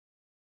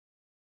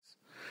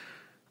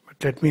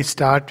Let me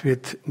start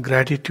with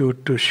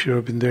gratitude to Sri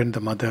Aurobindo and the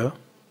Mother,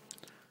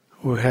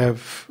 who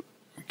have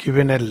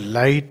given a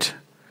light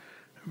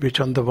which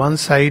on the one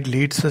side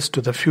leads us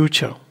to the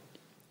future.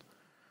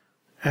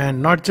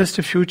 And not just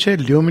a future, a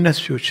luminous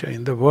future.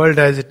 In the world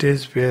as it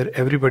is, where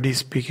everybody is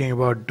speaking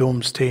about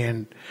doomsday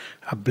and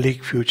a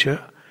bleak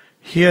future,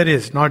 here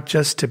is not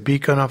just a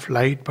beacon of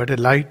light, but a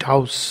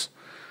lighthouse.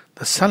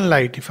 The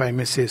sunlight, if I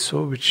may say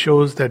so, which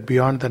shows that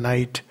beyond the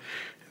night,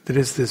 there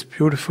is this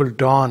beautiful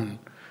dawn,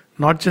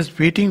 not just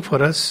waiting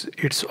for us,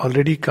 it's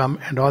already come,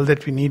 and all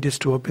that we need is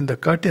to open the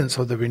curtains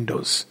of the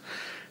windows,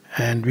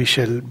 and we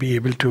shall be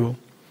able to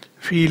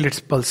feel its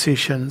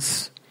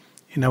pulsations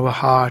in our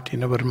heart,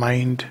 in our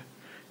mind,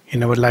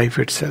 in our life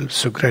itself.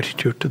 So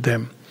gratitude to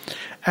them.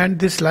 And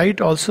this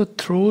light also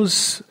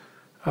throws,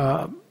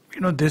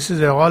 this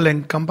is an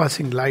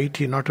all-encompassing light.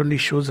 He not only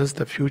shows us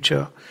the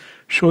future,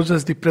 shows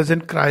us the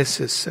present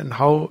crisis and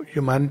how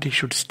humanity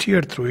should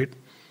steer through it.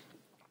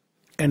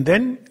 And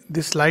then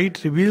this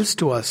light reveals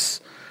to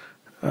us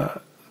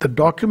the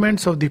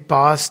documents of the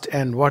past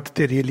and what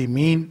they really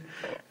mean.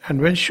 And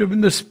when Sri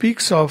Aurobindo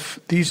speaks of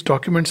these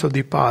documents of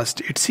the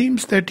past, it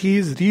seems that he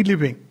is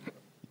reliving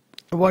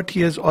what he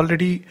has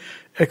already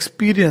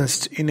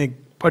experienced in a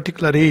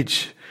particular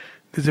age.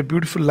 There's a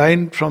beautiful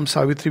line from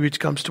Savitri which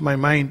comes to my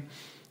mind.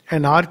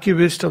 An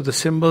archivist of the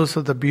symbols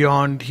of the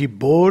beyond, he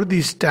bore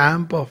the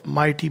stamp of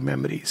mighty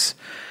memories.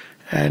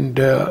 And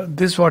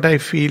this is what I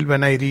feel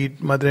when I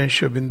read Mother and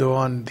Sri Aurobindo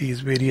on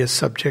these various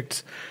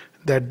subjects,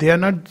 that they are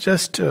not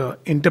just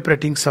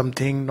interpreting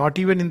something, not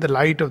even in the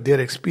light of their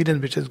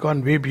experience, which has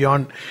gone way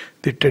beyond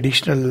the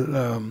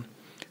traditional,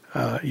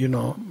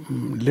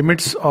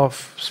 limits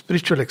of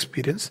spiritual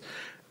experience,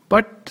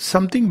 but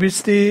something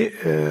which they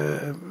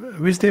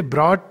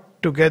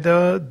brought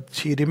together.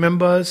 She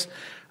remembers.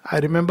 I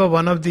remember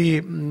one of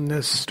the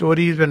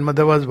stories when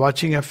Mother was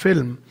watching a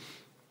film.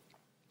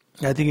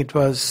 I think it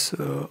was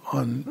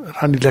on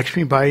Rani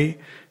Lakshmi Bai,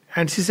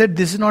 and she said,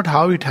 "This is not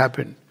how it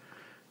happened."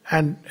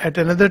 And at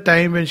another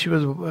time when she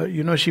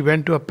was, she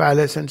went to a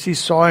palace and she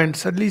saw, and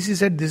suddenly she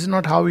said, "This is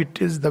not how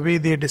it is, the way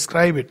they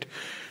describe it."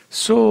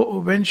 So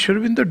when Sri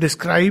Aurobindo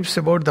describes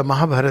about the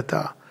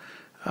Mahabharata,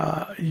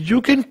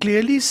 you can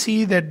clearly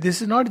see that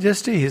this is not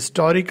just a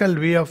historical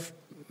way of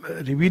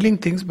revealing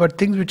things, but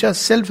things which are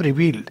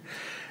self-revealed.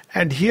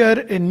 And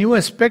here a new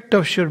aspect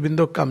of Sri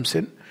Aurobindo comes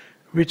in,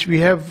 which we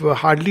have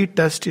hardly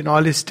touched in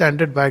all his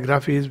standard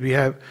biographies. We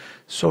have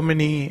so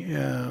many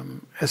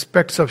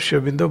aspects of Sri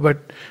Aurobindo,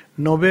 but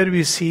nowhere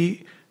we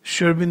see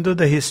Sri Aurobindo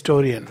the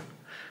historian.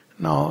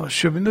 Now,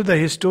 Sri Aurobindo the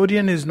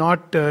historian is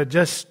not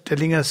just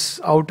telling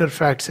us outer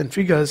facts and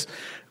figures,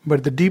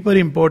 but the deeper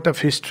import of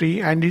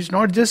history. And it's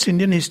not just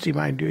Indian history,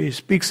 mind you. He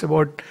speaks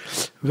about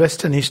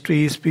Western history.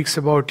 He speaks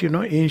about,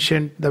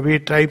 ancient, the way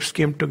tribes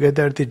came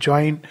together, they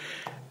joined.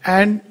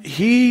 And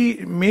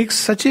he makes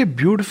such a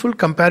beautiful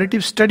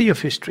comparative study of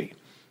history.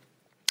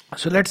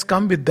 So let's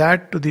come with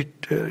that to the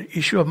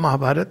issue of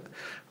Mahabharata.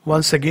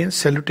 Once again,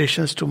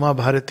 salutations to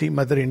Mahabharati,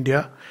 Mother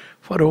India,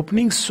 for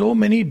opening so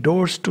many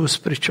doors to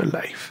spiritual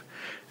life.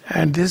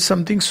 And this is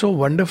something so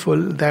wonderful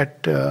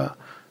that,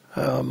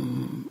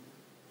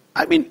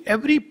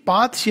 every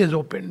path she has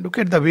opened. Look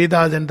at the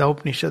Vedas and the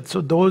Upanishads.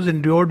 So those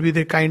endured with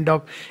a kind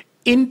of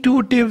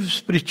intuitive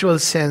spiritual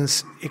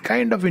sense, a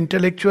kind of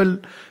intellectual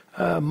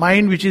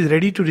mind which is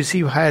ready to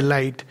receive higher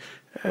light,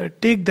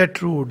 take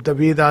that route, the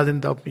Vedas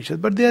and the Upanishads.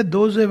 But there are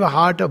those who have a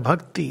heart of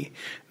bhakti,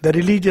 the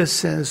religious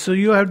sense. So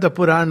you have the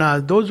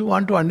Puranas, those who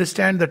want to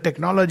understand the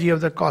technology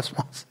of the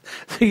cosmos.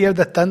 So you have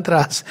the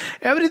Tantras,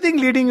 everything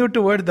leading you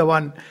toward the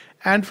one.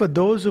 And for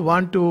those who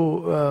want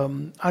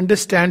to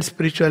understand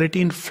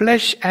spirituality in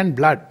flesh and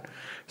blood.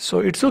 So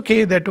it's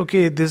okay that,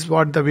 this is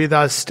what the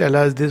Vedas tell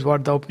us, this is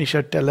what the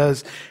Upanishads tell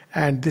us,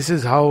 and this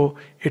is how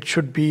it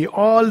should be.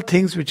 All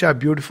things which are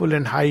beautiful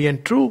and high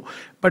and true.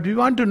 But we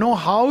want to know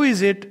how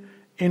is it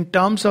in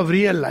terms of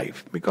real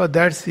life, because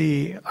that's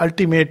the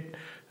ultimate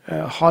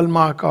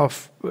hallmark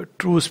of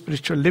true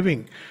spiritual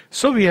living.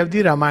 So we have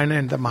the Ramayana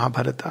and the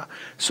Mahabharata.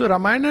 So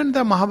Ramayana and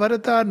the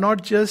Mahabharata are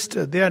not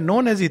just, they are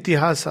known as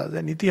itihasas,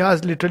 and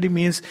itihas literally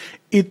means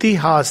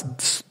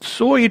itihas,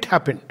 so it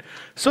happened.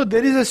 So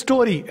there is a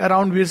story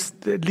around which,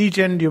 the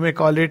legend you may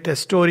call it, a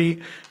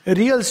story, a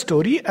real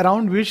story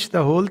around which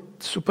the whole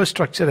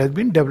superstructure has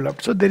been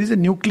developed. So there is a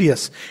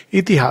nucleus,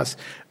 itihas.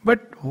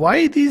 But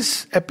why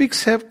these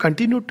epics have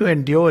continued to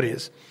endure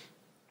is,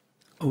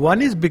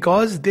 one is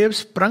because they have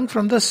sprung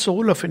from the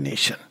soul of a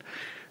nation.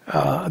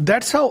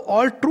 That's how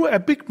all true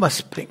epic must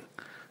spring.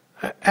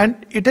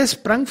 And it has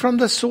sprung from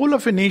the soul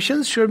of a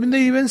nation. Sri Aurobindo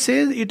even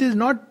says it is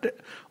not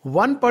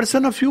one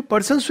person or few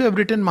persons who have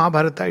written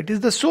Mahabharata. It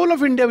is the soul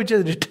of India which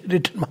has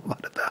written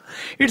Mahabharata.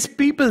 Its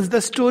peoples,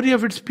 the story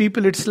of its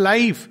people, its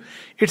life,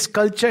 its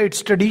culture,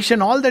 its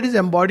tradition, all that is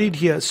embodied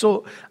here.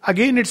 So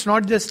again, it's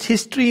not just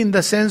history in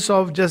the sense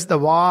of just the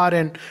war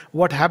and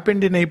what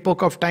happened in an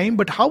epoch of time,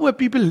 but how a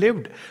people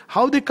lived,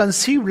 how they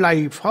conceived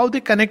life, how they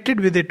connected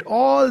with it,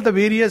 all the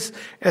various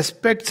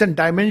aspects and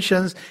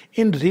dimensions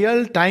in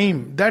real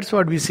time. That's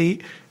what we see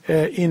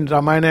in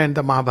Ramayana and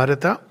the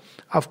Mahabharata.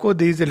 Of course,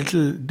 there is a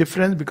little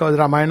difference because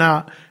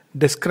Ramayana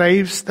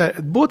describes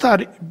that both are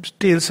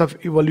tales of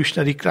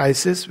evolutionary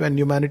crisis when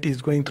humanity is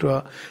going through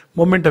a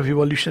moment of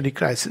evolutionary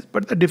crisis.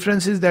 But the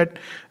difference is that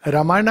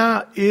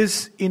Ramayana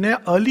is in an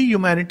early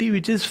humanity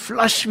which is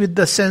flush with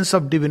the sense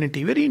of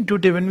divinity, very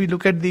intuitive. When we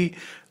look at the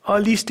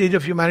early stage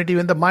of humanity,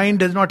 when the mind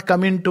does not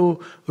come in to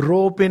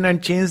rope in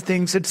and change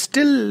things, it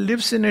still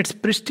lives in its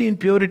pristine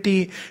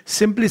purity,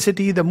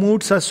 simplicity. The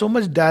moods are so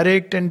much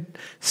direct, and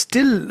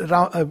still,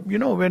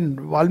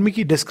 when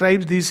Valmiki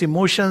describes these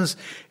emotions,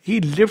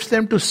 he lifts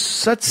them to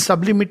such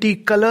sublimity,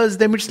 colors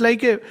them. It's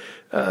like a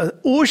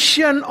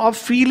ocean of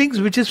feelings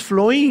which is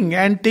flowing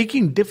and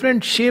taking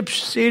different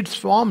shapes, shades,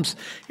 forms.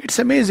 It's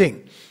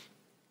amazing.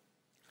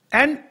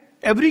 And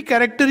every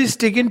character is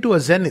taken to a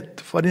zenith.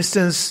 For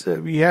instance,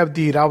 we have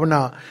the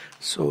Ravana.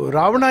 So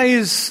Ravana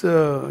is,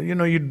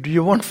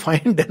 you won't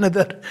find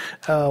another,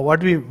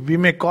 what we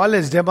may call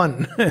as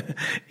demon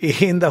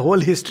in the whole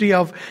history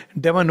of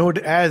demonhood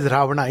as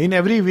Ravana. In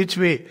every which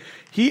way,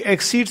 he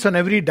exceeds on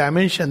every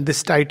dimension,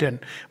 this titan.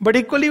 But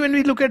equally, when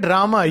we look at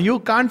Rama, you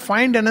can't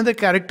find another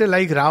character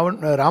like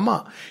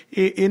Rama.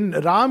 In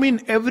Ram,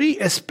 in every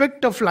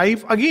aspect of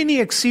life, again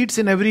he exceeds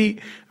in every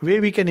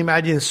way we can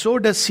imagine. So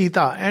does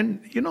Sita.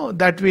 And,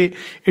 that way,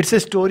 it's a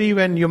story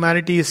when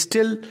humanity is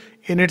still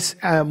in its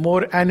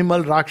more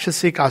animal,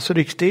 Rakshasic,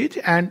 Asuric stage,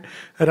 and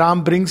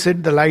Ram brings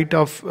in the light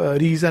of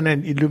reason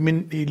and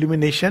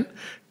illumination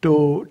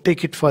to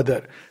take it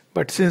further.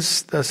 But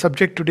since the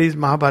subject today is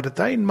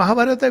Mahabharata, in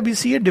Mahabharata we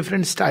see a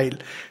different style.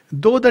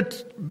 Though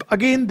that,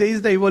 again, there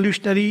is the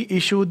evolutionary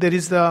issue, there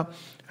is the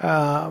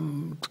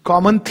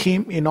common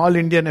theme in all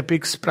Indian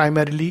epics,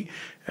 primarily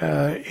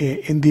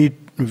in the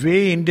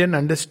way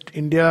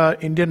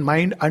Indian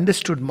mind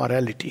understood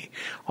morality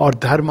or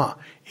dharma.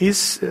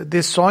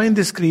 They saw in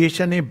this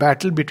creation a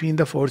battle between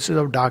the forces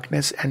of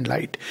darkness and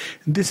light.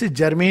 This is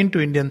germane to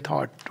Indian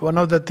thought. One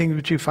of the things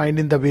which we find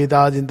in the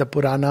Vedas, in the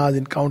Puranas,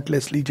 in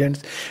countless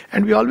legends.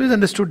 And we always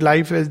understood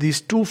life as these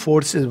two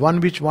forces, one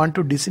which want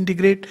to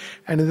disintegrate,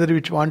 another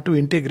which want to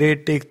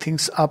integrate, take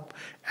things up.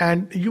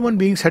 And human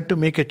beings had to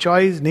make a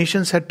choice,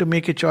 nations had to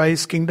make a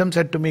choice, kingdoms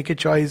had to make a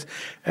choice,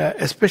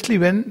 especially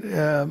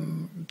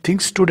when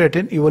things stood at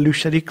an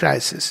evolutionary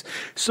crisis.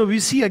 So we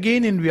see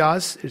again in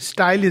Vyas, its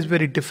style is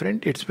very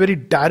different. It's very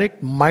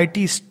direct,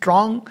 mighty,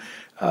 strong,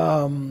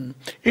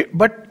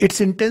 but its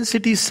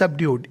intensity is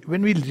subdued.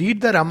 When we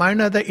read the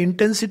Ramayana, the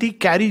intensity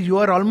carries, you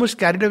are almost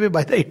carried away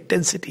by the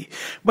intensity.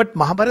 But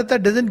Mahabharata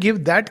doesn't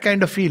give that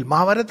kind of feel.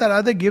 Mahabharata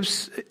rather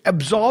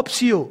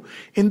absorbs you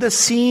in the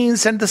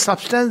scenes and the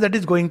substance that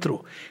is going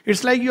through.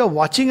 It's like you are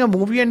watching a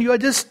movie and you are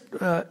just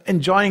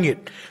enjoying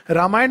it.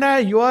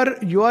 Ramayana, you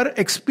are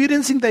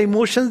experiencing the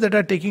emotions that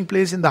are taking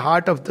place in the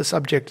heart of the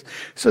subjects.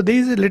 So there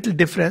is a little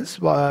difference.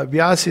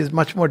 Vyas is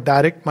much more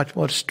direct, much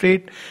more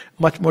straight,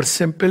 much more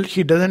simple.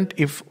 He doesn't,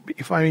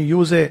 if I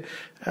use a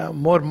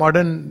more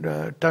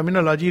modern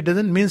terminology, he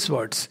doesn't mince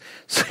words.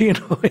 So,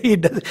 he's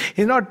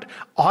not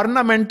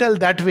ornamental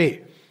that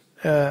way.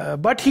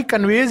 But he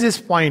conveys his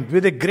point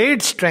with a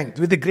great strength,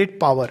 with a great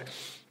power.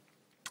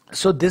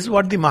 So this is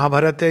what the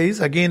Mahabharata is.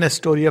 Again, a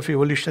story of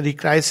evolutionary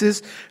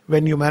crisis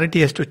when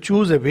humanity has to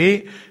choose a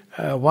way.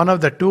 One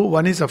of the two.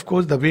 One is, of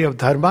course, the way of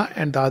dharma,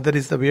 and the other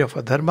is the way of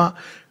adharma.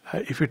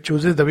 If it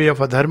chooses the way of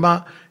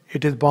adharma,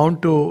 it is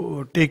bound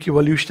to take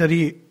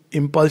evolutionary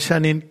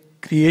impulsion in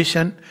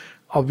creation,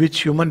 of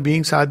which human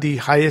beings are the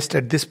highest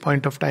at this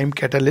point of time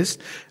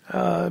catalyst,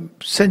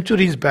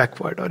 centuries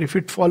backward. Or if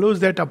it follows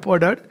that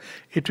upward,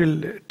 it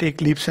will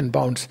take leaps and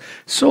bounds.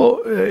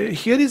 So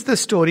here is the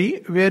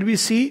story where we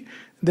see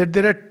that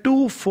there are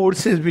two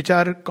forces which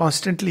are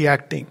constantly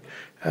acting.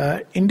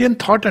 Indian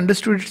thought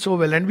understood it so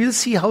well, and we'll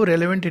see how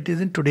relevant it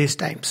is in today's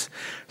times.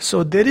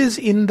 So there is,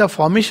 in the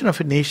formation of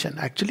a nation,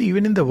 actually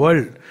even in the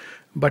world,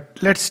 but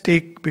let's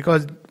take,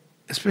 because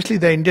especially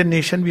the Indian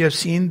nation, we have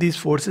seen these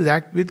forces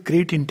act with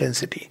great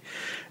intensity.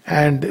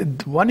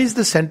 And one is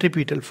the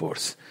centripetal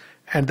force,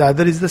 and the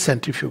other is the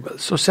centrifugal.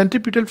 So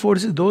centripetal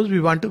force is those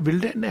we want to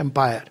build an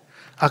empire,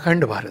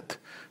 Akhand Bharat.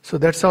 So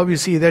that's how we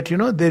see that,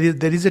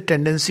 there is a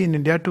tendency in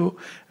India to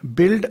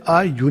build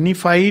a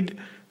unified,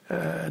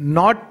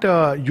 not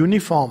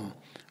uniform,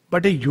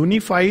 but a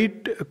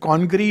unified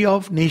congery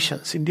of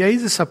nations. India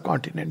is a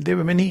subcontinent. There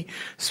were many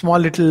small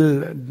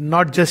little,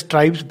 not just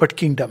tribes, but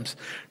kingdoms.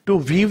 To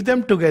weave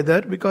them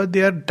together because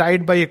they are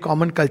tied by a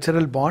common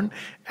cultural bond,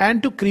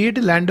 and to create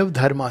a land of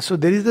dharma. So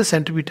there is the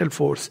centripetal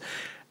force.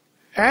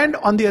 And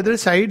on the other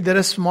side, there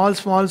are small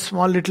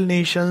little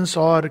nations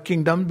or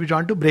kingdoms which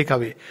want to break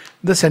away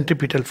the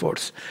centripetal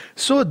force.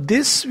 So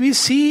this we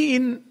see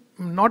in,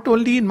 not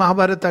only in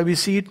Mahabharata, we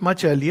see it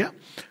much earlier.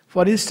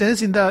 For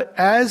instance, in the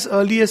as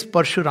early as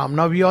Parshuram.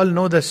 Now we all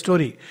know the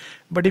story,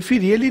 but if we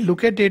really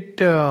look at it,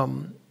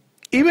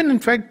 even in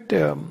fact,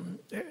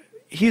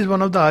 he is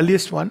one of the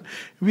earliest one.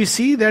 We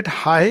see that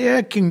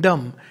Haya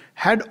kingdom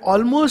had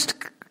almost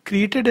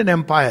created an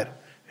empire,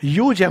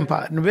 huge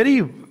empire, and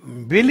very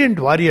valiant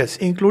warriors,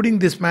 including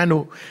this man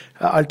who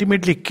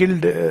ultimately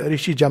killed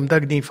Rishi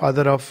Jamdagni,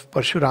 father of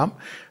Parshuram.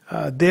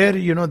 there,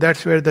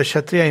 that's where the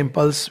Kshatriya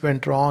impulse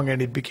went wrong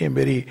and it became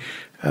very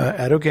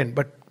arrogant.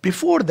 But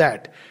before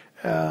that,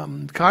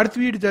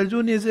 Kartveer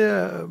Arjun is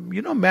a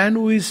man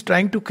who is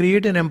trying to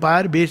create an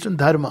empire based on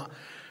dharma.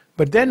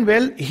 But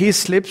then, he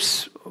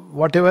slips,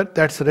 whatever,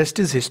 that's rest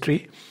is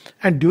history.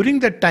 And during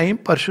that time,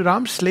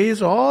 Parshuram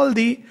slays all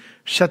the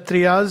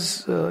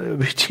Kshatriyas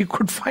which he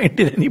could find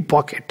in any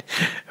pocket.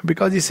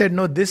 Because he said,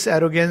 no, this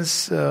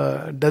arrogance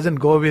doesn't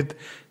go with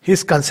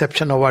his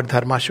conception of what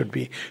dharma should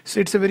be. So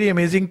it's a very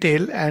amazing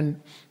tale.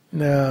 And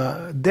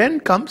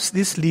then comes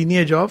this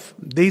lineage of,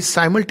 there is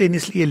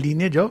simultaneously a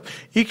lineage of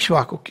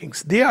Ikshvaku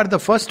kings. They are the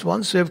first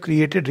ones who have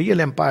created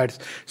real empires.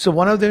 So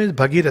one of them is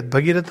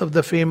Bhagirath of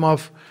the fame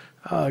of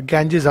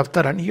Ganges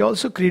Avtaran. He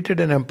also created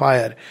an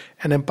empire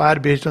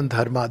based on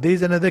dharma. There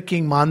is another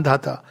king,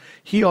 Mandhata.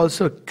 He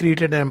also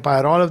created an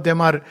empire. All of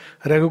them are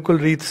Raghukul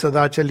Reet,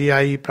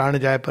 Sadachaliyai,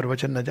 Pranajaya,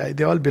 Parvachan Najai.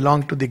 They all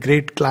belong to the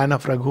great clan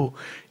of Raghu,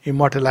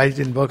 immortalized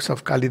in works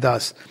of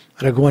Kalidas,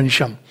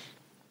 Raghuvansham.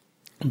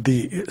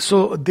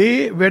 So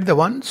they were the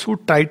ones who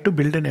tried to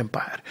build an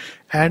empire,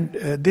 and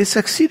they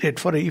succeeded.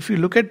 If you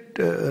look at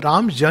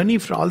Ram's journey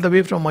all the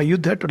way from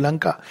Ayodhya to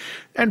Lanka,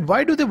 and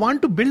why do they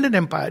want to build an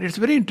empire? It's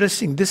very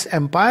interesting. This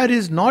empire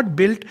is not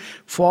built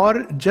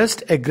for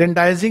just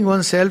aggrandizing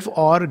oneself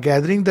or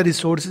gathering the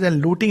resources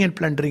and looting and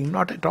plundering.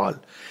 Not at all.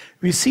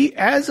 We see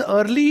as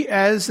early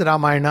as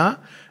Ramayana,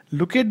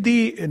 look at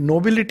the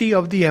nobility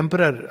of the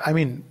emperor. I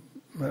mean,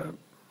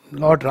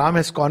 Lord Ram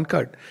has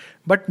conquered.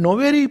 But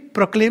nowhere he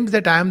proclaims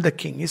that I am the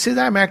king. He says,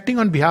 I am acting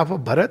on behalf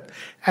of Bharat.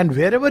 And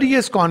wherever he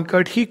has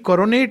conquered, he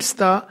coronates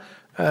the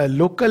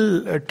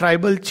local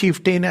tribal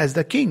chieftain as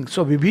the king.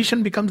 So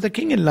Vibhishan becomes the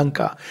king in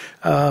Lanka.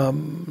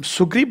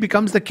 Sugriv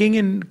becomes the king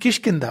in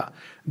Kishkinda.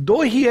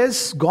 Though he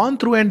has gone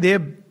through, and they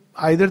have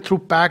either through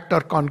pact or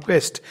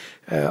conquest,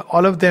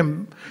 all of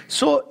them.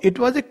 So it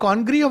was a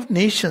congree of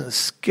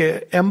nations.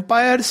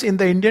 Empires in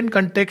the Indian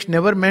context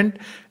never meant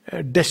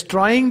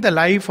destroying the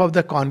life of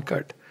the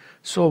conquered.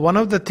 So one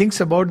of the things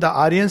about the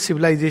Aryan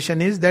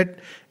civilization is that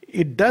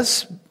it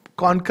does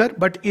conquer,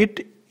 but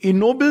it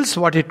ennobles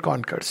what it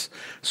conquers.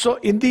 So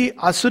in the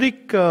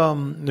Asuric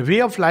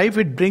way of life,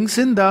 it brings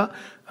in the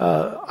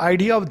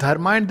idea of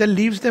dharma and then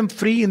leaves them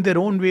free in their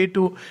own way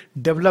to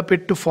develop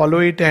it, to follow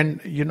it, and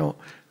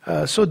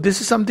so this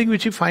is something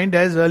which we find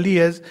as early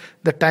as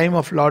the time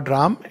of Lord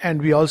Ram,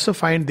 and we also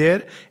find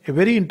there a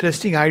very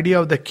interesting idea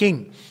of the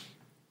king.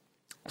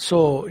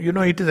 So,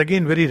 it is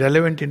again very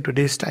relevant in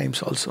today's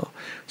times also.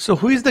 So,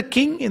 who is the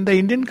king in the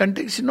Indian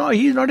context?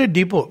 He is not a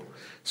depot.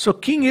 So,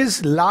 king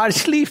is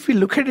largely, if we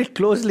look at it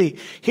closely,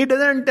 he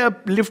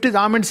doesn't lift his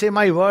arm and say,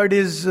 my word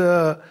is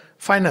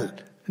final.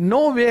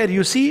 Nowhere,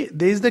 you see,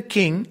 there is the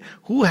king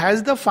who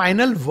has the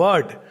final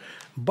word.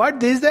 But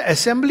there is the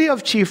assembly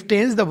of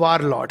chieftains, the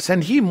warlords,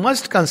 and he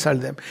must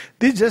consult them.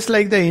 This is just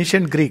like the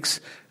ancient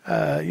Greeks. Sri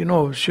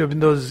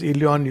Aurobindo's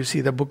Ilion, you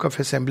see the book of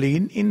assembly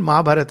in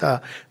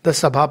Mahabharata, the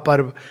Sabha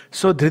Parv.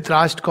 So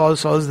Dhritarashtra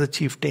calls all the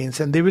chieftains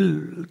and they will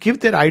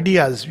give their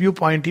ideas,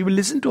 viewpoint. He will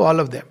listen to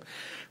all of them.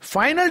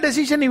 Final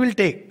decision he will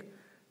take.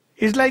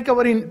 It's like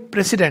our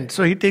president.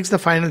 So he takes the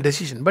final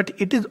decision. But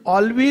it is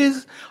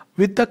always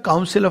with the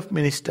council of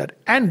minister.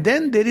 And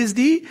then there is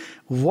the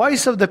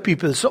voice of the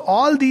people. So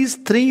all these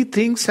three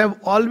things have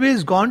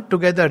always gone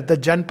together, the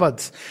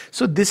Janpads.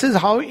 So this is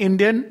how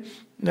Indian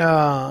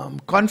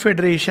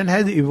confederation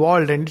has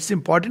evolved, and it's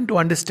important to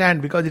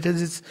understand because it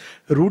has its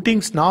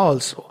rootings now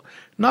also.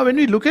 Now when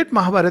we look at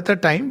Mahabharata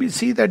time, we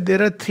see that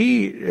there are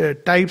three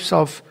types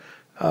of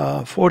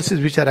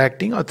forces which are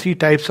acting, or three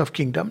types of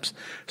kingdoms.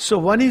 So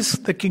one is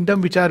the kingdom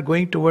which are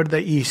going toward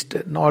the east,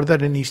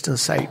 northern and eastern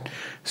side.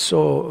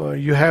 So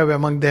you have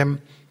among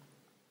them,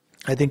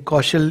 I think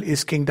Kaushal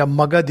is kingdom,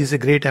 Magad is a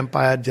great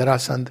empire,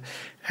 Jarasandh,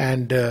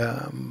 and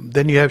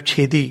then you have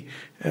Chedi,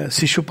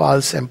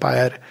 Shishupal's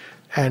empire,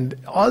 and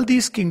all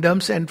these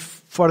kingdoms, and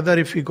further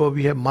if we go,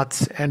 we have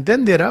Mats, and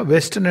then there are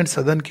western and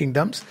southern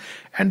kingdoms,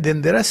 and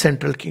then there are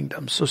central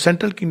kingdoms. So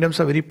central kingdoms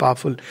are very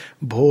powerful,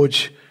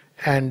 Bhoj,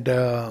 and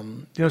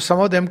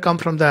some of them come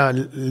from the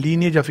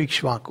lineage of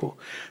Ikshvaku.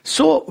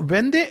 So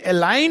when they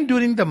align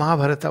during the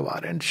Mahabharata war,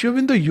 and Sri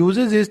Aurobindo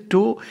uses it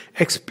to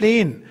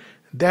explain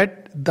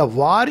that the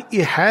war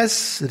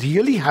has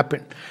really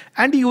happened,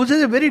 and he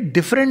uses a very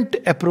different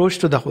approach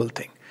to the whole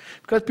thing.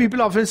 Because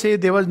people often say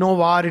there was no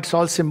war, it's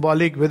all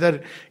symbolic,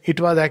 whether it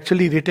was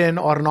actually written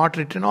or not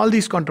written, all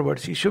these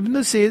controversies. Sri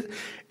Aurobindo says,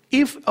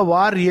 if a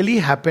war really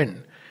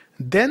happened,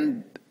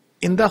 then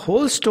in the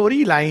whole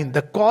storyline,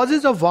 the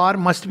causes of war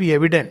must be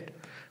evident.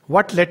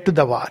 What led to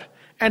the war?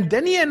 And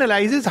then he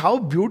analyzes how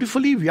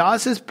beautifully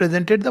Vyas has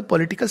presented the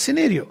political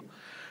scenario.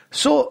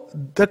 So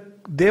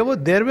there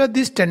were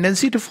this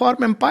tendency to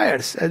form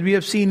empires, as we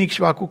have seen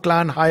Ikshvaku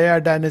clan,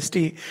 Haya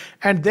dynasty,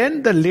 and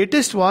then the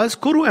latest was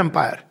Kuru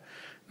empire.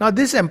 Now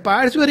these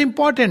empires were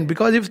important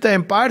because if the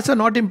empires are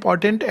not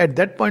important at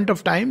that point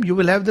of time, you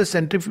will have the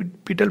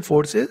centripetal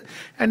forces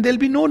and there will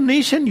be no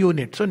nation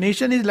unit. So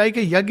nation is like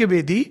a Yajna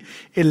Vedi,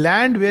 a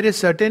land where a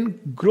certain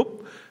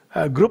group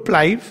group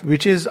life,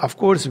 which is of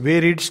course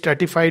varied,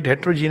 stratified,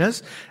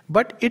 heterogeneous,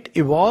 but it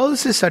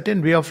evolves a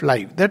certain way of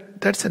life.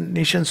 That's a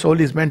nation soul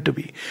is meant to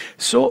be.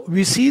 So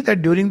we see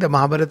that during the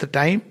Mahabharata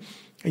time,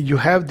 you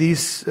have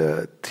these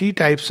three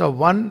types of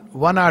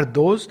one are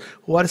those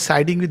who are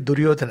siding with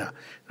Duryodhana.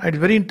 Now, it's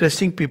very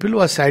interesting. People who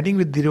are siding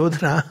with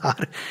Duryodhana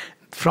are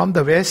from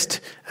the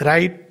west,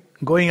 right,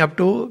 going up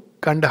to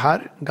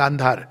Kandahar,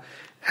 Gandhar,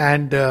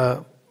 and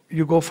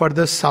you go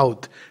further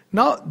south.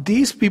 Now,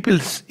 these people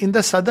in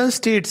the southern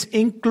states,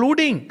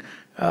 including,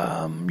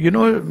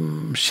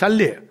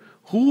 Shalya,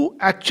 who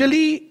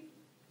actually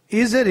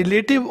is a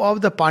relative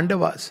of the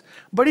Pandavas,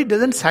 but he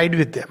doesn't side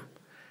with them.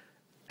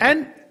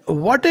 And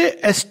what a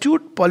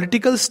astute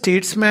political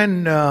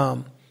statesman,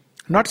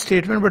 not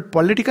statesman, but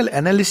political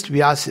analyst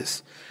Vyas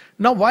is.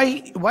 Now,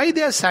 why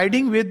they are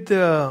siding with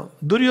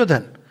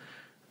Duryodhan?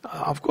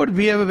 Of course,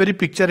 we have a very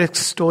picturesque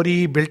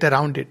story built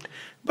around it.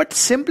 But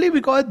simply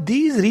because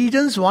these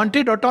regions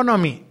wanted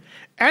autonomy.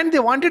 And they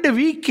wanted a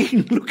weak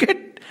king.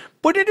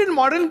 Put it in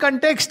modern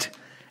context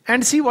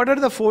and see what are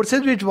the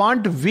forces which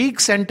want weak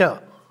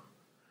center.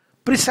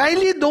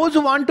 Precisely those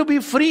who want to be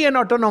free and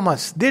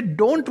autonomous. They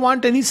don't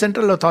want any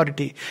central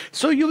authority.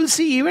 So you will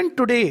see even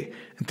today,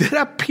 there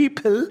are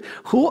people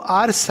who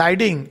are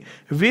siding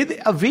with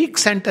a weak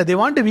center. They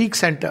want a weak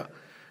center.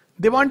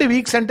 They want a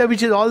weak center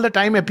which is all the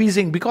time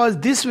appeasing, because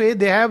this way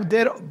they have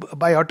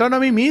by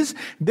autonomy means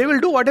they will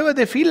do whatever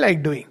they feel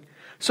like doing.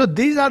 So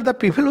these are the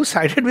people who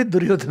sided with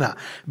Duryodhana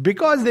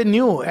because they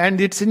knew, and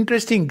it's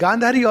interesting,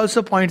 Gandhari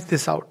also points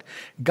this out.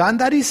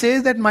 Gandhari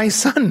says that my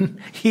son,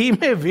 he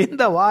may win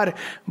the war,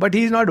 but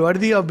he is not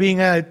worthy of being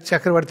a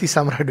Chakravarti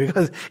Samrat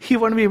because he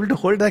won't be able to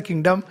hold the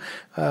kingdom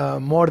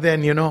more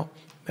than,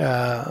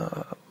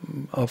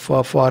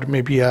 for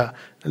maybe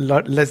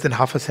less than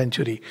half a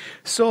century.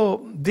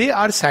 So they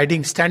are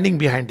standing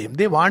behind him.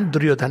 They want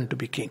Duryodhan to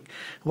be king.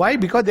 Why?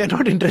 Because they are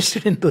not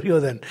interested in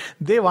Duryodhan.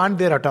 They want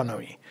their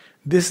autonomy.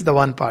 This is the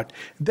one part.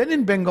 Then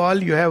in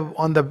Bengal, you have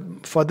on the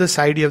further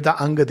side, you have the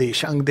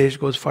Angdesh. Angdesh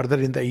goes further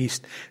in the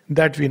east.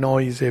 That we know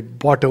is a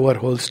bought over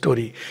whole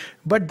story.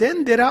 But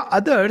then there are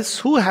others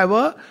who have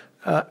a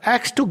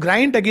axe to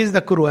grind against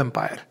the Kuru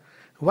Empire.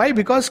 Why?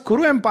 Because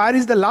Kuru Empire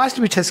is the last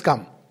which has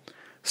come.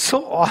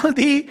 So all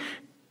the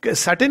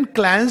certain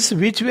clans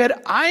which were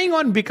eyeing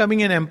on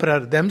becoming an emperor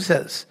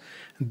themselves,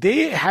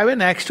 they have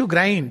an axe to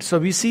grind. So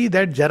we see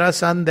that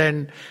Jarasandh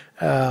and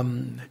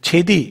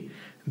Chedi,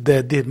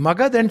 the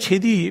Magad and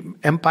Chedi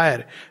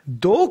empire,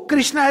 though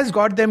Krishna has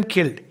got them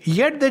killed,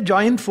 yet they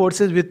joined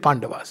forces with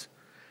Pandavas.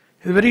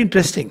 It's very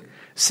interesting.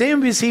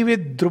 Same we see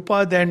with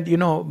Drupad and,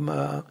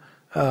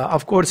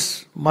 of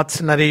course,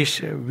 Mats, Naresh,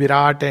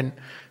 Virat and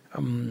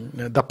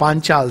the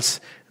Panchals.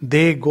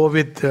 They go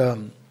with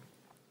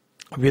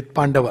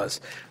Pandavas.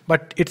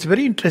 But it's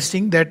very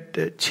interesting that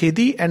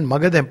Chedi and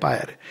Magad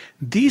empire,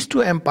 these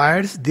two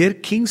empires, their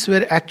kings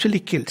were actually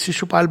killed.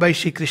 Shishupal by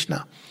Shri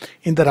Krishna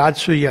in the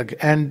Rajasuya Yagya.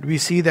 And we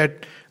see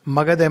that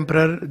Magad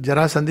emperor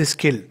Jarasandh is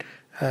killed.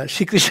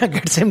 Shri Krishna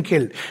gets him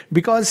killed.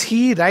 Because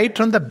he, right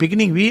from the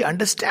beginning, we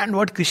understand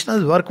what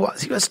Krishna's work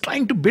was. He was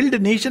trying to build a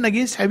nation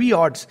against heavy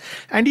odds.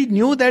 And he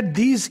knew that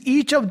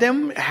each of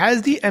them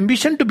has the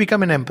ambition to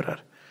become an emperor.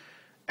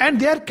 And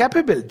they are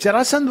capable.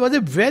 Jarasandh was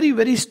a very,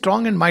 very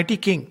strong and mighty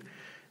king.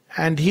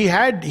 And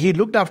he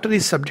looked after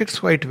his subjects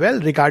quite well,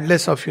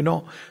 regardless of,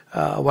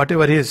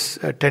 whatever his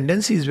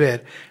tendencies were.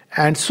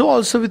 And so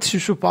also with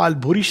Shishupal,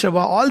 Bhurishrava,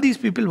 all these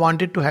people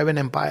wanted to have an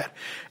empire.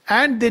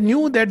 And they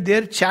knew that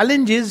their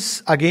challenge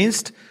is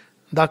against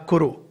the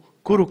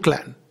Kuru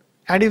clan.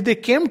 And if they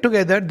came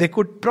together, they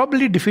could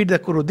probably defeat the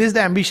Kuru. This is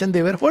the ambition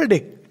they were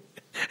holding.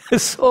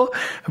 So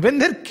when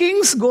their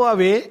kings go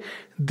away,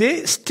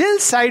 they still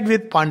side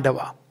with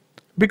Pandava.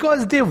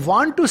 Because they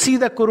want to see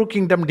the Kuru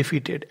kingdom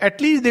defeated.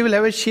 At least they will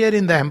have a share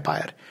in the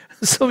empire.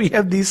 So we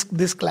have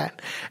this clan.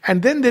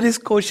 And then there is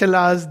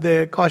Koshalas,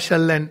 the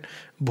Kaushal and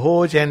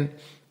Bhoj and,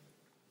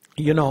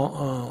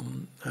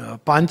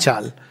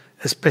 Panchal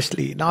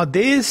especially. Now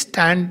they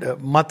stand,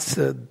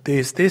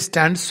 they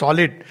stand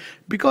solid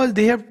because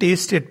they have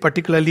tasted,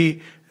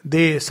 particularly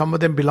some of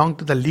them belong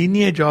to the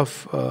lineage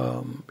of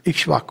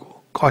Ikshvaku,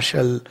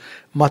 Kaushal,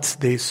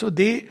 Matsya. So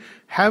they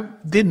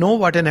know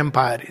what an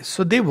empire is.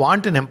 So they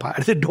want an empire.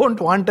 They don't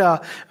want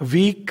a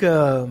weak,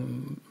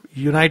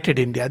 united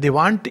India. They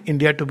want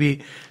India to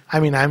be,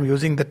 I'm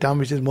using the term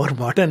which is more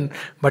modern,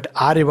 but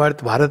Aryavarth,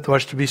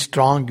 Bharatvarsh to be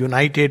strong,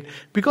 united,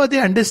 because they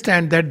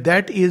understand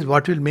that is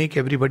what will make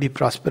everybody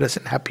prosperous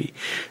and happy.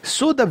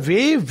 So the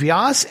way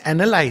Vyas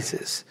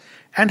analyzes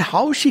and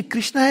how Shri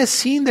Krishna has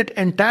seen that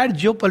entire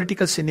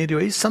geopolitical scenario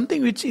is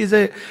something which is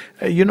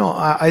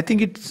I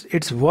think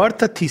it's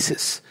worth a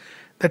thesis.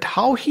 That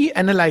how he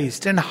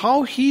analyzed and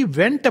how he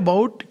went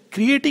about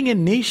creating a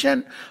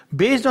nation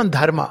based on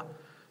dharma.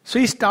 So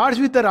he starts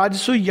with the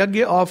Rajasuya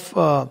Yagya of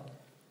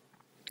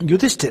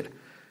Yudhishthir.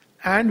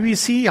 And we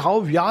see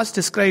how Vyas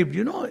described,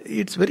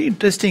 it's very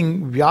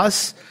interesting.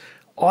 Vyas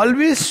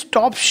always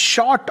stops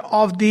short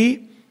of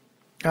the,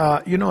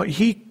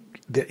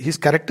 his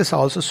characters are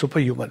also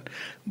superhuman.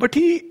 But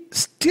he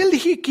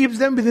keeps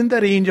them within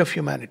the range of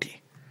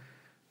humanity.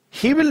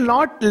 He will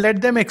not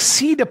let them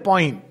exceed a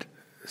point.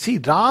 See,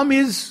 Ram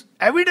is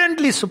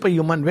evidently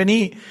superhuman. When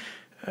he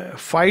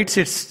fights,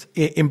 it's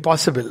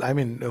impossible. I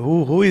mean,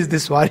 who is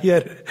this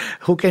warrior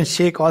who can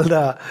shake all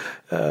the...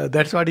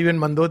 that's what even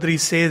Mandodari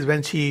says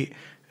when she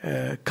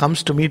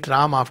comes to meet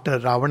Ram after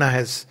Ravana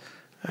has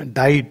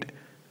died.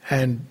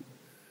 And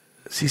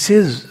she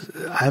says,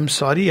 I am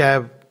sorry,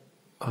 I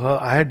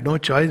had no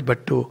choice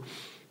but to...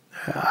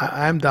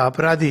 I am the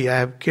aparadhi, I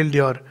have killed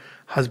your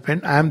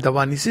husband, I am the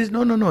one. He says,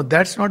 no,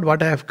 that's not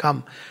what I have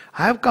come.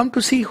 I have come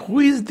to see who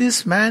is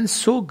this man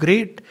so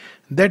great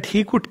that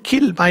he could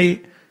kill my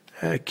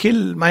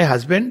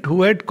husband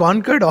who had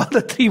conquered all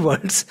the three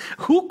worlds.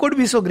 Who could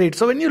be so great?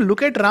 So when you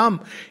look at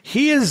Ram,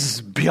 he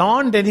is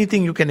beyond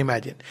anything you can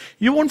imagine.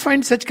 You won't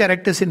find such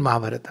characters in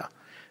Mahabharata.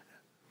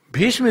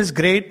 Bhishma is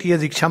great, he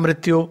has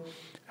Ikshamrityu,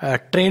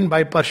 trained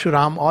by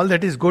Parshuram, all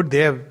that is good,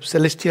 they have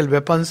celestial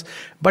weapons,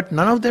 but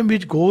none of them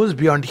which goes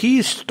beyond.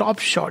 He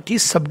stops short, he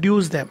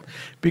subdues them,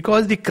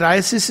 because the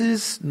crisis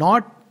is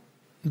not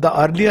the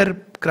earlier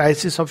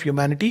crisis of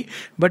humanity,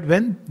 but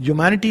when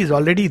humanity is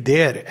already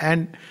there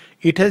and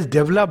it has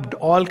developed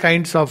all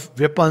kinds of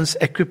weapons,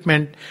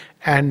 equipment,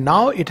 and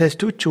now it has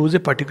to choose a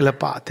particular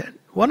path. And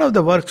one of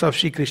the works of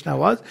Sri Krishna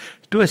was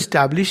to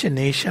establish a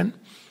nation.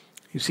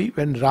 You see,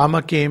 when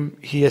Rama came,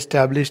 he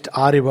established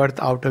Aryavarta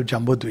out of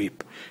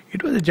Jambudvip.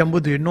 It was a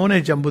Jambudvip, known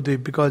as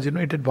Jambudvip because, it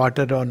had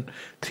water on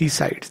three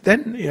sides.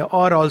 Then,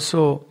 or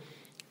also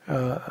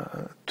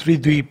three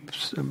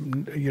dweeps,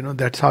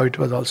 that's how it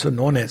was also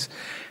known as.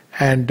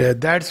 And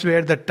that's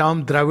where the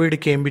term Dravid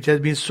came, which has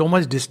been so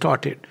much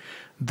distorted.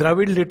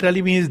 Dravid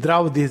literally means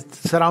Drav,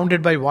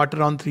 surrounded by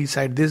water on three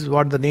sides. This is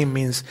what the name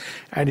means.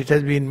 And it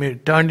has been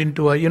turned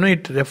into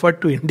it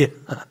referred to India.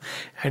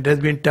 It has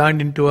been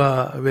turned into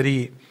a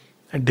very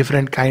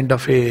different kind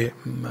of a,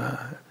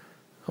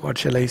 what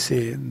shall I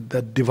say,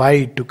 the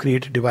divide, to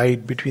create a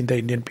divide between the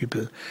Indian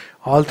people.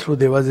 All through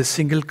there was a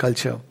single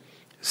culture.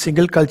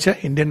 Single culture,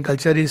 Indian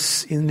culture is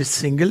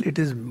single, it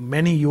is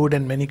many hued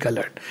and many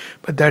colored.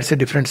 But that's a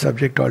different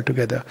subject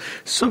altogether.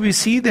 So we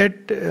see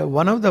that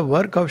one of the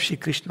work of Shri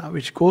Krishna,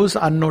 which goes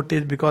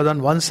unnoticed, because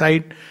on one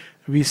side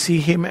we see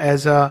him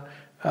as a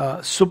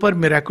super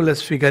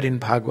miraculous figure in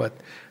Bhagavad.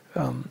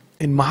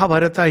 In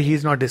Mahabharata he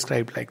is not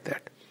described like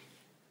that.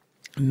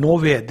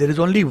 Nowhere. There is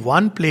only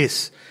one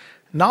place.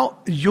 Now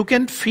you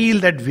can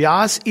feel that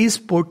Vyas is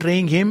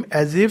portraying him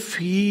as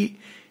if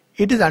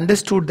it is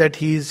understood that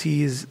he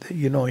is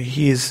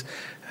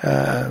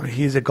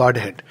a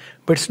Godhead,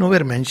 but it's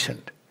nowhere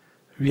mentioned.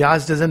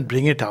 Vyas doesn't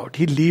bring it out.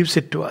 He leaves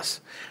it to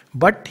us.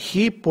 But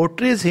he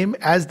portrays him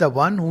as the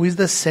one who is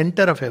the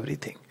center of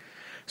everything.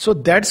 So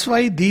that's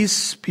why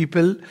these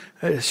people,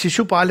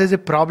 Shishupal has a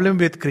problem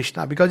with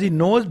Krishna, because he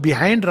knows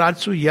behind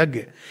Rajsu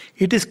Yagya,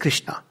 it is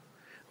Krishna.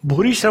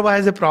 Bhurishrava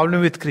has a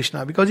problem with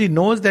Krishna because he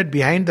knows that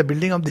behind the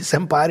building of this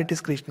empire it is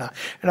Krishna.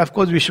 And of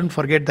course we shouldn't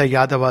forget the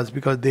Yadavas,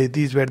 because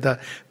these were the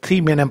three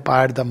main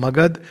empires, the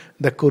Magad,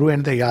 the Kuru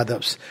and the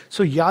Yadavs.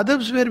 So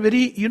Yadavs were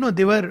very,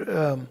 they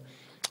were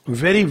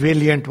very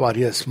valiant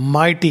warriors,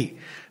 mighty.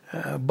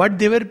 But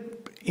they were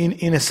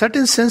in a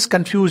certain sense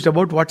confused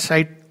about what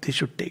side they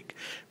should take.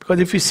 Because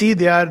if you see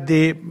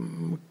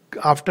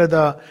after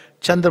the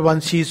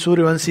Chandravanshis,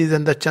 Suryavanshis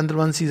and the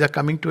Chandravanshis are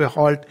coming to a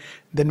halt,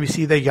 then we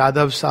see the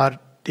Yadavs are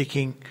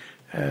taking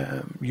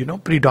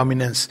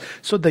predominance.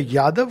 So the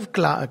Yadav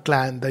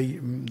clan, the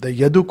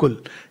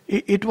Yadukul,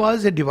 it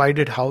was a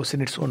divided house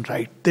in its own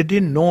right. They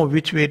didn't know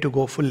which way to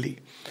go fully.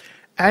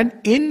 And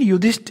in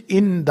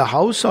the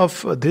house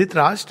of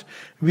Dhritarashtra,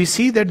 we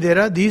see that there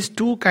are these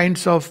two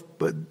kinds of,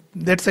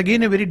 that's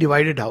again a very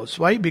divided house.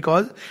 Why?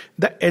 Because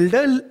the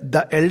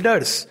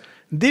elders,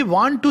 they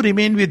want to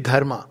remain with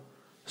Dharma.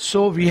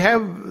 So we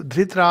have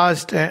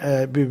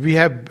Dhritarashtra, we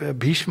have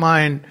Bhishma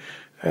and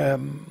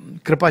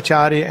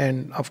Kripacharya,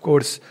 and of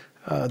course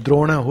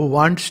Drona, who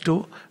wants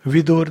to,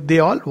 Vidur, they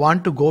all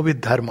want to go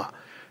with Dharma.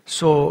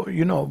 So,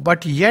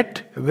 but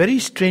yet, very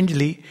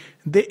strangely,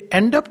 they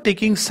end up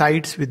taking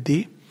sides with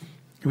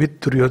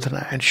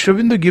Duryodhana. And Sri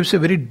Aurobindo gives a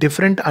very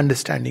different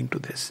understanding to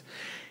this.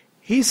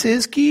 He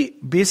says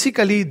that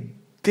basically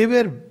they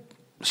were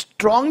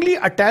strongly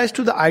attached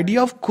to the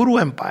idea of Kuru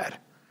empire.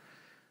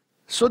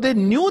 So they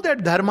knew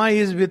that Dharma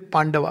is with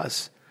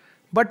Pandavas.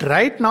 But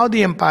right now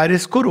the empire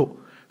is Kuru.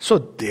 So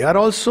they are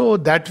also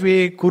that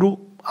way Kuru.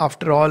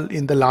 After all,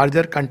 in the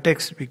larger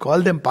context, we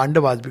call them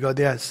Pandavas because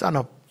they are son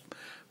of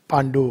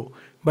Pandu.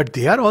 But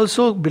they are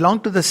also belong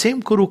to the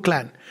same Kuru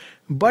clan.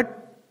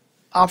 But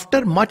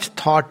after much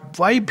thought,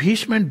 why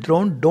Bhishma and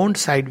Drona don't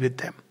side with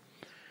them?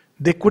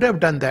 They could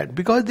have done that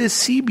because they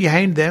see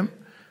behind them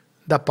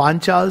the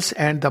Panchals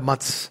and the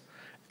Mats.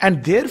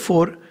 And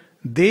therefore,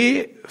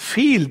 they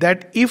feel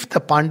that if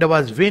the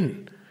Pandavas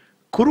win,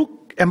 Kuru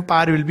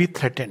empire will be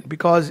threatened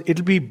because it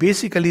will be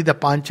basically the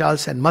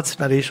Panchals and Mats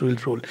Naresh who will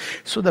rule.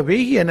 So the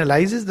way he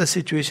analyzes the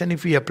situation,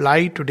 if we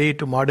apply today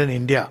to modern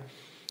India,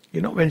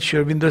 when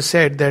Sri Aurobindo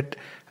said that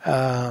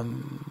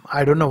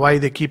I don't know why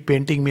they keep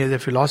painting me as a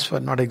philosopher,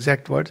 not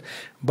exact words,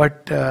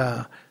 but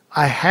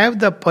I have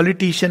the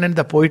politician and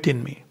the poet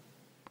in me.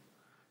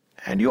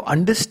 And you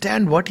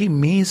understand what he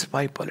means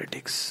by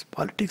politics.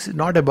 Politics is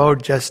not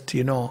about just,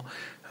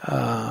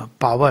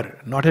 power,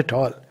 not at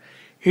all.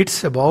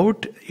 It's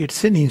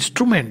an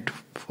instrument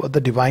for the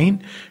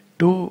divine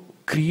to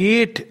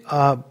create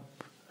a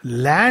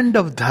land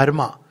of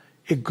dharma,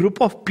 a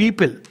group of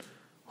people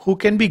who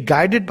can be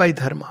guided by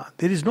dharma.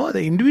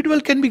 The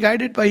individual can be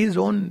guided by his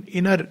own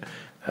inner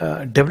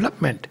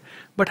development.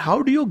 But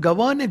how do you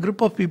govern a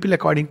group of people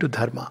according to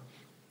dharma?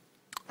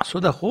 So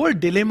the whole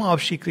dilemma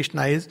of Shri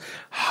Krishna is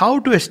how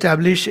to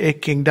establish a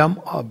kingdom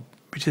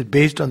which is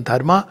based on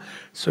dharma.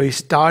 So he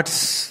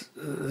starts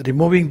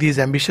removing these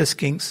ambitious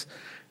kings.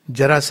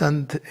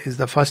 Jarasandh is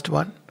the first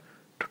one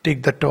to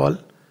take the toll.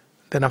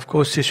 Then of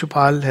course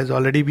Shishupal has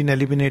already been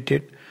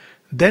eliminated.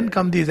 Then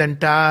come these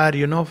entire,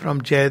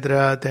 from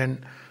Jayadratha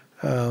and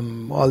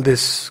all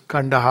this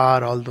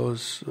Kandahar, all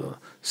those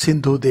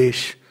Sindhu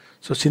Desh.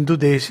 So Sindhu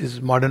Desh is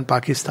modern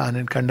Pakistan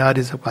and Kandahar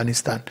is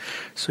Afghanistan.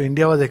 So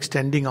India was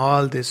extending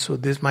all this. So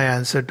this is my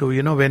answer to,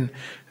 when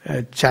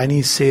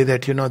Chinese say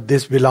that,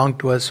 this belonged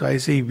to us. So I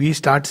say, we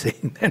start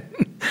saying that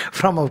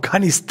from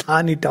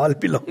Afghanistan it all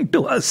belonged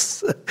to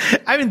us.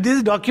 I mean, this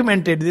is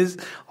documented. This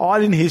is all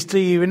in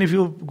history. Even if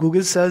you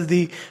Google search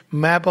the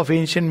map of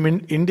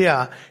ancient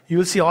India, you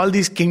will see all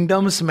these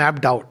kingdoms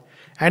mapped out.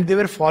 And they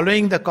were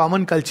following the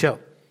common culture.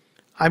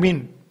 I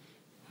mean,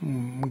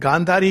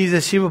 Gandhari is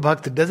a Shiva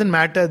Bhakt. It doesn't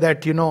matter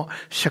that,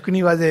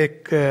 Shakuni was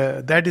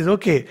that is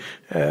okay.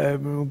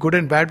 Good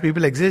and bad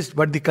people exist,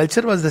 but the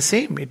culture was the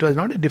same. It was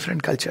not a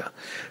different culture.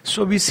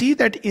 So we see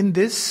that in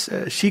this,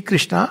 Shri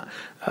Krishna,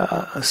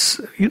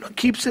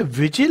 keeps a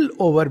vigil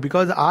over,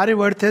 because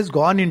Aryavarth has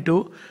gone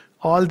into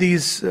all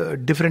these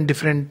different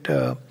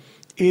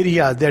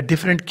areas. There are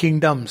different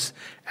kingdoms,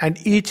 and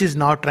each is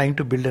now trying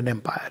to build an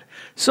empire.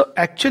 So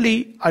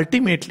actually,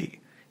 ultimately,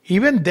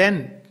 even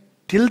then,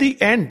 till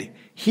the end,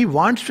 he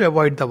wants to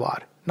avoid the war.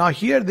 Now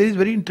here there is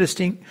very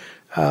interesting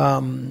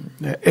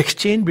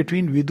exchange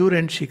between Vidur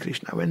and Shri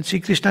Krishna. When Shri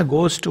Krishna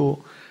goes to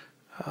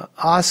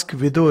ask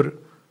Vidur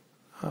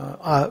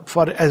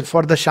for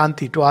the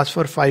Shanti, to ask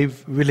for 5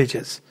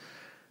 villages.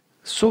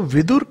 So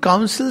Vidur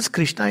counsels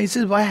Krishna. He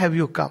says, why have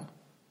you come?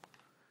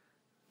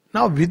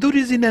 Now Vidur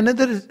is in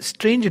another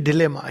strange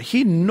dilemma.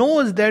 He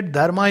knows that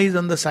Dharma is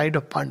on the side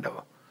of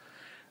Pandava.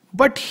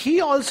 But he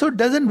also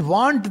doesn't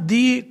want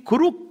the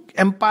Kuru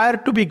empire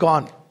to be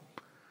gone.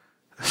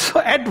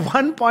 So at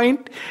one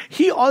point,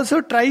 he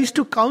also tries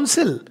to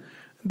counsel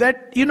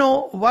that,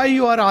 why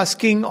you are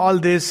asking all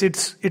this,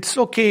 it's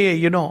okay,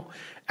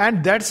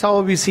 And that's how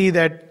we see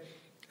that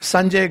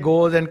Sanjay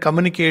goes and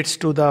communicates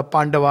to the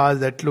Pandavas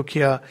that, look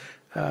here,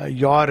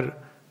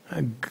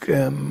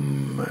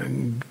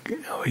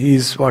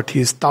 he's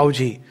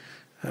Tauji.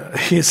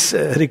 He's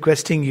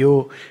requesting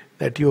you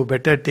that you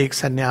better take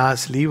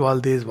sannyas, leave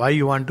all this, why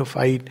you want to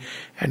fight.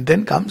 And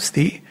then comes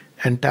the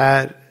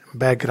entire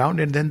background,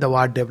 and then the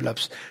war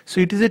develops. So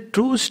it is a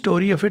true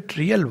story of a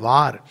real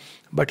war.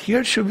 But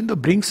here Sri Aurobindo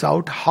brings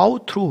out how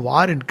through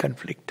war and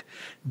conflict,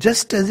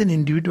 just as in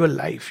individual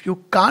life,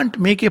 you can't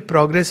make a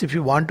progress if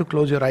you want to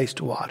close your eyes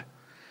to war.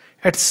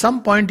 At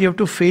some point you have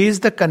to face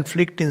the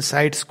conflict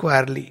inside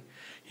squarely.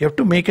 You have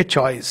to make a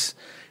choice.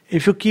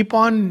 If you keep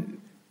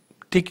on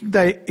taking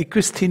the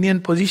Equisthenian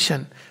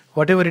position,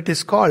 whatever it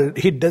is called,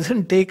 it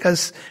doesn't take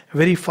us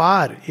very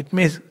far. It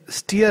may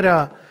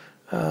steer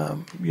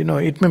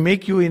it may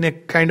make you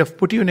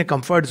put you in a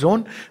comfort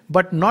zone,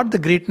 but not the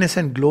greatness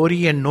and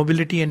glory and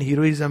nobility and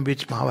heroism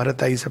which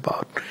Mahabharata is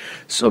about.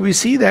 So we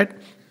see that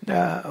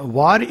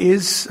war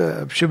is,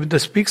 Sri Aurobindo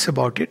speaks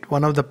about it.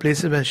 One of the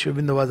places when Sri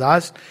Aurobindo was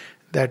asked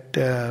that,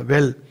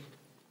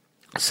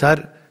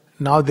 sir,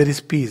 now there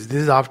is peace.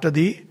 This is after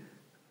the,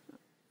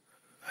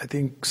 I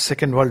think,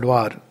 Second World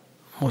War.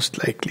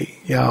 Most likely,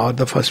 or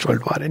the First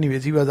World War.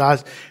 Anyways, he was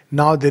asked,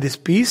 now there is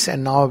peace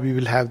and now we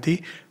will have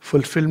the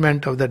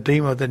fulfillment of the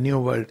dream of the new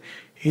world.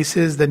 He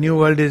says the new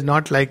world is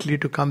not likely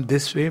to come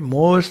this way.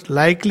 Most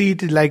likely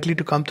it is likely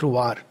to come through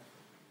war.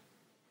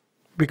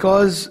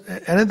 Because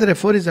another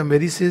aphorism where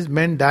he says,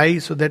 men die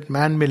so that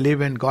man may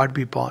live and God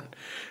be born.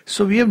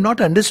 So we have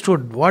not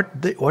understood what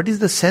is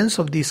the sense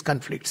of these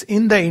conflicts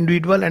in the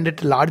individual and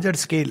at a larger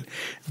scale.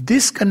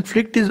 This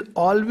conflict is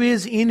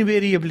always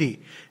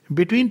invariably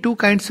between two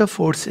kinds of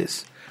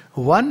forces.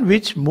 One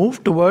which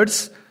move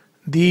towards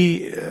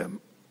the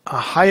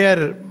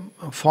higher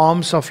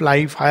forms of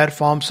life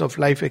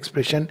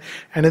expression.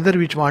 Another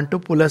which want to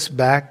pull us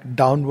back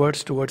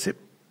downwards towards a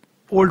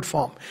old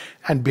form.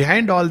 And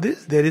behind all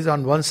this, there is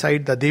on one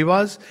side the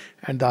Devas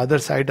and the other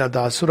side are the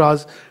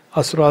Asuras.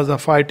 Asuras are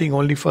fighting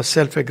only for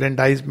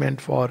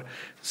self-aggrandizement, for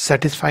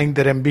satisfying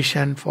their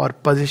ambition, for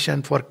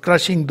position, for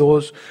crushing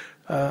those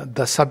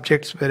the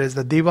subjects, whereas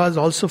the Devas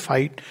also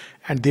fight,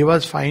 and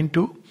Devas find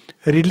to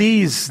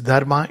release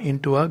Dharma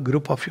into a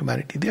group of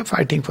humanity. They are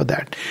fighting for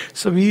that.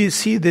 So we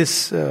see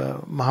this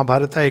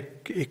Mahabharata,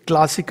 a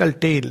classical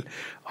tale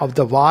of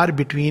the war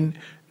between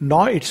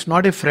No, it's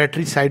not a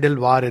fratricidal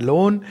war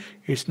alone.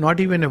 It's not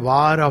even a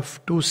war of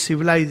two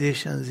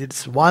civilizations.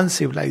 It's one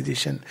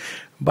civilization.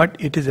 But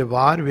it is a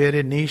war where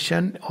a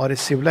nation or a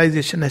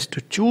civilization has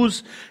to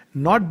choose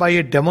not by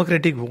a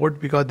democratic vote,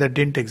 because that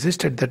didn't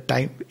exist at that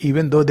time,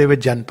 even though they were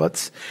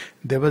janpads.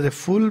 There was a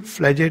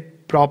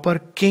full-fledged, proper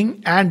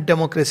king and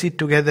democracy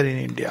together in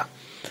India.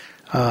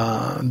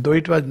 Though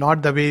it was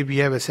not the way we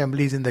have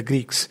assemblies in the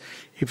Greeks.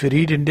 If you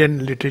read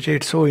Indian literature,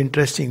 it's so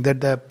interesting that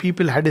the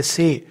people had a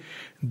say.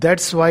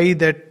 That's why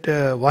that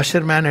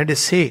washerman had a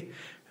say.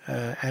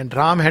 And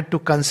Ram had to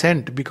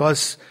consent,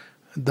 because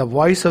the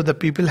voice of the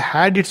people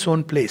had its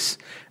own place.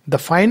 The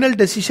final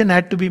decision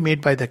had to be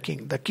made by the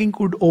king. The king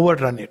could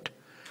overrun it,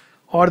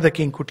 or the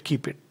king could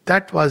keep it.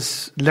 That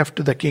was left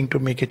to the king to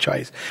make a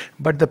choice.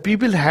 But the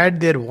people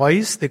had their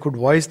voice, they could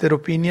voice their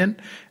opinion,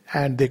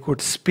 and they could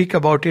speak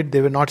about it.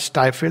 They were not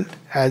stifled,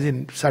 as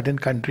in certain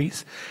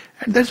countries.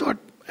 And that's what,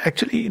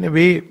 actually, in a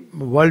way,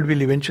 the world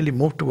will eventually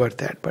move toward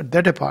that. But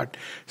that apart.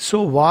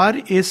 So war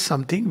is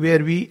something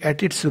where we,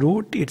 at its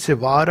root, it's a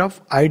war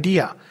of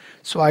idea.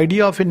 So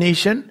idea of a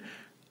nation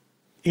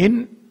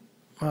in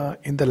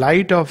the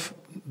light of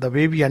the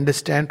way we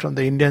understand from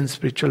the Indian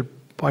spiritual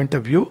point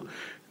of view,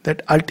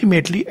 that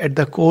ultimately at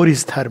the core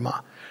is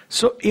dharma.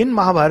 So in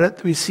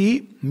Mahabharata we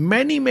see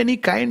many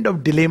kind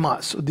of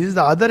dilemmas. So this is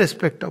the other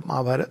aspect of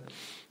Mahabharata,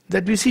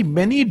 that we see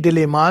many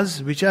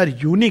dilemmas which are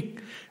unique,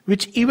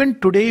 which even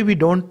today we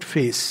don't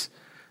face.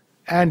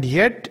 And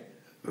yet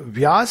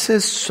Vyas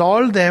has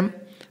solved them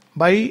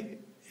by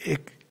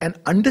an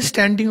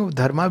understanding of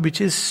dharma which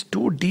is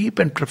too deep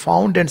and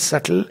profound and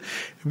subtle,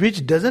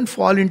 which doesn't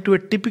fall into a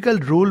typical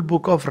rule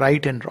book of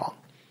right and wrong.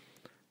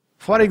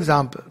 For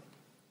example,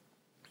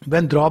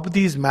 when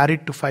Draupadi is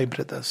married to 5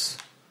 brothers,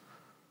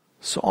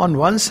 so on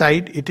one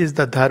side it is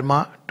the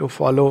dharma to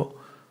follow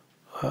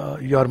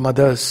your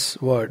mother's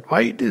word.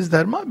 Why it is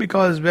dharma?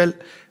 Because, well,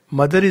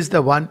 mother is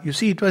the one. You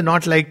see, it was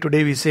not like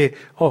today we say,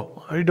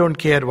 oh, I don't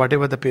care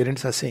whatever the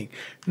parents are saying.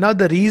 Now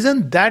the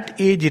reason that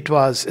age it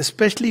was,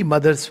 especially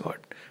mother's word,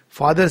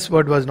 father's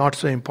word was not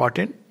so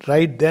important,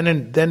 right?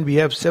 Then we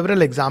have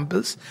several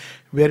examples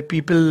where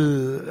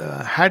people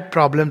had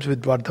problems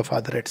with what the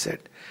father had said.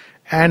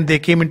 And they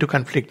came into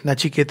conflict.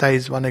 Nachiketa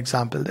is one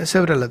example. There are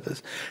several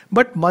others.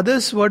 But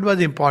mother's word was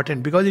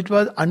important because it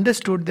was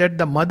understood that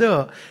the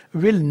mother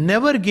will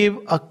never give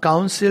a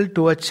counsel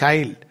to a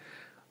child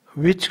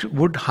which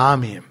would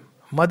harm him.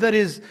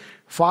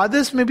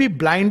 Fathers may be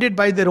blinded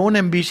by their own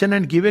ambition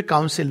and give a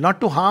counsel, not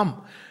to harm,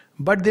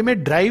 but they may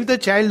drive the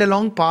child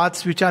along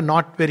paths which are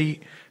not very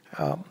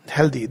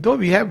healthy. Though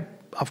we have,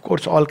 of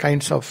course, all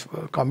kinds of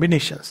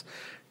combinations.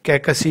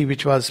 Kaikasi,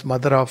 which was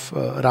mother of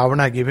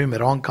Ravana, gave him a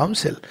wrong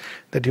counsel,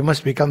 that you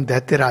must become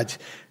Daityaraj.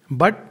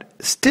 But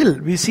still,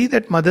 we see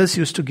that mothers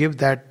used to give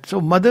that.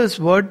 So mother's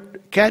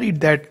word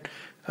carried that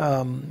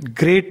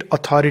great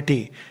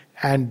authority.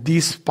 And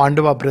these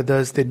Pandava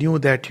brothers, they knew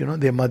that,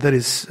 their mother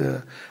is,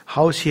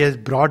 how she has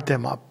brought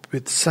them up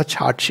with such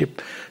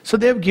hardship. So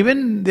they have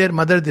given their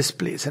mother this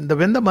place. And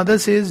when the mother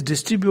says,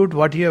 distribute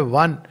what you have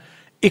won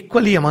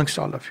equally amongst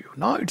all of you.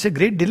 Now, it's a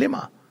great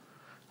dilemma.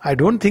 I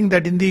don't think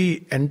that in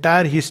the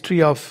entire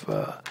history of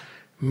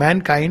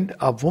mankind,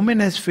 a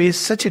woman has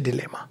faced such a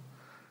dilemma,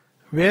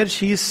 where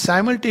she is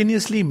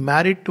simultaneously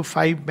married to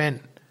 5 men.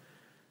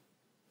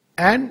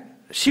 And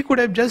she could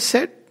have just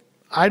said,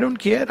 I don't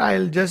care,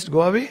 I'll just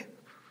go away.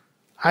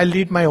 I'll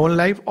lead my own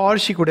life. Or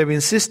she could have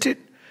insisted.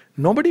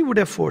 Nobody would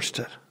have forced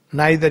her.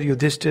 Neither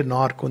Yudhishthir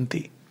nor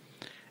Kunti.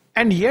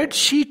 And yet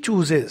she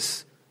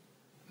chooses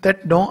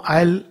that no,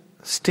 I'll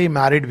stay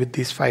married with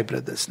these 5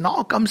 brothers.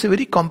 Now comes a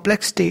very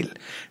complex tale.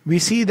 We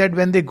see that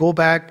when they go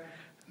back,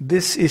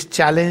 this is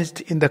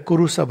challenged in the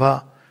Kuru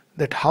Sabha,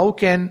 that how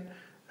can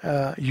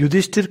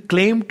Yudhishthir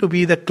claim to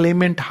be the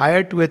claimant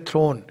higher to a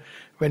throne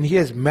when he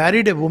has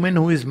married a woman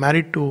who is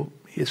married to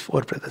his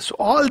 4 brothers. So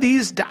all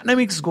these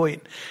dynamics go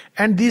in.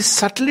 And these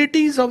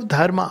subtleties of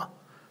dharma,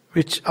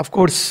 which of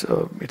course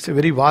it's a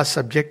very vast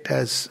subject,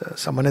 as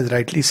someone has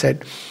rightly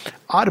said,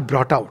 are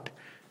brought out.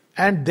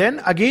 And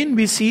then again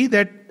we see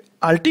that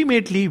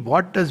ultimately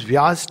what does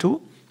Vyas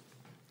do?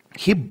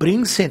 He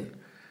brings in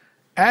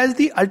as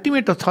the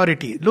ultimate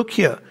authority. Look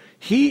here,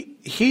 he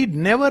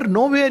never,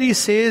 nowhere he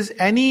says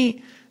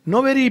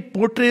nowhere he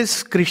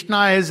portrays Krishna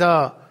as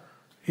a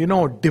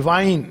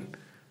divine.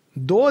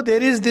 Though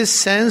there is this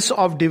sense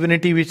of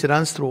divinity which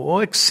runs through,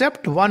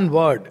 except one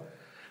word.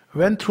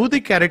 When through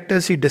the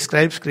characters he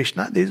describes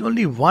Krishna, there is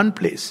only one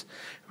place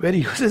where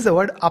he uses the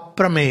word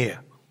aprameya,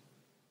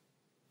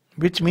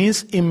 which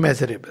means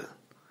immeasurable.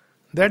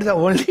 That's the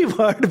only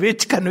word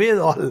which conveys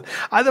all.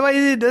 Otherwise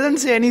it doesn't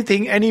say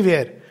anything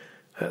anywhere.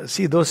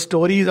 See, those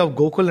stories of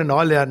Gokul and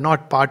all, they are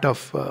not part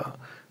of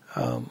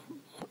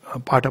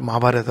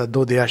Mahabharata,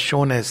 though they are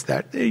shown as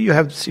that. You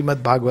have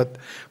Srimad Bhagavat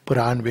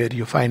Puran where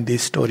you find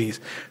these stories.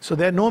 So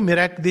there is no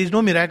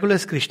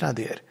miraculous Krishna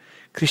there.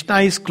 Krishna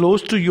is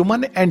close to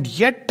human, and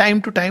yet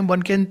time to time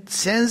one can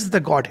sense the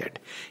Godhead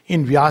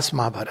in Vyas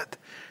Mahabharata.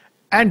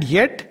 And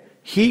yet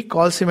he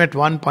calls him at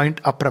one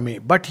point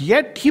Apramey. But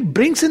yet he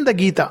brings in the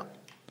Gita.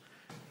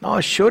 Now,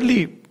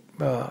 surely,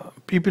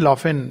 people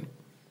often,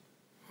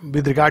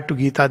 with regard to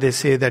Gita, they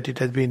say that it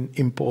has been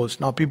imposed.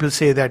 Now, people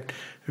say that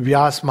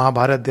Vyas,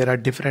 Mahabharata, there are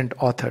different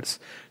authors.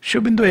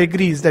 Sri Aurobindo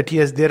agrees that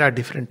yes, there are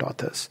different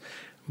authors.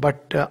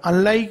 But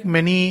unlike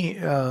many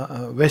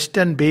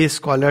Western-based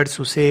scholars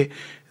who say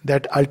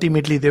that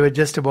ultimately they were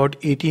just about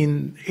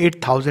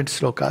 8,000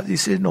 slokas, he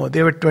says no,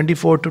 they were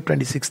 24 to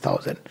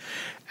 26,000.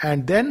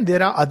 And then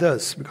there are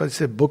others, because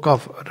it's a book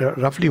of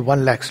roughly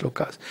 1 lakh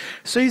slokas.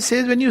 So he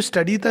says when you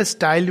study the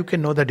style, you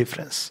can know the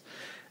difference.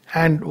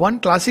 And one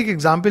classic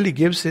example he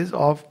gives is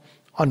of,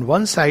 on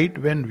one side,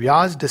 when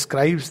Vyas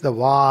describes the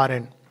war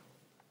and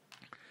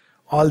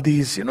all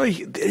these, there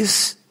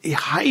is a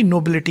high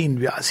nobility in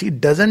Vyas. He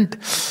doesn't,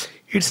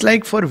 it's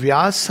like for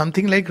Vyas,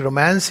 something like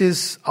romance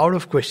is out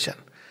of question.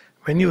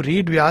 When you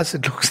read Vyas,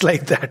 it looks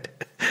like that.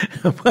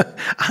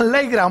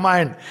 Unlike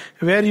Ramayana,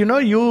 where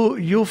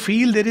you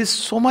feel there is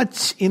so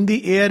much in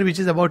the air which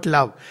is about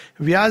love.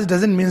 Vyas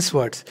doesn't mince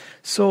words.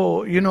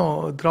 So,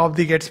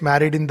 Draupadi gets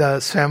married in the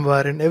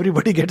Swayamvar and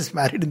everybody gets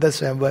married in the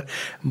Swayamvar.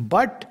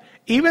 But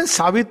even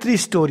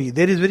Savitri's story,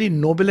 there is very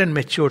noble and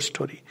mature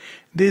story.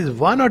 There is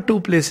 1 or 2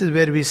 places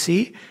where we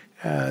see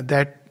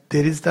that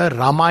there is the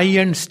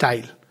Ramayana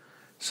style.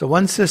 So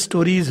once the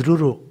story is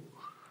Ruru,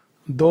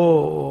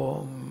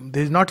 though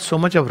there is not so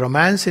much of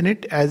romance in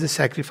it as a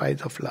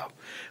sacrifice of love.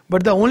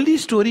 But the only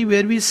story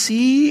where we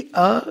see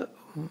a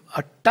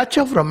touch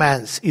of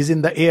romance is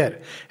in the air,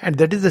 and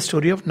that is the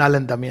story of Nal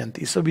and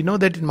Damayanti. So we know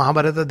that in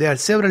Mahabharata there are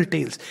several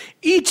tales.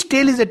 Each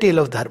tale is a tale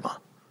of dharma.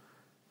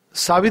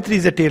 Savitri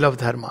is a tale of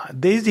dharma.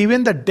 There is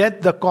even the death,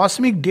 the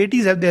cosmic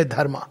deities have their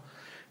dharma.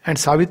 And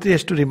Savitri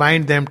has to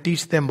remind them,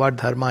 teach them what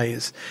dharma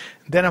is.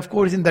 Then of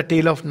course in the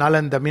tale of Nal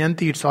and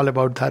Damayanti it's all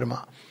about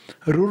dharma.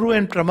 Ruru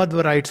and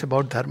Pramadva writes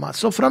about dharma.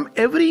 So from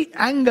every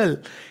angle,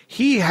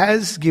 he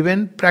has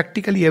given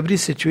practically every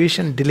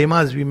situation,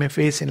 dilemmas we may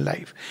face in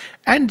life.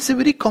 And it's a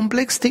very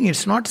complex thing.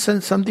 It's not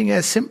something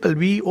as simple.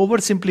 We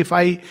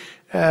oversimplify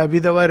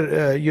with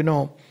our,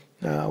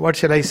 what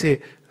shall I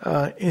say,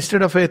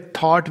 instead of a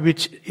thought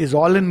which is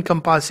all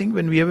encompassing,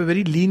 when we have a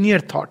very linear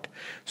thought.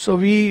 So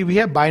we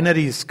have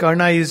binaries.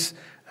 Karna is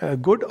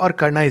good or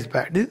Karna is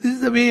bad. This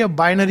is the way of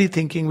binary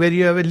thinking, where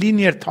you have a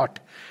linear thought.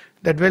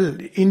 That,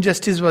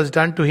 injustice was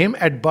done to him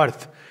at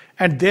birth,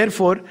 and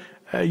therefore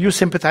you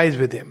sympathize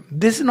with him.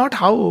 This is not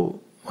how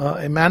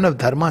a man of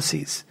dharma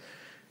sees.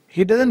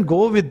 He doesn't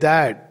go with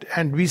that.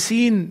 And we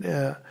see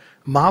in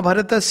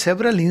Mahabharata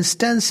several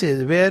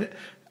instances where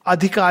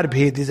adhikar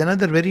bhed is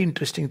another very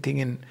interesting thing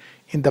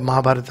in the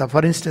Mahabharata.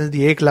 For instance,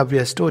 the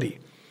Eklavya story.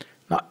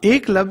 Now,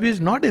 Eklavya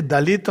is not a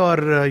Dalit or,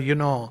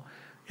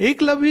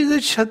 Eklavya is a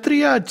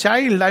Kshatriya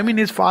child. I mean,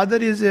 his father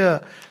is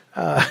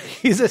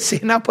he's a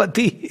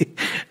Senapati.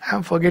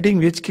 I'm forgetting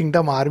which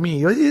kingdom army.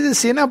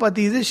 He's a Senapati,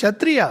 he's a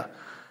Kshatriya.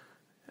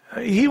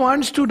 He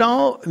wants to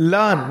now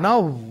learn.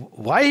 Now,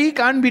 why he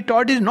can't be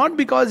taught is not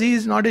because he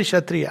is not a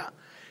Kshatriya.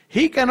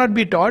 He cannot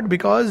be taught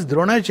because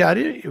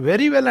Dronacharya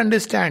very well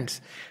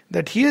understands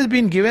that he has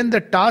been given the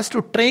task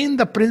to train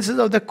the princes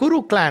of the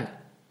Kuru clan.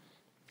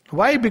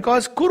 Why?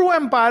 Because Kuru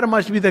empire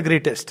must be the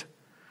greatest.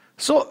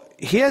 So,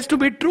 he has to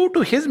be true to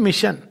his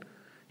mission.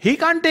 He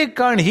can't take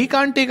Karna, he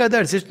can't take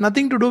others. It's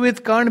nothing to do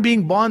with Karna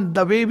being born,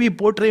 the way we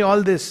portray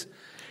all this.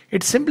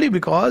 It's simply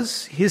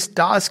because his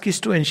task is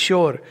to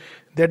ensure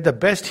that the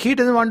best, he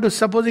doesn't want to,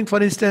 supposing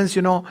for instance,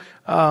 North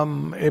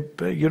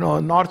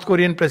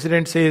Korean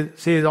president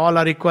says all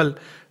are equal,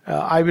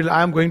 I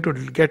am going to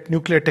get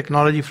nuclear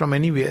technology from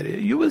anywhere.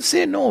 You will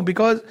say no,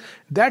 because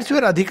that's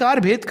where Adhikar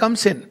Bhed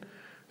comes in.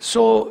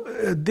 So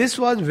this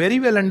was very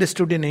well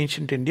understood in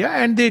ancient India,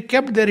 and they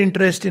kept their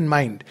interest in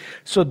mind.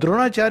 So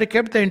Dronacharya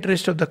kept the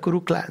interest of the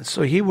Kuru clan.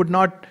 So he would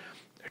not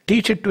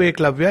teach it to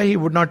Eklavya, he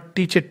would not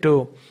teach it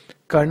to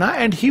Karna,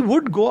 and he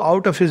would go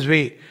out of his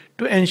way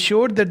to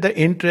ensure that the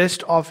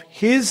interests of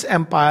his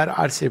empire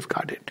are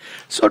safeguarded.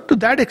 So to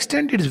that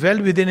extent, it is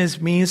well within his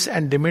means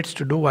and limits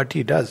to do what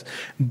he does.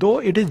 Though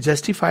it is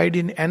justified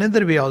in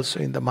another way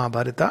also in the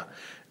Mahabharata,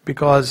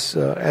 because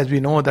as we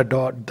know, the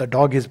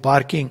dog is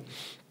barking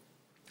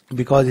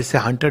because it's a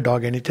hunter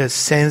dog, and it has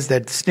sensed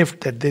that,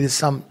 sniffed that there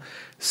is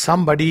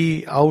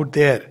somebody out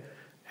there,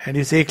 and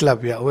it's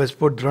Eklavya who has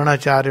put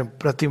Dronacharya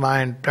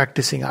Pratima and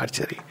practicing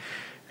archery.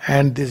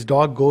 And this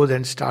dog goes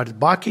and starts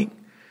barking,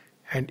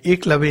 and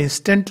Eklavya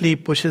instantly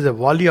pushes a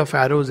volley of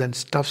arrows and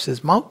stuffs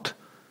his mouth.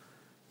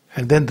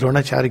 And then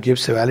Dronacharya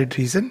gives a valid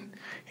reason.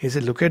 He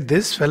said, look at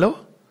this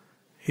fellow.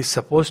 He's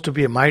supposed to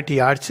be a mighty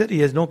archer. He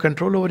has no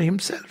control over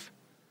himself.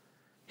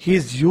 He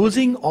is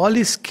using all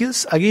his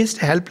skills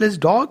against a helpless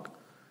dog,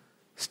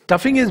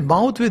 stuffing his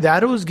mouth with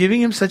arrows, giving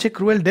him such a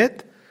cruel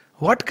death.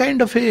 What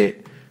kind of a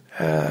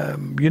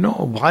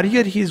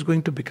warrior he is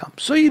going to become?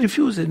 So he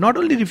refuses. Not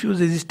only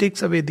refuses, he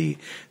takes away the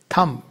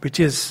thumb, which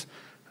is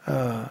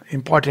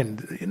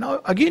important.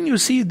 Again you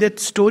see that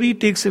story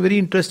takes a very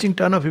interesting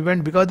turn of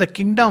event, because the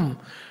kingdom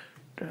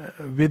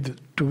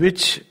to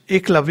which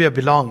Eklavya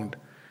belonged,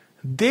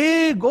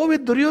 they go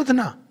with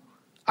Duryodhana.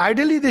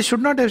 Ideally they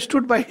should not have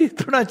stood by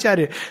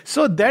Dronacharya.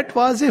 So that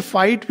was a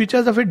fight which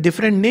was of a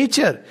different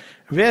nature,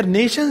 where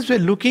nations were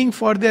looking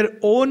for their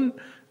own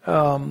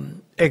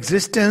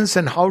existence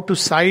and how to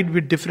side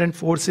with different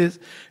forces.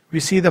 We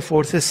see the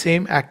forces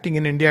same acting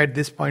in India at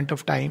this point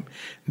of time.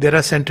 There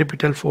are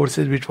centripetal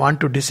forces which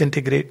want to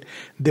disintegrate.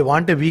 They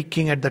want a weak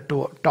king at the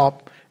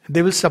top.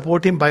 They will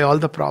support him by all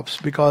the props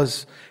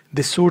because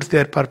this suits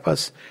their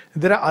purpose.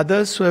 There are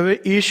others who have an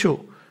issue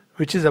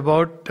which is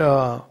about,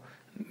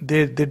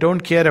 they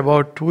don't care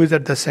about who is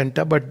at the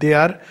center, but they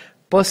are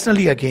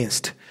personally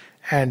against.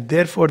 And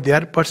therefore they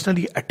are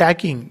personally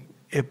attacking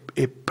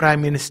a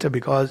prime minister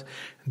because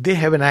they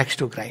have an axe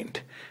to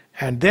grind.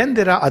 And then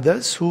there are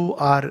others who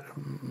are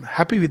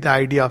happy with the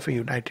idea of a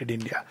united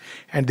India.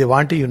 And they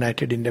want a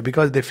united India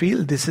because they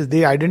feel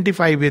they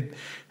identify with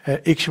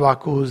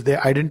Ikshvakus, they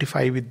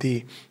identify with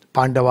the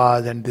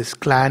Pandavas and this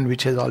clan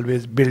which has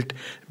always built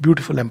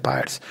beautiful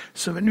empires.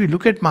 So when we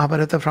look at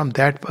Mahabharata from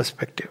that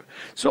perspective,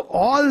 so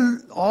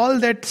all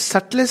that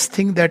subtlest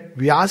thing that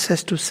Vyas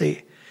has to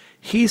say,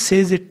 he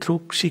says it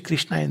through Sri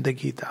Krishna in the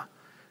Gita.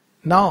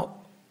 Now,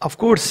 of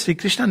course, Sri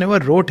Krishna never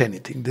wrote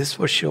anything, this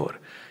for sure.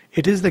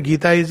 The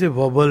Gita is a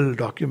verbal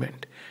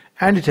document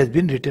and it has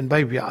been written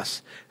by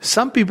Vyas.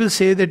 Some people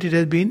say that it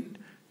has been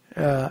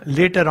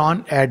later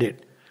on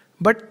added.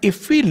 But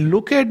if we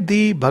look at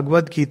the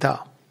Bhagavad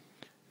Gita,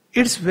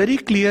 it's very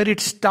clear.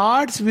 It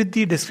starts with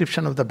the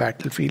description of the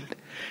battlefield.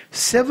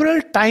 Several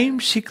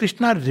times Sri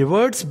Krishna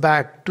reverts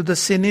back to the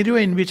scenario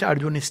in which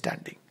Arjuna is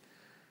standing.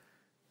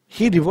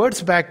 He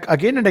reverts back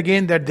again and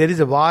again that there is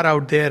a war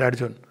out there,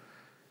 Arjuna.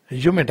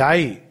 You may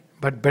die,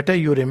 but better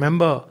you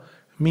remember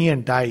me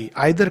and die.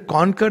 Either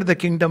conquer the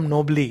kingdom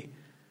nobly,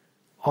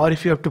 or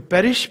if you have to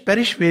perish,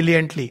 perish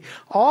valiantly.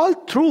 All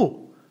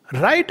through,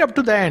 right up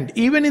to the end,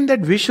 even in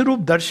that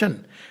Vishwarup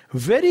Darshan,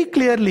 very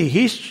clearly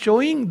he's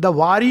showing the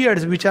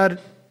warriors which are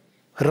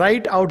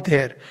right out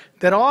there.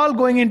 They're all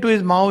going into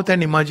his mouth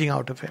and emerging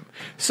out of him.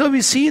 So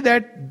we see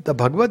that the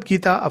Bhagavad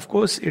Gita, of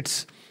course,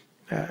 it's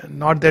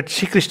not that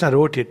Shri Krishna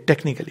wrote it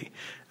technically,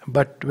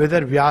 but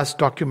whether Vyas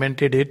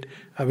documented it,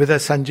 whether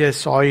Sanjay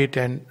saw it,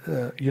 and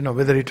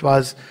whether it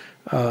was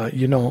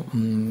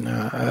written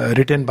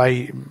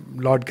by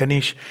Lord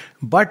Ganesh.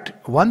 But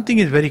one thing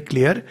is very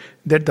clear,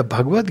 that the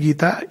Bhagavad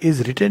Gita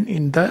is written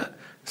in the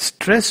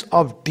stress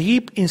of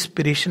deep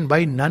inspiration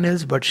by none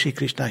else but Sri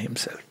Krishna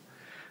himself.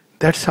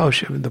 That's how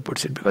Sri Aurobindo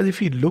puts it. Because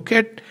if you look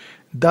at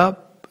the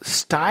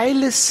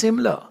style is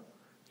similar.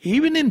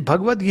 Even in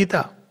Bhagavad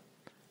Gita,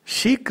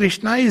 Sri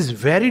Krishna is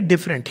very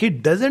different. He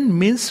doesn't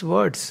mince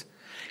words.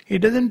 He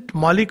doesn't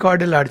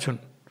mollycoddle Arjuna.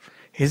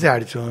 He says,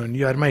 Arjuna,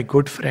 you are my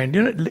good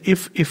friend.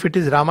 If it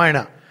is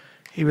Ramayana,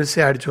 he will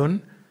say,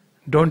 Arjuna,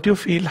 don't you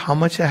feel how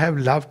much I have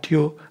loved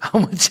you, how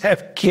much I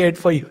have cared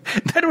for you?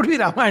 That would be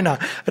Ramayana.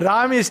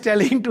 Ram is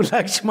telling to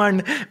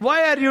Lakshman,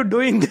 why are you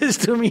doing this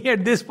to me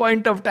at this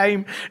point of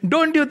time?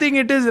 Don't you think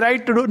it is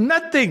right to do?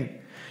 Nothing.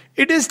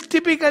 It is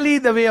typically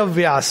the way of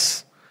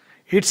Vyas.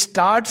 It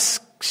starts,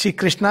 Shri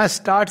Krishna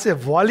starts a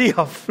volley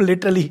of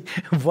literally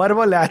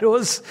verbal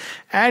arrows,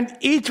 and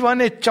each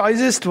one a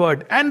choicest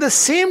word. And the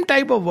same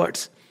type of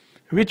words,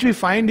 which we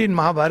find in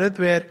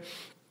Mahabharata where,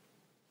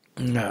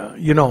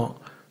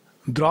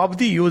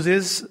 Draupadi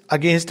uses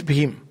against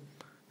Bhim.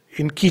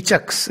 In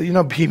Kichaks,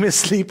 Bhim is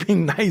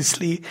sleeping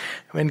nicely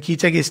when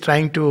Kichak is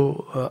trying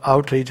to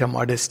outrage her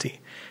modesty.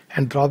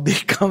 And Draupadi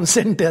comes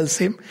and tells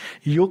him,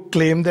 you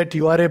claim that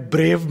you are a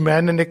brave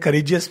man and a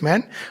courageous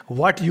man.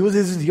 What use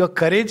is your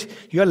courage?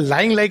 You are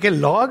lying like a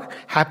log,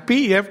 happy,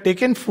 you have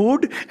taken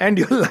food and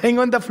you are lying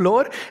on the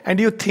floor and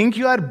you think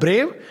you are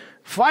brave?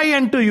 Fie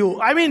unto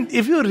you. I mean,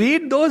 if you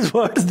read those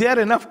words, they are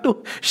enough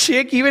to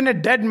shake even a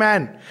dead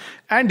man.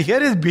 And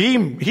here is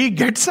Bhim, he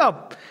gets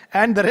up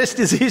and the rest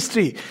is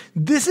history.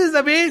 This is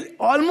the way,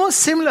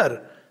 almost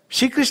similar.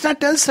 Shri Krishna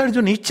tells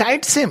Arjuna, he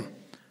chides him.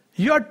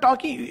 You are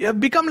talking, you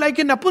have become like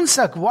a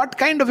Napunsak. What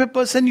kind of a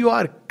person you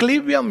are?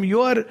 Klivyam,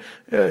 you are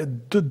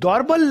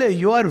Dorballe,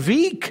 you are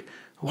weak.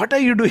 What are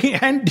you doing?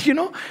 And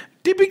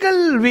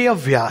typical way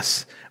of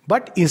Vyas,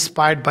 but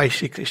inspired by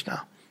Shri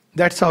Krishna.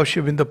 That's how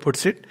Sri Aurobindo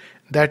puts it,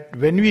 that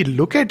when we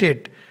look at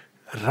it,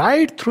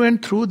 right through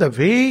and through, the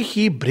way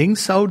he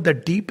brings out the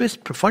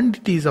deepest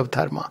profundities of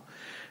dharma.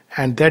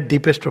 And that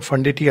deepest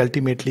profundity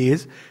ultimately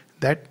is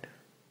that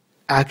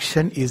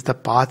action is the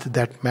path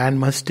that man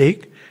must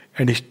take,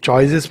 and his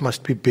choices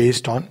must be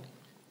based on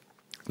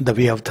the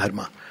way of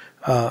dharma.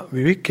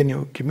 Vivek, can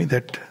you give me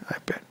that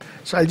iPad?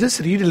 So I'll just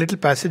read a little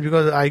passage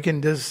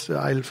because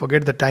I'll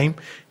forget the time.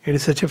 It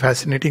is such a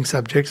fascinating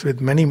subject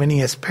with many,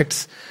 many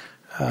aspects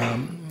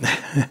of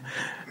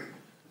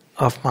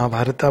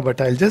Mahabharata,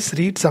 but I'll just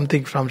read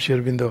something from Sri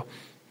Aurobindo.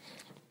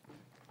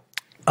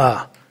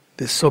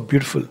 This is so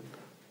beautiful.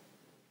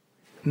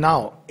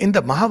 Now, in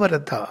the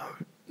Mahabharata,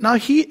 now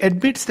he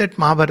admits that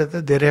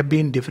Mahabharata, there have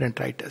been different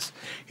writers.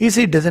 He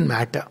says it doesn't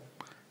matter,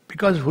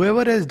 because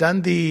whoever has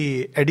done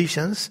the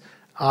editions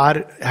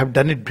have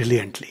done it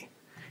brilliantly.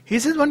 He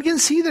says one can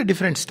see the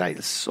different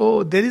styles.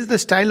 So there is the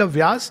style of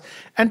Vyas,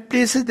 and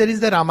places there is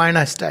the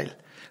Ramayana style.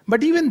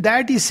 But even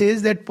that he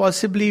says that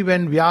possibly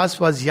when Vyas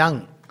was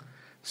young,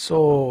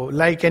 So,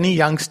 like any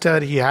youngster,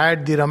 he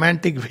had the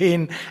romantic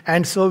vein,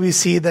 and so we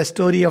see the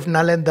story of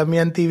Nal and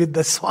Damayanti with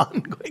the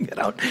swan going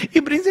around.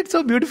 He brings it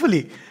so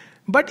beautifully.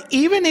 But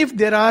even if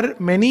there are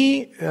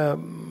many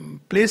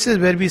places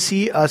where we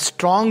see a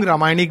strong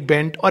Ramanic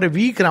bent or a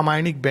weak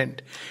Ramanic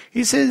bent,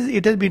 he says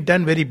it has been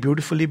done very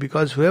beautifully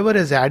because whoever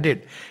has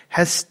added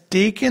has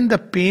taken the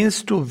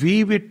pains to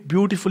weave it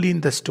beautifully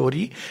in the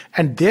story,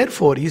 and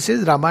therefore he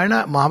says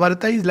Ramayana,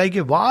 Mahabharata is like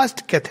a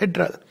vast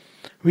cathedral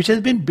which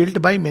has been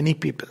built by many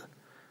people.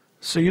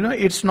 So,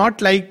 it's not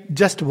like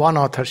just one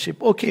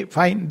authorship. Okay,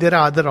 fine, there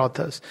are other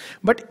authors.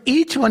 But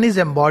each one is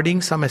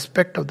embodying some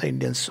aspect of the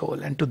Indian soul,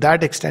 and to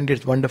that extent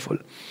it's wonderful.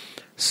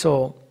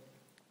 So,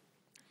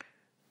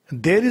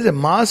 there is a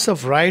mass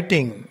of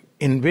writing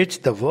in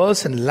which the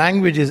verse and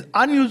language is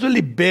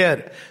unusually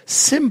bare,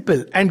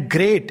 simple and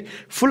great,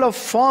 full of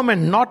form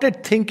and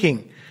knotted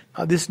thinking.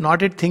 Now, this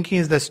knotted thinking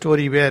is the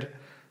story where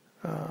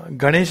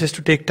Ganesh has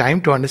to take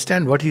time to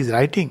understand what he's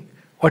writing,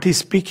 what he's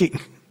speaking.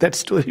 That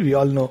story we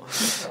all know.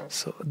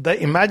 So, the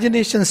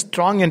imagination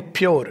strong and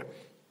pure,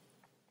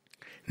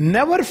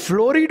 never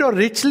florid or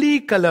richly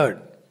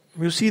colored.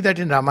 You see that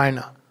in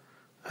Ramayana.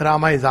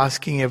 Rama is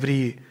asking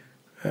every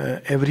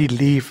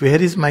leaf,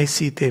 where is my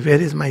Sita? Where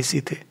is my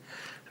Sita?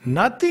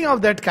 Nothing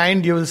of that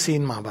kind you will see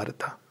in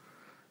Mahabharata.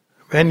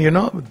 When,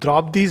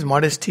 Draupadi's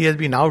modesty has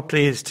been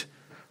outraged,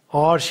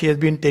 or she has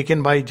been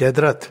taken by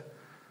Jadrath.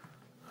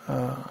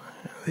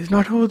 It's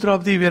not, oh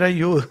Draupadi, where are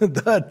you?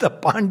 the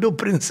Pandu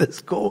princess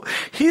go.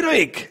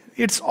 Heroic.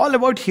 It's all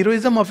about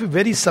heroism of a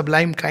very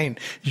sublime kind.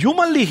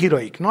 Humanly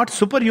heroic, not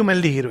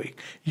superhumanly heroic.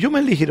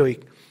 Humanly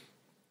heroic.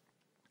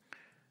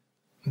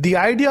 The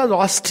idea is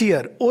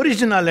austere,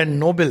 original and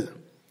noble.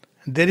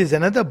 There is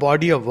another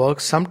body of work,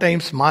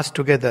 sometimes massed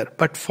together,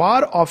 but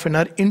far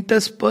oftener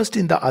interspersed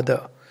in the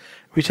other,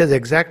 which has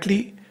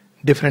exactly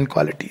different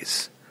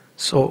qualities.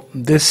 So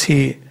this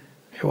we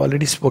have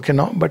already spoken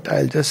of, but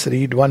I'll just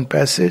read one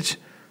passage.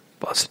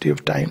 Paucity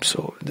of time,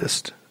 so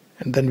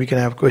and then we can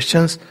have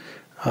questions.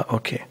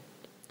 Okay.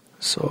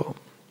 So,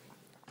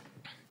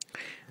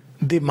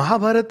 the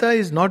Mahabharata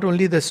is not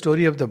only the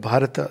story of the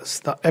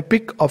Bharatas, the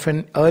epic of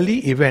an early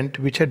event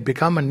which had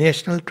become a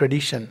national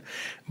tradition,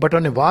 but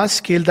on a vast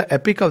scale the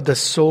epic of the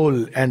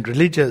soul and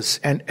religious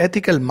and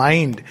ethical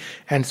mind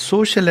and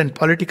social and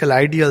political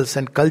ideals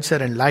and culture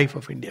and life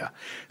of India.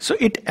 So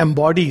it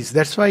embodies,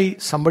 that's why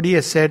somebody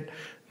has said,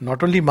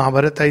 not only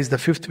Mahabharata is the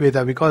fifth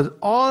Veda, because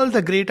all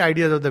the great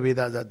ideas of the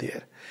Vedas are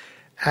there.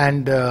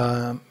 And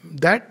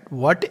that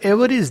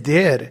whatever is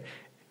there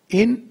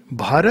in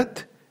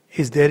Bharat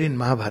is there in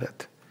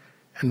Mahabharata.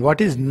 And what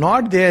is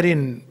not there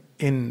in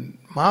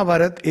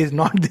Mahabharata is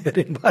not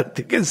there in Bharat.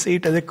 You can see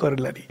it as a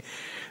corollary.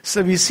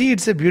 So we see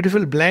it's a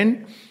beautiful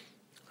blend.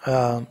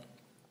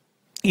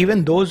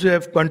 Even those who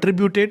have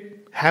contributed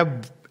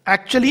have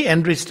actually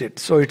enriched it.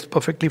 So it's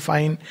perfectly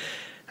fine.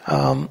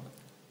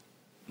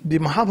 The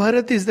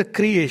Mahabharata is the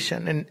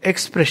creation and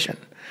expression,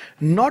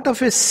 not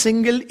of a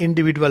single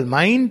individual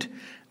mind,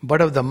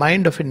 but of the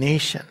mind of a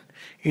nation.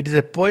 It is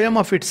a poem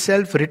of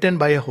itself written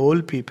by a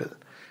whole people.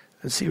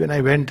 See, when I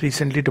went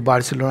recently to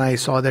Barcelona, I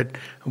saw that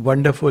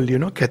wonderful,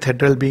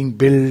 cathedral being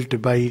built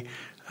by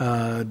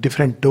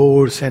different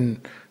doors,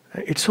 and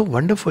it's so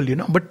wonderful,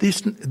 But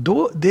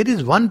though there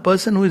is one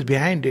person who is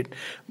behind it,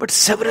 but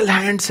several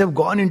hands have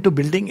gone into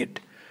building it.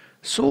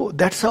 So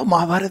that's how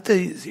Mahabharata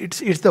is.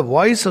 It's the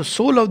voice of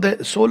soul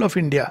of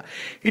India.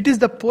 It is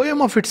the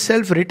poem of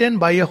itself written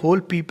by a whole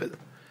people.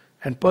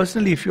 And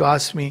personally, if you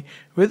ask me,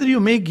 whether you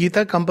make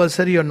Gita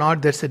compulsory or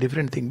not, that's a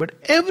different thing. But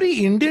every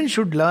Indian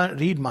should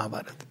read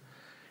Mahabharata.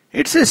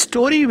 It's a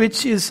story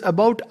which is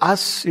about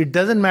us. It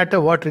doesn't matter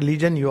what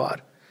religion you are.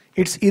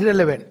 It's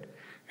irrelevant.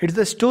 It's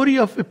the story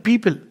of a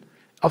people,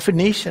 of a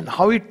nation,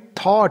 how it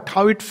thought,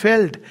 how it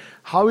felt,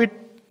 how it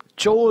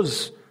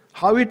chose,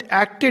 how it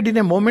acted in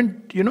a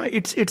moment.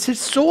 It's its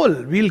soul.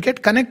 We'll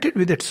get connected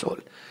with its soul.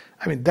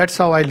 I mean, that's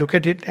how I look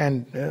at it,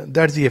 and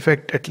that's the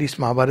effect at least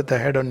Mahabharata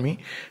had on me.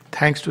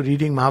 Thanks to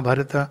reading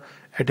Mahabharata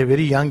at a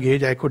very young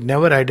age, I could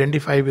never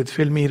identify with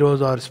film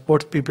heroes or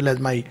sports people as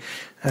my,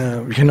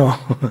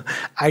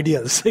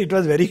 ideals. It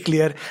was very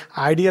clear.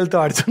 Ideal to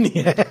Arjun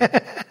hi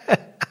hai.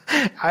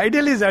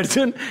 Ideal is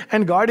Arjun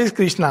and God is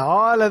Krishna.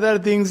 All other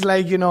things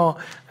like,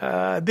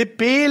 they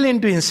pale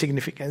into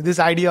insignificance. This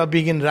idea of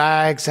being in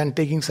rags and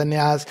taking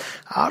sannyas.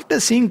 After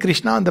seeing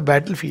Krishna on the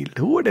battlefield,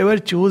 who would ever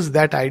choose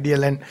that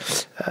ideal? And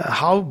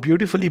how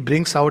beautifully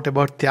brings out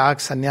about Tyag,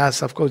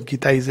 sannyas. Of course,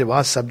 Gita is a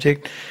vast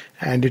subject,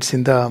 and it's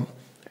in the...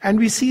 And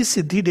we see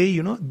Siddhi Day,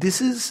 this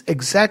is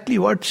exactly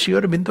what Sri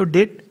Aurobindo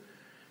did.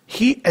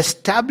 He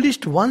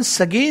established once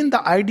again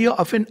the idea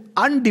of an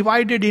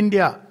undivided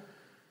India.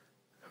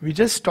 We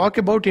just talk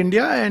about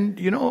India, and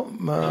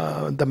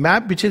the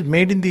map which is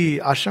made in the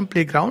ashram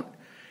playground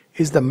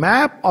is the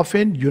map of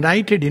an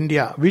united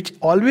India, which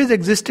always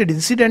existed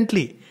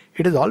incidentally.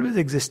 It has always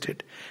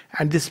existed.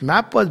 And this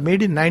map was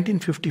made in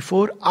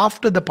 1954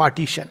 after the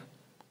partition.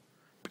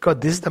 Because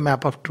this is the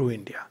map of true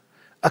India.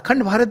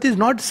 Akhand Bharat is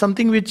not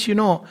something which, we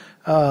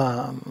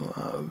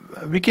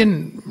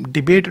can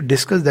debate or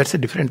discuss, that's a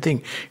different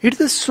thing. It's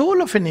the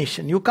soul of a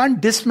nation. You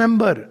can't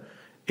dismember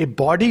a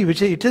body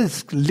which it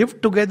is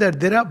lived together.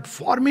 There are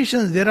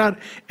formations, there are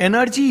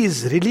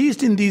energies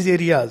released in these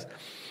areas.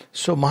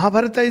 So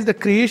Mahabharata is the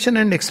creation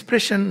and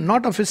expression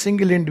not of a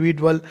single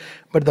individual,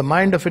 but the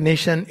mind of a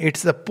nation.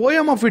 It's the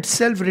poem of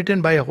itself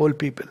written by a whole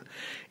people.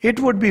 It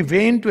would be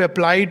vain to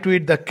apply to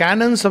it the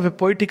canons of a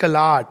poetical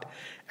art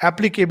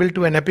applicable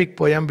to an epic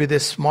poem with a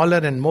smaller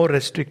and more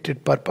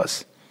restricted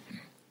purpose.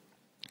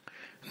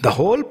 The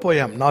whole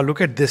poem, now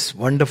look at this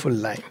wonderful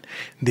line.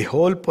 The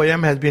whole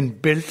poem has been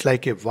built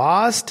like a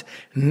vast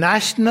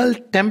national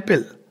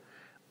temple,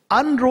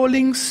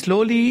 unrolling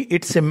slowly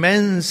its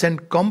immense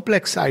and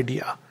complex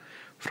idea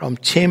from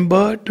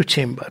chamber to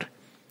chamber.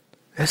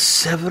 There are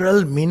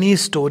several mini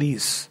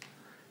stories.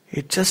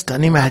 It's just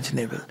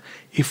unimaginable.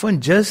 If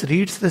one just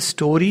reads the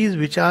stories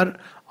which are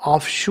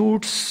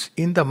offshoots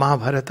in the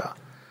Mahabharata,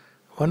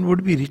 one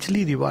would be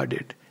richly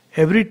rewarded.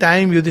 Every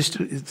time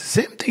Yudhishthira, the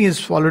same thing is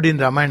followed in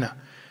Ramayana,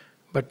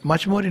 but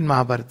much more in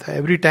Mahabharata.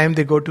 Every time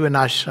they go to an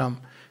ashram,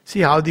 see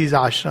how these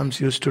ashrams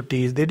used to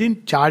teach. They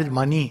didn't charge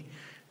money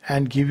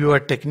and give you a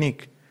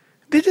technique.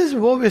 They just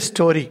wove a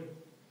story.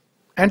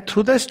 And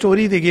through the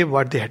story they gave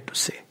what they had to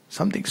say.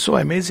 Something so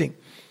amazing.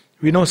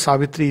 We know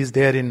Savitri is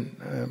there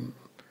in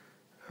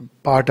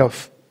part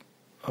of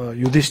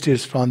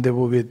Yudhishthir's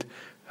rendezvous with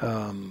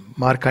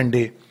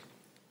Markandeya.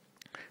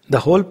 The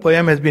whole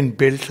poem has been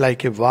built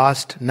like a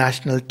vast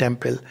national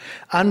temple,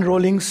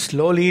 unrolling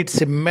slowly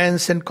its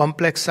immense and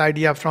complex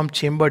idea from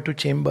chamber to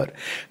chamber,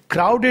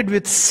 crowded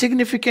with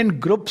significant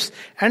groups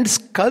and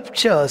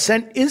sculptures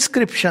and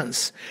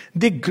inscriptions.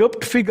 The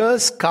grouped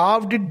figures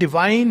carved in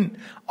divine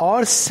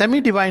or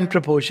semi-divine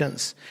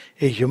proportions,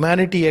 a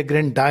humanity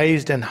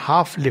aggrandized and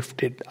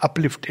uplifted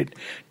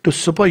to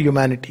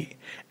superhumanity,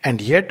 and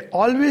yet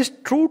always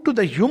true to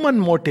the human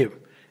motive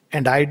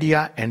and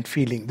idea and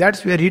feeling.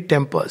 That's where he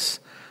tempers.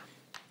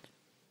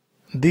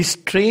 The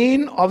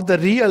strain of the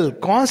real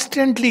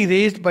constantly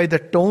raised by the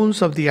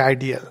tones of the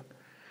ideal.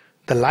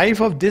 The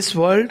life of this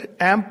world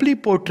amply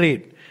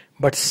portrayed,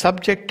 but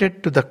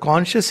subjected to the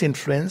conscious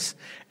influence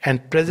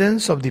and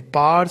presence of the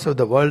powers of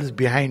the worlds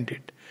behind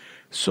it.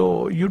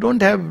 So you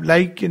don't have,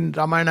 like in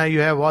Ramayana, you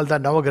have all the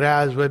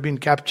Navagrahas who have been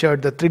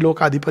captured, the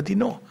Trilokadipati,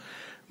 no.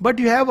 But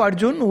you have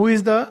Arjun who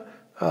is the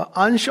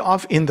Ansh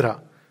of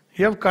Indra.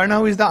 You have Karna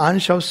who is the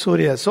Ansh of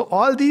Surya. So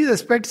all these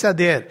aspects are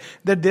there.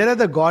 That there are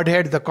the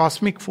Godhead, the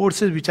cosmic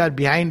forces which are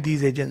behind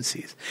these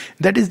agencies.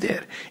 That is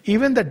there.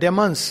 Even the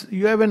demons,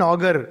 you have an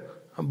ogre,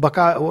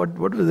 Baka, what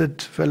was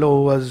that fellow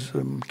who was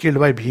killed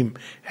by Bhim?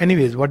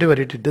 Anyways, whatever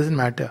it doesn't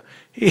matter.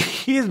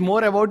 He is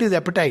more about his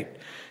appetite.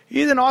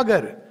 He is an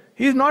ogre.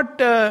 He is not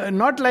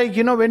like,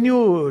 when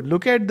you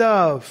look at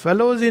the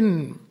fellows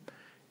in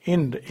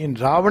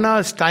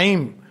Ravana's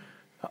time,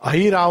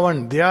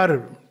 Ahiravan, they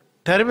are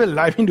terrible.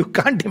 I mean, you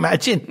can't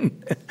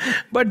imagine.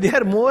 But they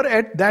are more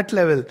at that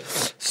level.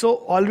 So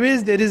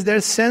always there is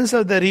that sense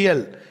of the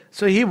real.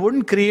 So he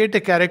wouldn't create a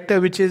character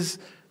which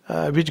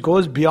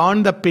goes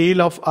beyond the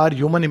pale of our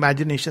human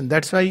imagination.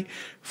 That's why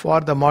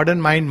for the modern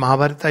mind,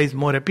 Mahabharata is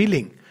more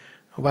appealing.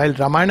 While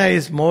Ramayana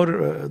is more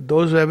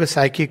those who have a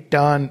psychic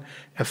turn,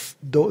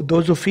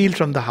 those who feel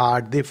from the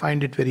heart, they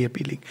find it very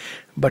appealing.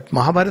 But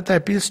Mahabharata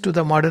appeals to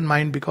the modern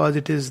mind because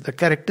it is the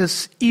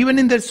characters, even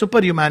in their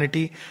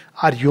superhumanity,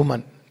 are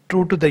human.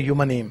 True to the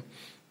human aim.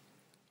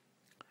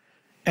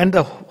 And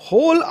the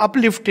whole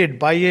uplifted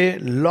by a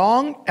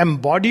long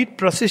embodied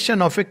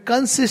procession of a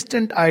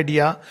consistent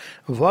idea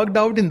worked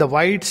out in the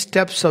wide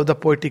steps of the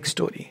poetic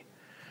story.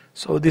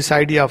 So this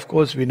idea, of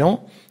course, we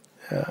know,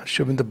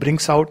 Sri Aurobindo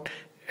brings out.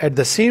 At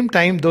the same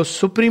time, though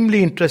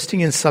supremely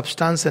interesting in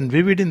substance and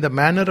vivid in the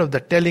manner of the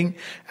telling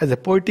as a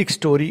poetic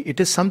story, it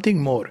is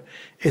something more.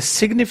 A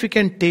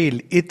significant tale,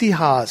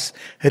 itihas,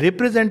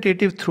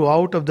 representative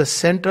throughout of the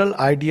central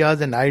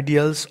ideas and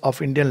ideals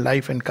of Indian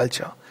life and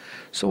culture.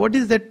 So what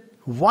is that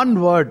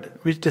one word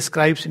which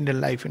describes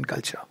Indian life and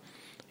culture?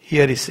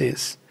 Here he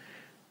says,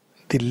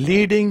 the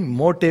leading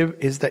motive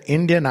is the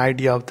Indian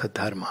idea of the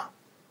dharma.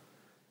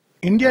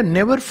 India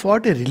never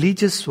fought a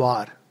religious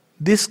war.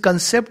 This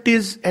concept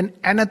is an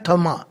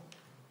anathema.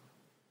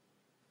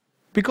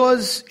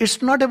 Because it's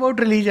not about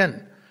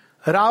religion.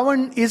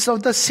 Ravan is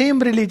of the same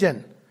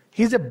religion.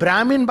 He is a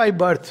Brahmin by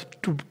birth,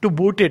 to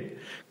boot it.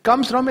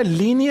 Comes from a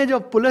lineage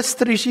of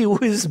Pulastya Rishi, who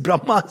is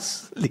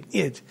Brahma's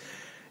lineage.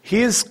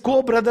 His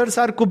co-brothers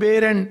are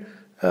Kuber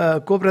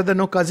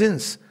and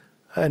cousins.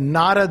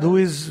 Narad, who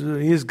is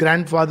his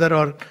grandfather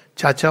or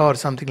chacha or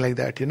something like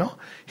that,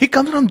 He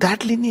comes from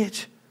that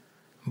lineage.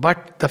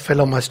 But the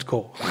fellow must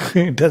go.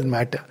 It doesn't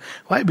matter.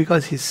 Why?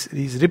 Because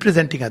he's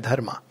representing a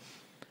dharma.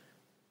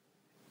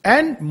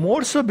 And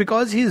more so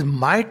because he is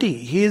mighty.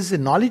 He is a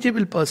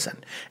knowledgeable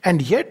person.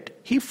 And yet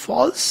he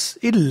falls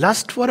in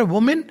lust for a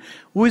woman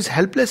who is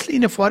helplessly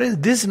in a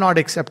forest. This is not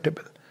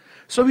acceptable.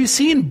 So we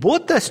see in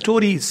both the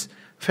stories,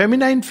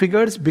 feminine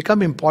figures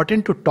become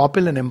important to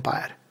topple an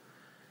empire.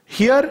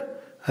 Here,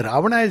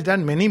 Ravana has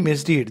done many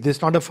misdeeds. This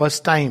is not the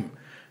first time.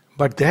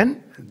 But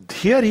then,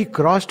 here he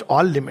crossed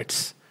all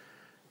limits.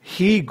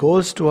 He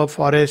goes to a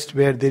forest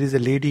where there is a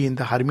lady in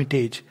the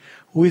hermitage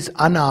who is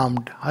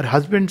unarmed. Her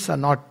husband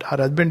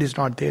is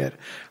not there.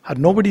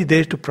 Nobody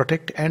there to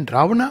protect. And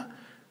Ravana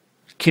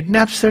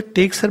kidnaps her,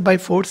 takes her by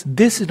force.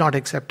 This is not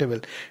acceptable.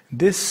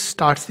 This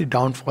starts the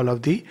downfall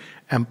of the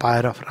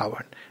empire of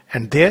Ravan.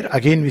 And there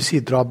again we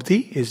see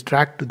Draupadi is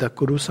dragged to the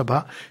Kuru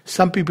Sabha.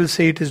 Some people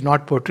say it is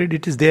not portrayed.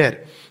 It is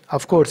there.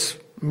 Of course,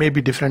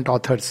 maybe different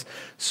authors.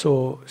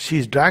 So she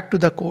is dragged to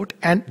the court,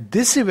 and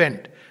this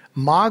event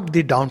marked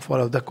the downfall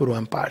of the Kuru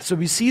Empire. So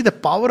we see the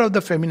power of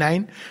the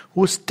feminine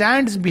who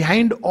stands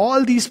behind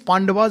all these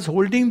Pandavas,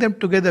 holding them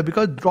together,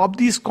 because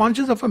Draupadi is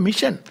conscious of a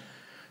mission.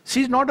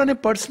 She is not on a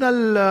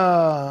personal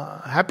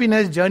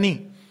happiness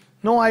journey.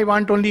 No, I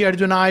want only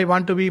Arjuna, I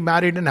want to be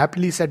married and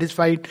happily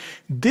satisfied.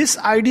 This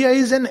idea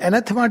is an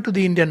anathema to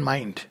the Indian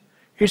mind.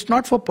 It's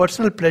not for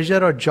personal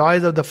pleasure or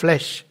joys of the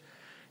flesh.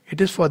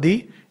 It is for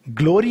the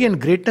glory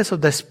and greatness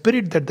of the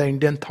spirit that the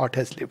Indian thought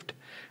has lived.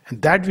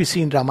 And that we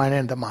see in Ramayana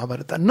and the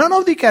Mahabharata. None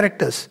of the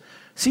characters.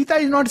 Sita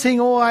is not saying,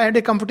 oh, I had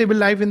a comfortable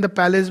life in the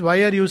palace,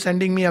 why are you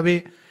sending me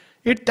away?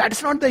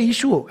 That's not the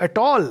issue at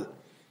all.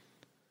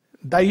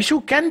 The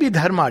issue can be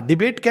dharma.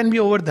 Debate can be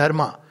over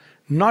dharma,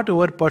 not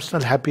over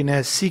personal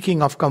happiness,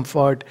 seeking of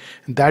comfort.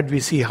 That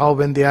we see how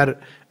when they are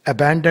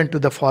abandoned to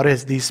the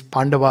forest, these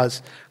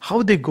Pandavas,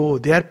 how they go.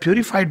 They are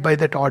purified by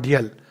that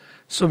ordeal.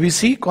 So we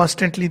see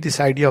constantly this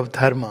idea of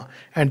dharma.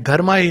 And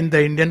dharma in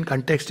the Indian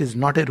context is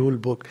not a rule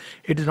book.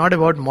 It is not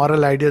about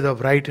moral ideas of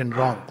right and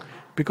wrong.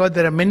 Because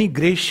there are many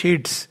grey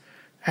shades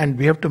and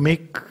we have to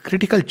make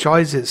critical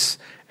choices.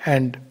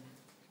 And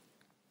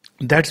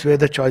that's where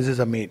the choices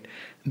are made.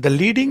 The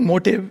leading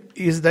motive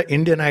is the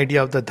Indian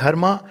idea of the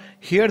dharma.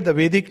 Here the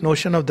Vedic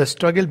notion of the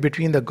struggle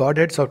between the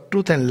godheads of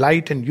truth and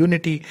light and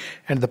unity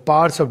and the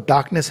powers of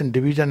darkness and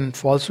division and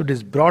falsehood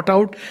is brought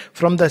out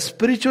from the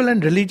spiritual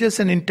and religious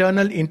and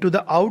internal into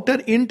the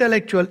outer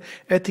intellectual,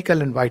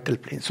 ethical and vital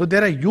plane. So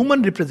there are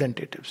human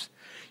representatives.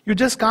 You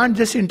just can't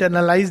just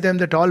internalize them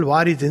that all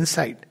war is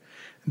inside.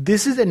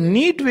 This is a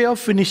neat way of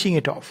finishing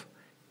it off.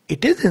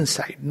 It is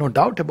inside, no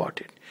doubt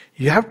about it.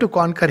 You have to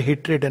conquer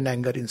hatred and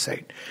anger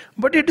inside.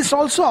 But it is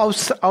also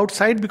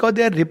outside because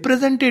they are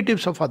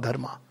representatives of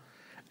adharma.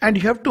 And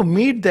you have to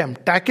meet them,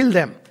 tackle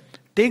them,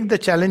 take the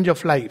challenge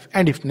of life.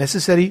 And if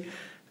necessary,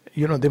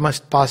 they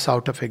must pass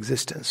out of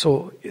existence.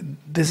 So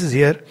this is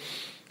here.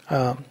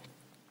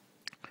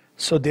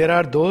 So there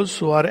are those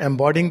who are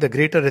embodying the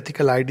greater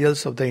ethical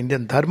ideals of the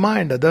Indian dharma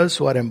and others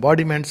who are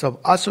embodiments of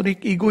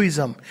asuric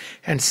egoism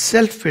and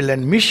self-will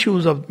and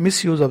misuse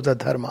of the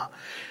dharma.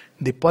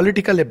 The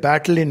political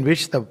battle in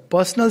which the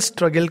personal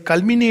struggle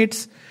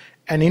culminates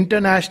an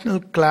international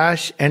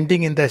clash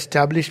ending in the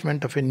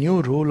establishment of a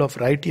new rule of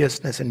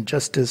righteousness and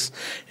justice,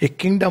 a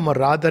kingdom or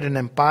rather an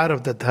empire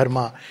of the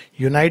dharma,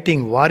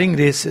 uniting warring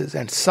races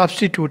and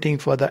substituting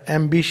for the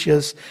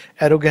ambitious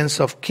arrogance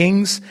of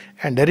kings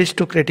and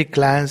aristocratic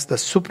clans the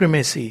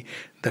supremacy,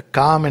 the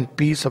calm and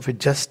peace of a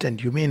just and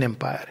humane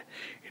empire.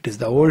 It is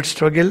the old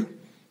struggle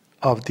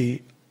of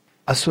the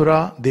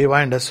Asura, Deva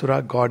and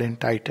Asura, God and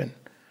Titan.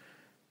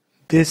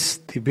 This,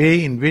 the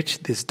way in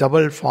which this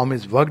double form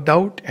is worked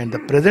out and the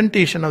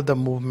presentation of the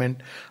movement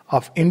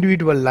of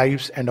individual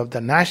lives and of the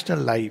national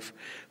life,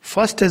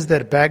 first as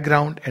their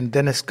background and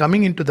then as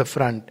coming into the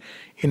front,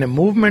 in a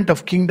movement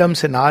of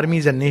kingdoms and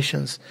armies and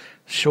nations,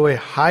 show a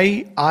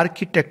high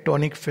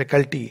architectonic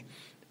faculty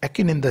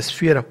akin in the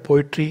sphere of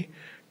poetry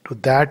to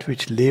that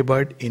which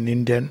labored in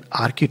Indian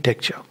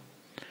architecture.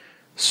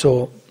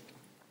 So,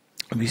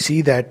 we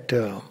see that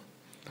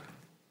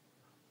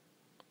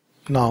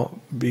now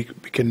we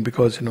can,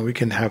 because we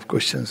can have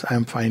questions, I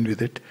am fine with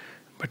it.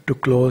 But to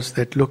close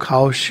that, look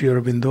how Sri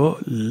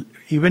Aurobindo,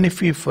 even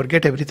if we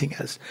forget everything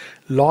else,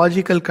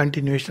 logical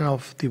continuation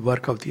of the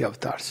work of the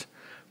avatars.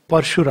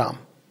 Parshuram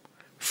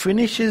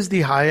finishes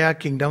the Haya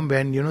kingdom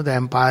when the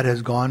empire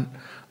has gone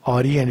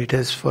awry and it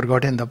has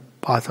forgotten the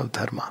path of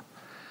dharma.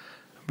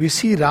 We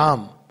see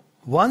Ram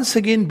once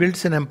again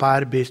builds an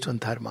empire based on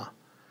dharma,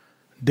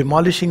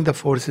 demolishing the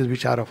forces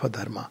which are of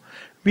adharma.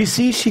 We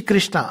see Shri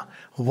Krishna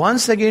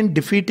once again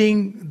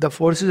defeating the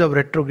forces of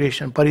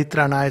retrogression,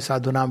 paritranaya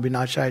sadhunam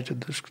vinashaya cha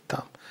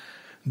dushkritam,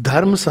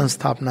 dharma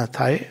sanstapna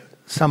thai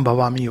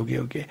sambhavami yoge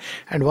yoge,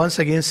 and once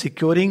again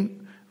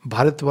securing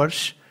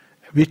Bharatvarsh,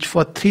 which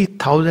for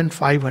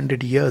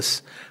 3,500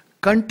 years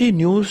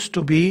continues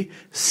to be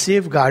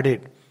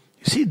safeguarded.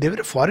 You see, there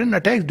were foreign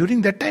attacks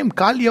during that time.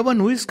 Kal Yavan,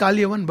 who is Kal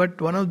Yavan? But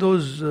one of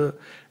those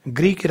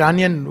Greek,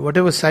 Iranian,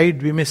 whatever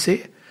side we may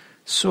say.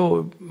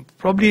 So,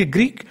 probably a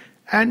Greek.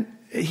 And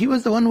he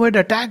was the one who had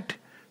attacked.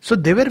 So,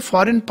 there were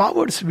foreign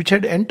powers which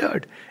had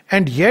entered.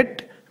 And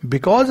yet,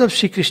 because of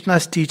Shri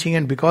Krishna's teaching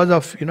and because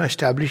of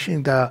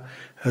establishing the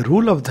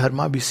rule of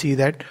dharma, we see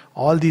that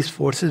all these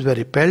forces were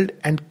repelled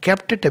and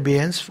kept at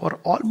abeyance for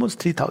almost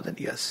 3,000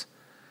 years.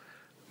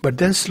 But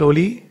then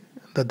slowly,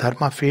 the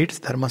dharma fades,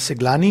 dharma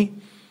siglani.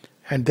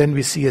 And then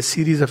we see a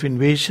series of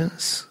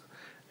invasions.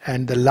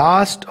 And the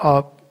last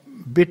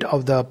bit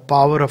of the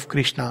power of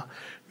Krishna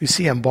we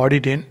see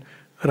embodied in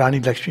Rani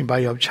Lakshmi Bai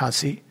of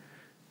Jhansi.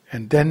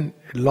 And then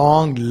a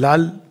long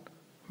lull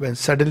when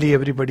suddenly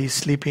everybody is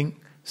sleeping,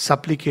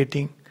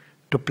 supplicating,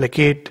 to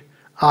placate,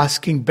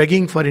 asking,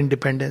 begging for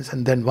independence.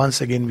 And then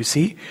once again we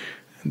see,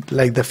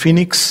 like the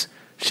phoenix,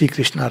 Sri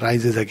Krishna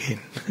rises again,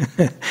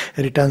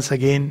 returns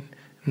again,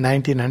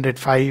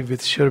 1905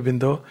 with Sri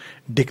Aurobindo,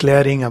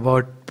 declaring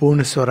about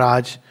Purna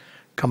Swaraj,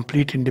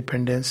 complete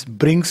independence,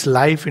 brings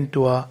life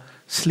into a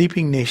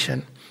sleeping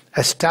nation,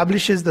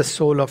 establishes the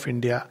soul of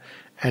India,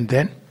 and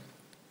then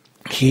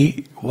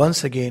he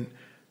once again,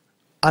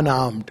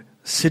 unarmed,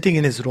 sitting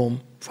in his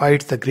room,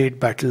 fights the great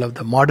battle of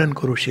the modern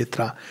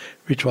Kurukshetra,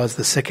 which was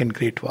the second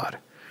great war.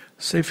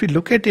 So if we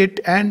look at it,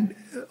 and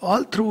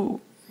all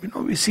through,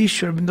 we see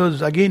Sri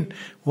Aurobindo's, again,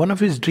 one of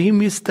his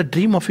dream is the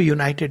dream of a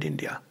united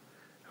India,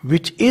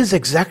 which is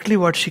exactly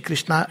what Sri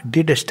Krishna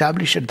did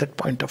establish at that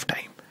point of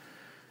time.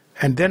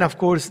 And then of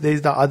course there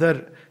is the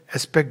other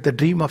aspect, the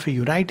dream of a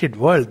united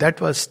world, that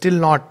was still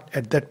not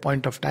at that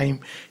point of time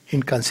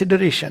in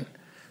consideration.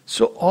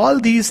 So all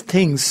these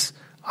things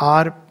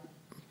are,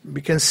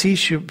 we can see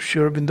Sri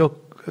Aurobindo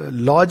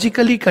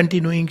logically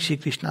continuing Sri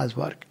Krishna's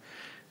work.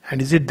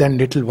 And is it then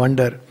little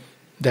wonder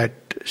that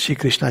Sri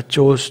Krishna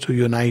chose to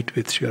unite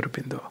with Sri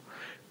Aurobindo,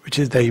 which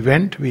is the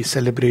event we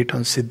celebrate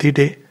on Siddhi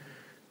Day,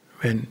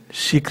 when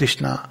Sri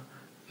Krishna,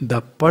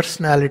 the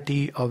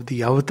personality of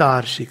the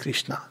avatar Sri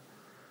Krishna,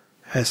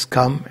 has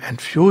come and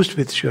fused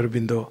with Sri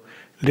Aurobindo,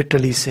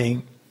 literally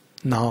saying,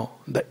 now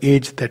the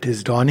age that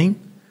is dawning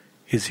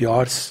is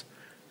yours,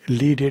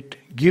 lead it,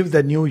 give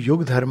the new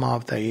Yug Dharma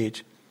of the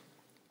age,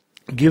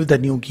 give the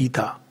new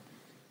Gita.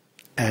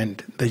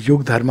 And the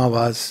Yug Dharma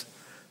was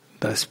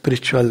the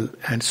spiritual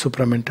and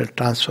supramental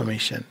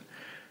transformation,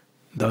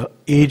 the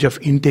age of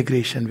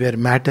integration where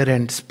matter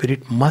and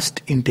spirit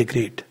must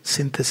integrate,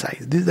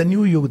 synthesize. This is the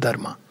new Yug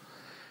Dharma.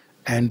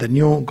 And the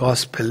new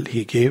gospel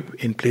he gave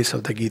in place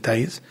of the Gita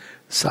is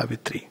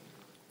Savitri.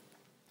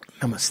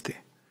 Namaste.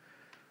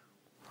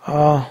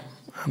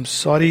 I'm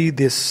sorry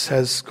this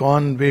has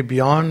gone way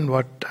beyond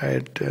what I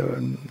had.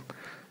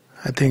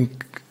 I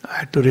think I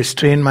had to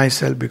restrain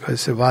myself because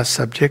it's a vast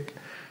subject.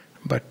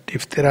 But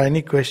if there are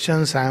any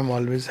questions, I am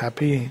always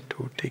happy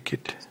to take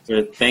it.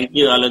 Thank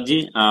you,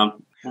 Alokji.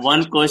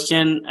 One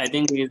question, I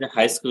think is a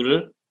high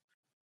schooler.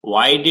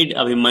 Why did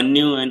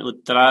Abhimanyu and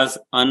Uttara's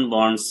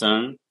unborn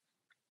son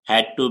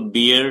had to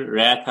bear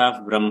wrath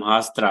of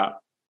Brahmastra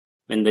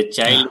when the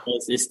child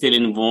was still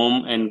in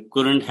womb and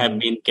couldn't have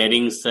been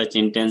carrying such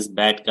intense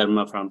bad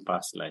karma from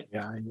past life?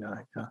 Yeah.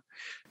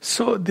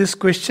 So this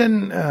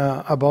question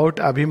about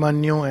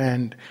Abhimanyu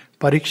and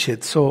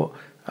Parikshit. So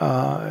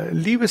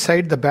leave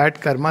aside the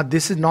bad karma.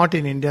 This is not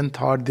in Indian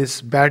thought.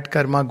 This bad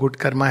karma, good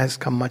karma has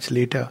come much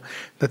later.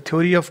 The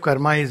theory of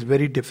karma is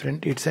very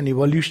different. It's an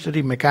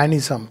evolutionary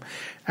mechanism,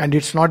 and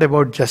it's not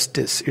about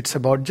justice. It's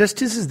about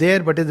justice is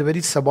there, but it's a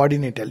very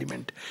subordinate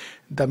element.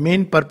 The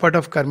main purport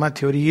of karma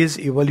theory is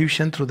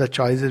evolution through the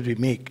choices we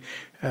make,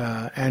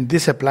 and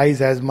this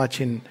applies as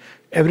much in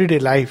everyday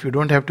life. You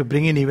don't have to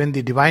bring in even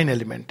the divine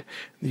element.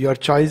 Your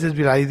choices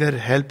will either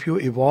help you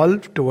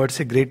evolve towards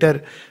a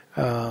greater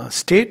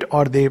state,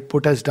 or they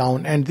put us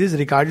down, and this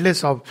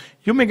regardless of,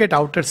 you may get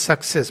outer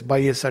success by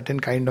a certain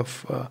kind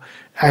of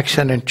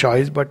action and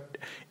choice, but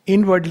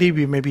inwardly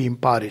we may be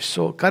impoverished.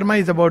 So karma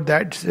is about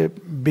that. It's a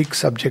big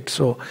subject,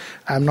 so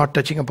I'm not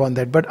touching upon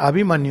that. But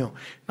Abhimanyu,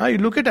 now you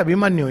look at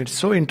Abhimanyu, it's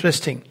so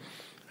interesting.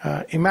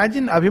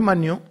 Imagine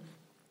Abhimanyu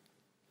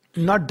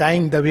not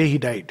dying the way he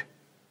died.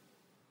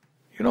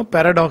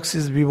 Paradox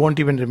is we won't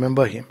even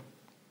remember him.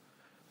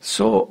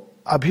 So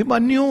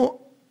Abhimanyu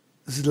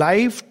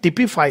life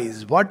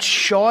typifies what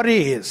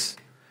Shaurya is.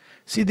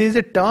 See, there is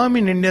a term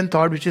in Indian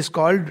thought which is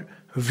called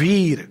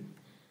Veer.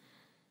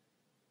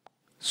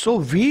 So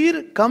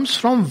Veer comes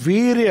from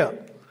Virya.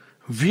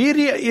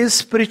 Virya is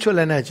spiritual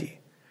energy.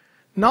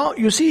 Now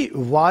you see,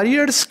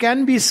 warriors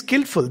can be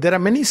skillful. There are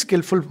many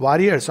skillful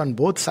warriors on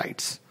both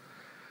sides.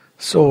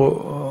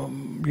 So,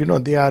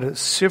 they are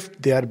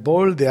swift, they are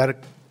bold, they are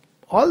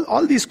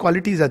all these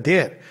qualities are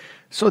there.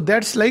 So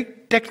that's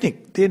like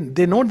technique.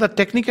 They know the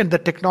technique and the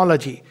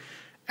technology.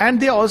 And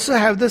they also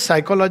have the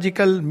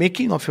psychological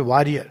making of a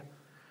warrior.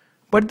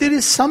 But there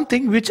is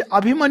something which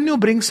Abhimanyu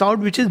brings out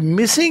which is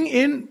missing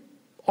in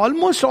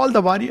almost all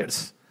the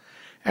warriors.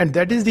 And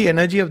that is the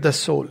energy of the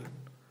soul.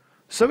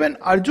 So when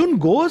Arjun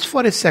goes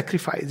for a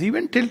sacrifice,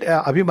 even till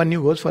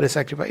Abhimanyu goes for a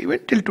sacrifice, even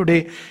till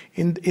today,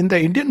 in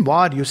the Indian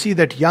war, you see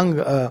that young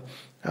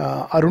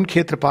Arun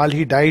Khetrapal,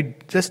 he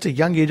died just a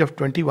young age of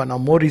 21, or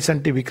more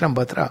recently Vikram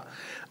Batra.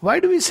 Why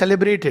do we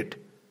celebrate it?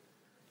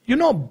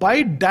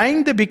 By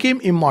dying they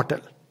became immortal.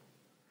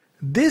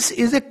 This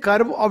is a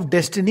curve of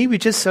destiny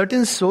which a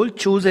certain soul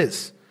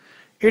chooses.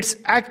 It's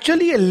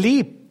actually a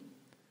leap.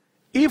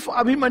 If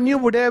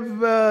Abhimanyu would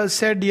have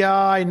said,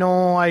 I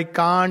know, I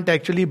can't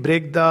actually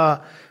break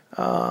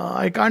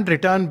I can't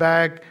return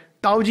back.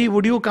 Tauji,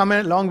 would you come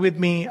along with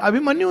me?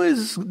 There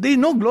is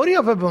no glory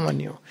of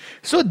Abhimanyu.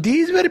 So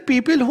these were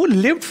people who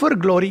lived for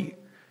glory.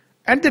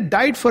 And they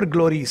died for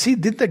glory. See,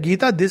 in the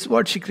Gita, this is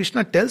what Shri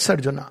Krishna tells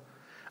Arjuna.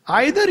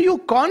 Either you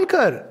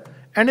conquer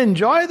and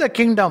enjoy the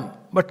kingdom,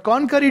 but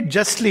conquer it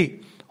justly.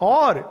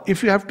 Or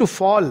if you have to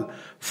fall,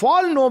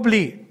 fall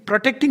nobly,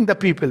 protecting the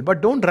people,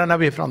 but don't run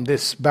away from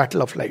this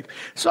battle of life.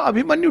 So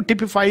Abhimanyu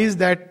typifies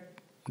that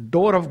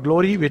door of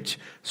glory which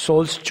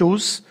souls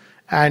choose.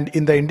 And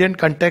in the Indian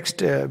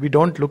context, we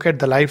don't look at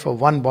the life of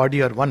one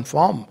body or one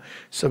form.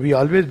 So we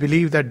always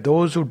believe that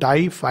those who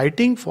die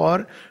fighting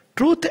for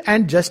truth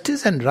and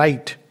justice and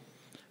right,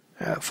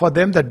 for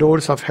them the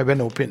doors of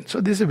heaven open.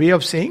 So this is a way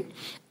of saying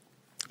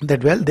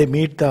that, well, they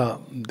meet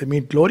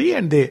glory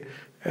and they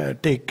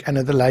take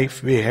another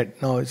life way ahead.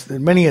 Now, there are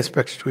many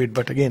aspects to it,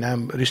 but again,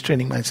 I'm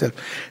restraining myself.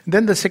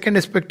 Then the second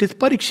aspect is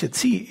Parikshit.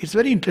 See, it's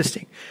very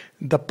interesting.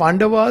 The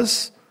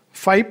Pandavas,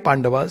 5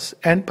 Pandavas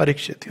and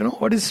Parikshit. You know,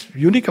 what is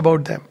unique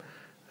about them?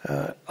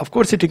 Of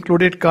course, it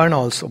included Karna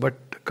also,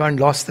 but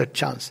Karna lost that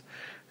chance.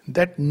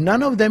 That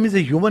none of them is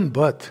a human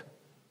birth.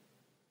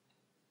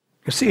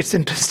 You see, it's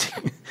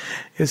interesting.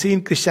 You see,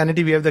 in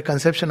Christianity, we have the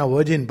conception of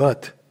virgin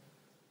birth.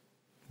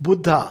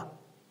 Buddha,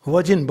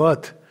 virgin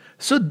birth.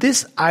 So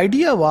this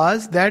idea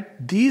was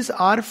that these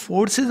are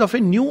forces of a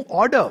new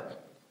order.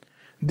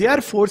 They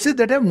are forces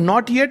that have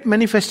not yet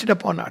manifested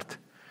upon earth.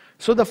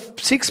 So the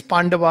 6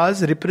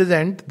 Pandavas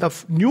represent the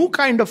new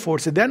kind of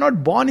forces. They are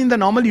not born in the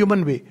normal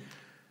human way.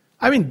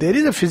 I mean, there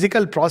is a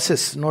physical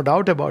process, no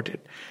doubt about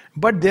it.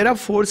 But there are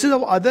forces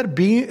of other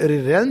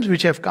realms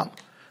which have come.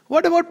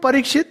 What about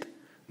Parikshit?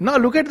 Now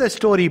look at the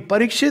story.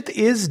 Parikshit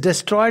is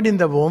destroyed in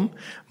the womb,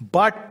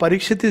 but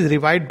Parikshit is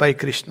revived by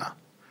Krishna.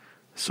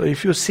 So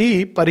if you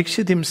see,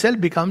 Parikshit himself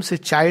becomes a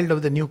child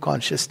of the new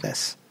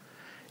consciousness.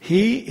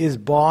 He is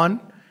born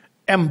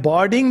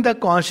embodying the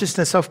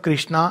consciousness of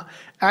Krishna.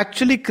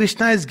 Actually,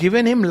 Krishna has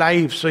given him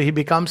life, so he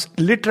becomes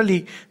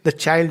literally the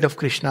child of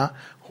Krishna,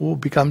 who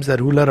becomes the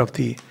ruler of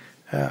the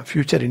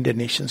future Indian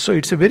nation. So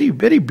it's a very,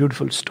 very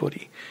beautiful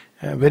story.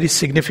 Very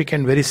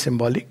significant, very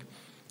symbolic.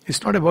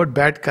 It's not about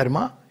bad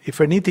karma. If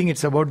anything,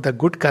 it's about the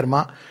good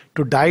karma.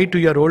 To die to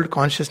your old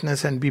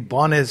consciousness and be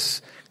born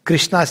as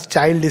Krishna's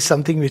child is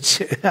something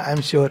which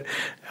I'm sure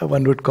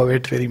one would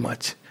covet very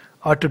much.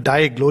 Or to die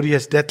a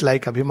glorious death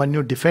like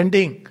Abhimanyu,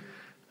 defending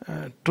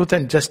truth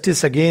and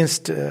justice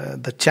against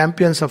the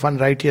champions of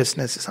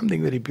unrighteousness is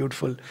something very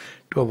beautiful.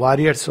 To a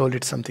warrior soul,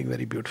 it's something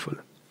very beautiful.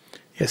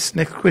 Yes,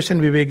 next question,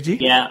 Vivekji.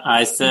 Yeah,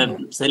 it's a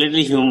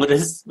little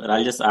humorous, but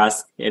I'll just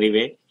ask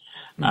anyway.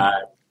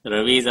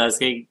 Ravi is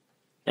asking,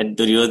 that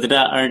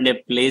Duryodhana earned a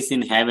place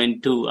in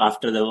heaven too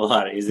after the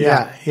war. Is it?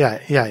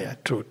 Yeah.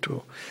 True.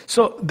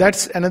 So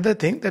that's another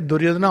thing, that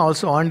Duryodhana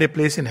also earned a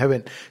place in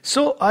heaven.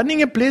 So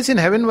earning a place in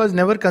heaven was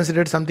never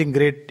considered something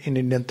great in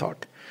Indian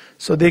thought.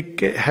 So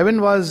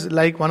heaven was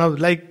like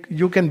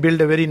you can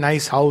build a very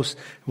nice house,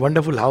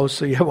 wonderful house,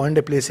 so you have earned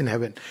a place in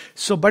heaven.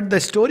 So, but the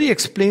story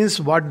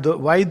explains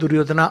why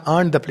Duryodhana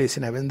earned the place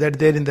in heaven. That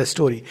there in the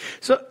story.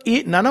 So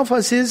none of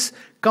us is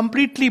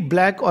completely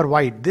black or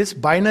white. This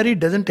binary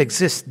doesn't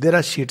exist. There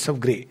are shades of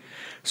grey.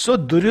 So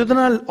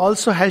Duryodhana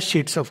also has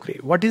shades of grey.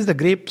 What is the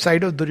grey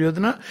side of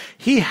Duryodhana?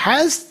 He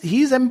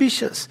is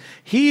ambitious.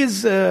 He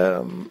is,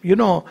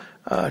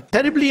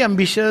 terribly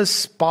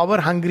ambitious,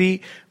 power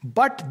hungry.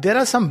 But there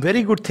are some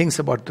very good things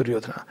about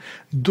Duryodhana.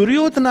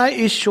 Duryodhana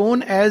is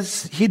shown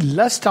as he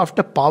lusts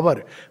after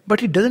power, but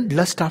he doesn't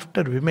lust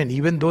after women,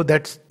 even though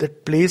that's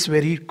that place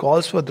where he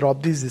calls for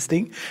Draupadi's this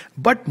thing.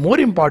 But more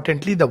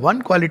importantly, the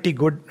one quality,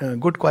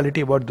 good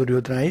quality about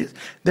Duryodhana is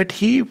that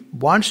he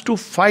wants to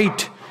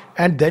fight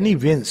and then he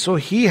wins. So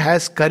he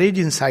has courage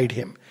inside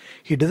him.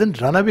 He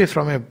doesn't run away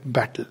from a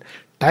battle.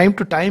 Time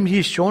to time he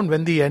is shown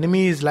when the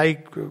enemy is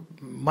like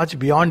much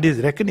beyond his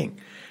reckoning.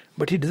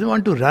 But he doesn't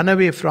want to run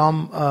away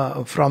from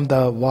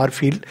the war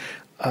field.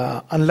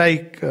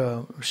 Unlike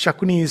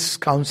Shakuni's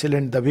counsel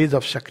and the ways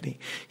of Shakuni.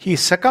 He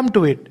succumbed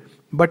to it.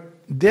 But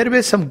there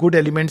were some good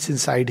elements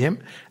inside him.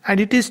 And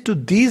it is to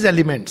these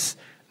elements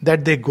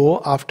that they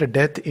go after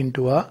death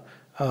into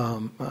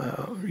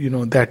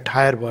that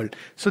higher world.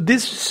 So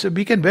this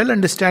we can well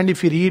understand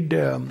if we read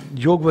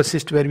Yog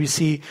Vasisht, where we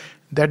see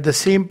that the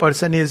same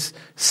person is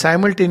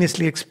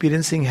simultaneously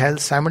experiencing hell,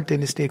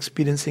 simultaneously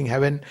experiencing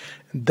heaven.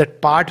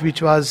 That part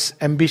which was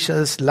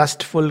ambitious,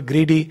 lustful,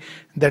 greedy,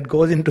 that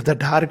goes into the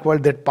dark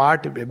world, that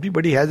part,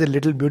 everybody has a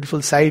little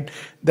beautiful side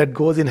that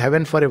goes in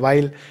heaven for a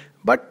while.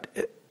 But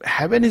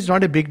heaven is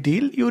not a big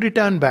deal, you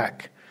return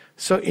back.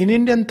 So in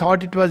Indian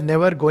thought, it was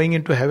never going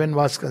into heaven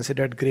was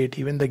considered great.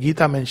 Even the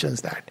Gita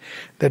mentions that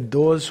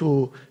those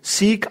who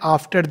seek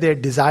after their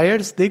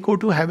desires, they go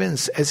to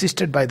heavens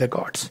assisted by the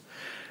gods.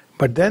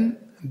 But then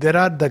there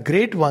are the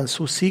great ones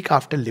who seek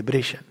after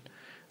liberation.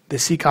 They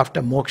seek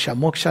after moksha.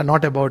 Moksha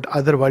not about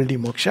otherworldly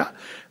moksha,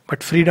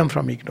 but freedom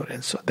from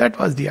ignorance. So that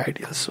was the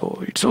ideal.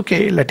 So it's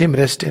okay, let him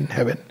rest in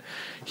heaven.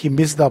 He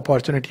missed the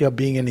opportunity of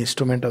being an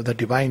instrument of the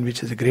divine,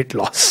 which is a great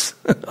loss.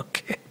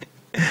 Okay.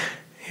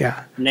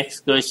 Yeah.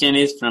 Next question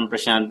is from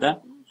Prashanta.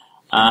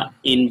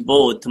 In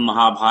both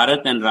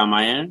Mahabharata and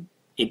Ramayana,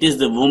 it is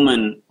the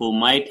woman who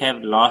might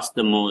have lost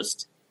the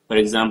most. For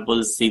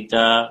example,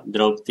 Sita,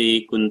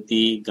 Draupadi,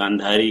 Kunti,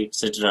 Gandhari,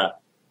 etc.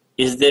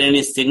 Is there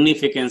any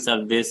significance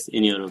of this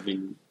in your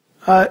opinion?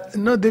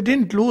 No, they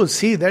didn't lose.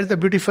 See, that's the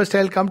beauty. First,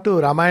 I'll come to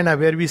Ramayana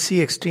where we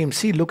see extremes.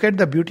 See, look at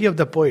the beauty of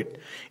the poet.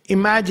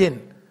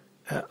 Imagine,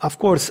 of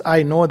course,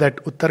 I know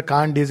that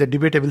Uttarkand is a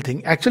debatable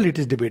thing. Actually, it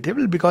is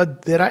debatable because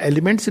there are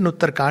elements in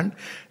Uttarkand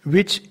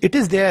which it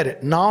is there.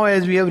 Now,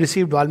 as we have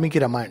received Valmiki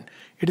Ramayana,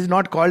 it is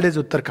not called as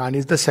Uttarkand,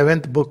 it's the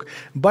 7th book.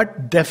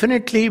 But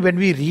definitely, when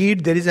we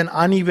read, there is an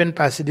uneven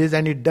passages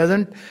and it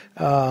doesn't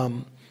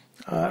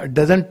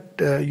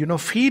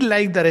feel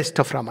like the rest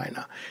of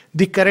Ramayana.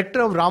 The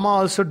character of Rama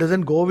also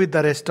doesn't go with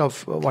the rest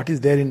of what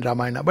is there in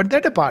Ramayana. But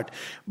that apart.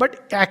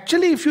 But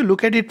actually, if you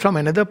look at it from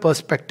another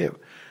perspective,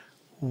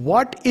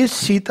 what is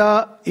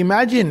Sita?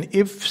 Imagine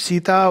if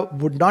Sita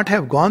would not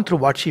have gone through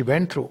what she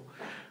went through.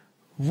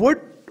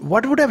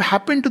 What would have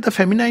happened to the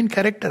feminine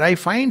character? I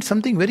find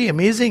something very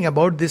amazing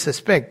about this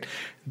aspect,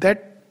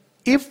 that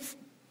if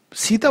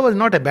Sita was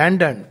not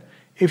abandoned,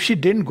 if she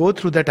didn't go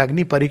through that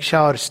Agni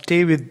Pariksha or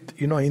stay with,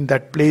 in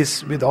that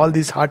place with all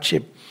this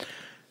hardship,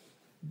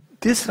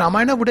 this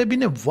Ramayana would have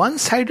been a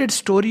one-sided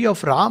story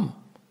of Ram.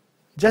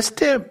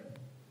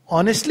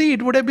 Honestly,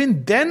 it would have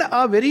been then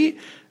a very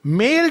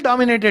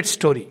male-dominated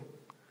story.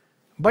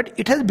 But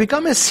it has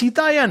become a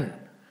Sitayan,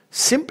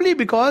 simply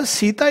because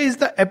Sita is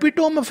the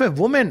epitome of a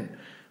woman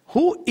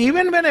who,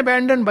 even when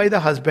abandoned by the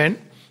husband,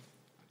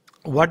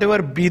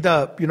 whatever be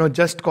the,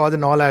 just cause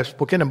and all, I have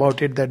spoken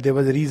about it, that there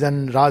was a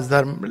reason,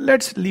 Rajdharm,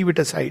 let's leave it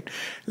aside.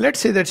 Let's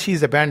say that she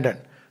is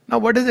abandoned. Now,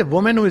 what does a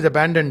woman who is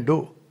abandoned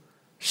do?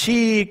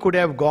 She could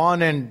have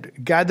gone and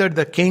gathered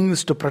the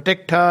kings to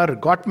protect her,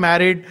 got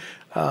married,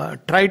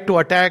 tried to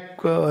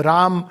attack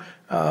Ram,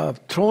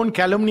 thrown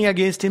calumny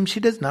against him. She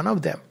does none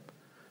of them.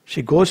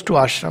 She goes to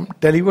ashram,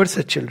 delivers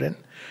her children.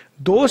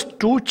 Those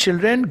 2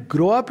 children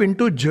grow up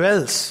into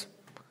jewels.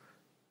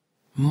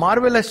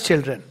 Marvelous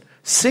children.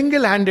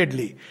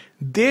 Single-handedly.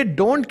 They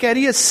don't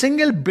carry a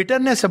single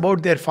bitterness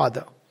about their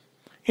father.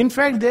 In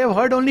fact, they have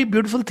heard only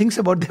beautiful things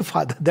about their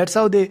father. That's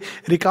how they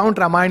recount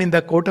Ramayana in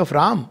the court of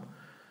Ram.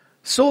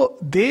 So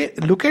they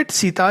look at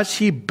Sita,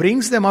 she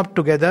brings them up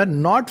together,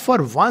 not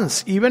for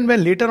once, even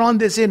when later on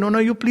they say, no,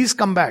 you please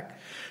come back.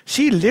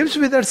 She lives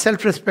with her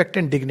self-respect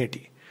and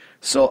dignity.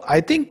 So I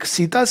think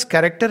Sita's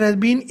character has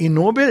been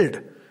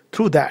ennobled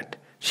through that.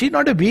 She's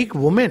not a weak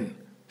woman.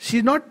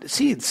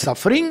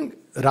 Suffering,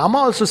 Rama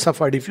also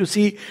suffered. If you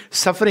see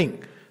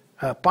suffering,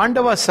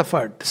 Pandavas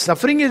suffered.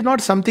 Suffering is not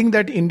something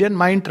that Indian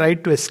mind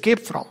tried to escape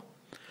from.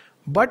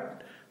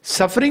 But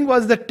suffering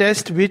was the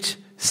test which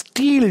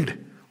steeled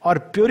or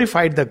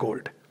purified the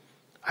gold.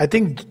 I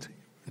think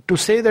to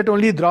say that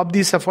only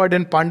Draupadi suffered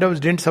and Pandavas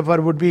didn't suffer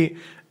would be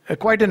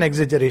quite an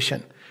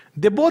exaggeration.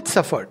 They both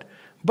suffered.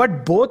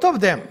 But both of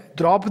them,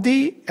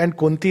 Draupadi and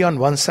Kunti on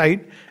one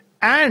side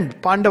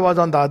and Pandavas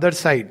on the other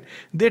side,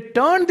 they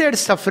turned their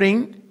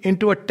suffering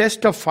into a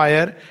test of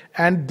fire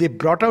and they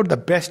brought out the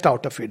best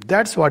out of it.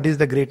 That's what is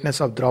the greatness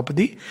of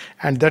Draupadi.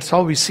 And that's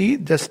how we see,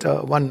 just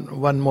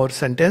one more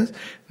sentence,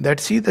 that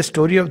see the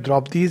story of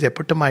Draupadi is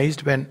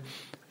epitomized when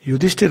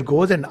Yudhishthir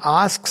goes and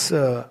asks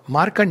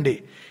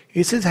Markandeya.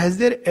 He says, has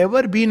there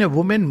ever been a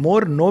woman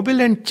more noble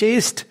and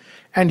chaste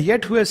and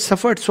yet who has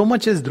suffered so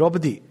much as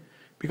Draupadi?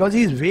 Because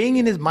he is weighing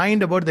in his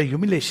mind about the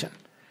humiliation.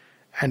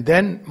 And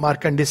then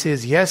Markandeya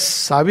says, yes,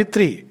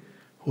 Savitri,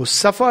 who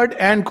suffered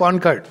and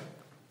conquered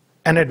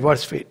an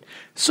adverse fate.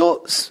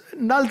 So,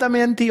 Nal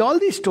Damayanti, all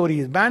these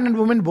stories, man and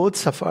woman both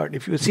suffered,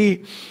 if you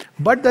see.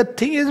 But the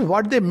thing is,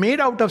 what they made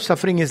out of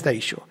suffering is the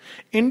issue.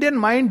 Indian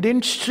mind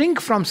didn't shrink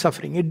from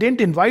suffering. It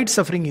didn't invite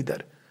suffering either.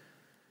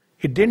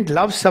 It didn't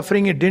love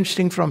suffering. It didn't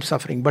shrink from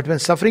suffering. But when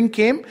suffering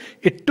came,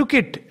 it took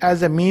it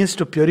as a means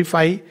to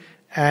purify,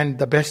 and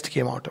the best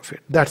came out of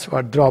it. That's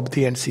what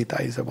Draupadi and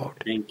Sita is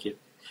about. Thank you.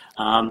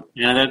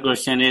 Another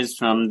question is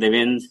from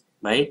Devendra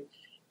Bhai.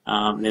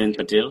 Devendra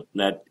Patel,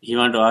 that he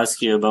want to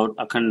ask you about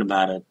Akhand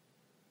Bharat.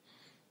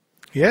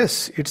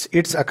 Yes, it's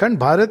Akhand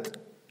Bharat.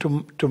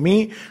 To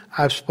me,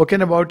 I've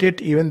spoken about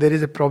it. Even there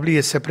is probably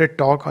a separate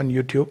talk on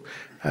YouTube,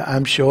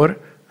 I'm sure,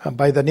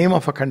 by the name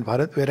of Akhand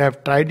Bharat, where I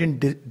have tried in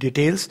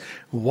details.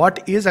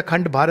 What is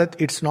Akhand Bharat?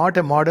 It's not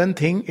a modern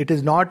thing. It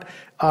is not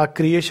a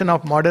creation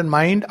of modern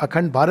mind.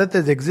 Akhand Bharat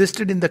has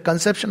existed in the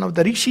conception of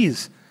the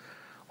rishis.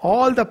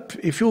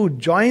 If you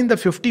join the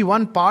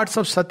 51 parts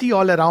of Sati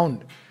all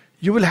around,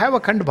 you will have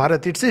Akhand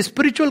Bharat. It's a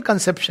spiritual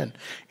conception.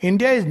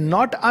 India is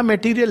not a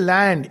material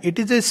land. It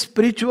is a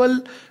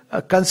spiritual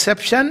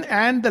conception,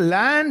 and the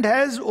land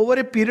has, over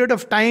a period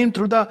of time,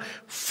 through the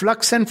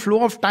flux and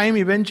flow of time,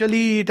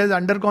 eventually it has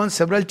undergone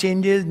several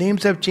changes.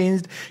 Names have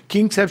changed,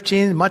 kings have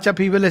changed, much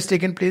upheaval has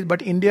taken place.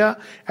 But India,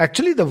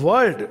 actually the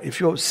world,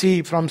 if you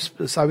see from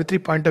Savitri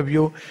point of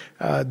view,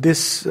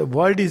 this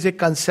world is a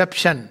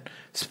conception,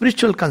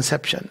 spiritual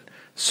conception.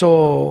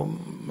 So,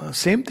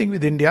 same thing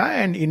with India.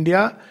 And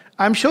India,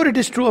 I'm sure it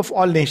is true of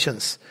all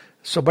nations.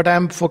 So, but I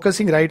am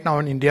focusing right now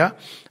on India,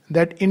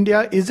 that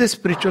India is a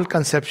spiritual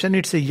conception.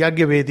 It's a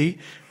Yagyavedi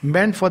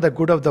meant for the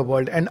good of the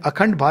world. And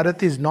Akhand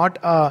Bharat is not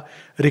a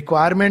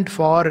requirement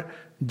for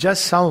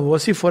just some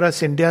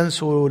vociferous Indians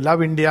who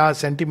love India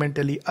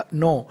sentimentally.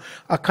 No,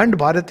 Akhand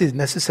Bharat is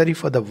necessary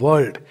for the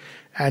world.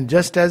 And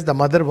just as the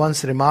mother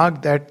once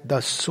remarked that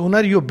the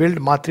sooner you build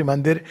Matri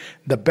Mandir,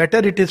 the better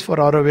it is for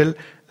Auroville,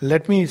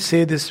 let me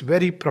say this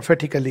very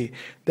prophetically,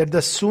 that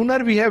the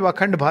sooner we have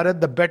Akhand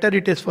Bharat, the better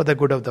it is for the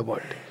good of the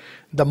world.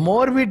 The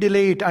more we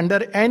delay it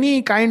under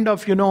any kind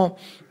of,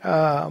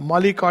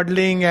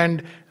 mollycoddling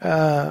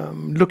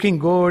and looking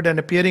good and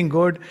appearing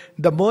good,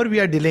 the more we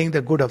are delaying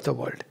the good of the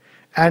world.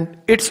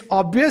 And it's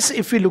obvious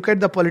if we look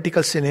at the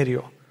political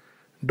scenario.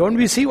 Don't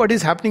we see what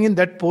is happening in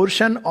that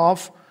portion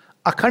of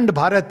Akhand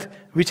Bharat,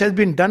 which has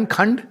been done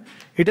Khand?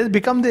 It has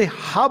become the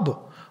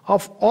hub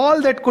of all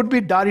that could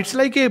be done. It's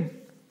like a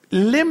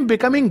limb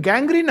becoming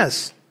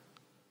gangrenous.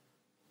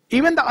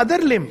 Even the other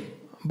limb,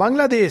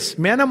 Bangladesh,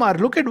 Myanmar,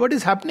 look at what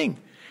is happening.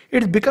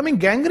 It's becoming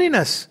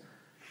gangrenous.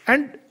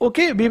 And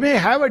okay, we may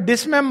have a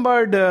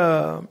dismembered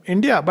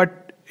India,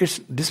 but it's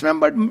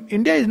dismembered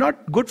India is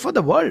not good for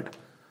the world.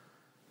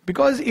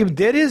 Because if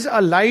there is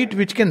a light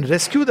which can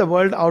rescue the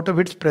world out of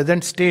its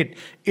present state,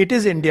 it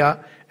is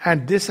India.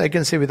 And this I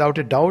can say without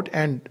a doubt.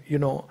 And,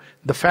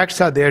 the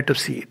facts are there to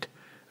see it.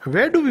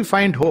 Where do we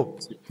find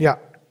hope? Yeah.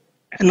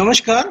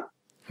 Namaskar.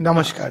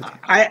 Namaskar.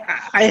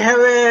 I have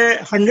a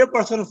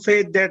 100%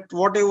 faith that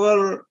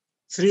whatever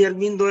Sri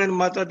Aurobindo and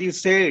Mataji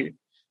said,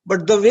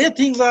 but the way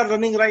things are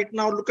running right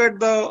now, look at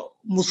the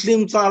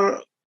Muslims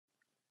are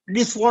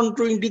just want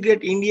to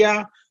integrate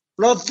India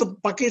plus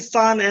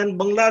Pakistan and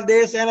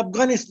Bangladesh and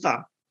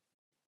Afghanistan.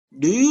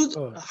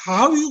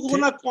 How you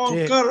gonna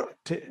conquer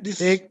this?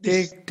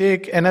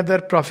 Take another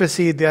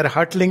prophecy. They are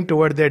hurtling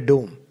toward their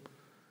doom.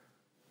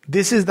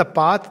 This is the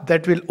path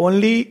that will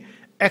only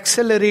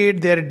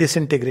accelerate their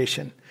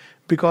disintegration,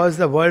 because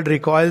the world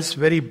recoils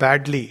very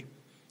badly,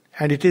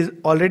 and it is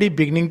already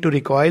beginning to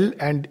recoil.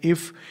 And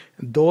if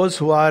those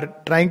who are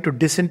trying to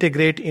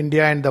disintegrate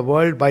India and the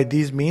world by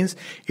these means,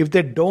 if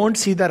they don't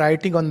see the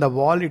writing on the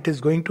wall, it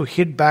is going to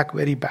hit back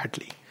very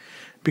badly,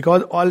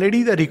 because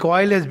already the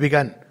recoil has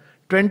begun.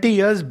 20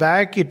 years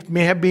back, it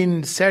may have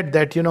been said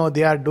that,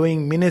 they are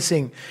doing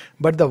menacing,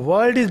 but the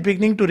world is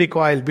beginning to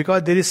recoil,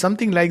 because there is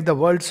something like the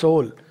world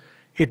soul.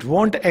 It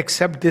won't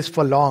accept this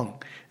for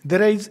long.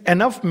 There is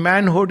enough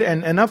manhood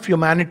and enough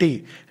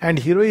humanity and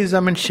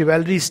heroism and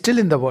chivalry still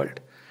in the world.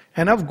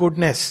 Enough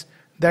goodness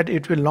that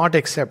it will not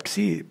accept.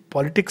 See,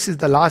 politics is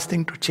the last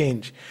thing to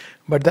change.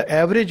 But the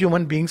average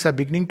human beings are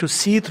beginning to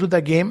see through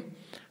the game,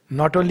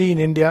 not only in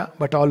India,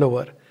 but all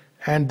over.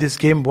 And this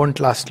game won't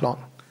last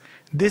long.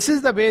 This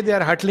is the way they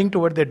are hurtling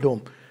toward their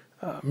doom.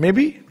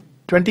 Maybe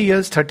 20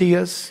 years, 30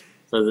 years.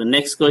 So the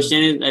next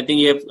question is, I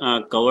think you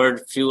have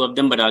covered few of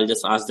them, but I'll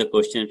just ask the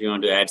question if you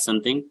want to add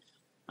something.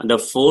 The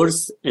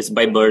force is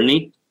by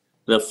Bernie.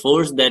 The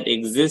force that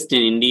exists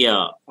in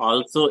India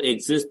also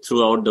exists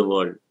throughout the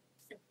world.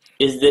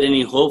 Is there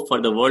any hope for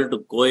the world to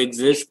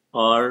coexist,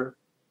 or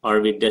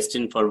are we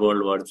destined for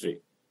World War III?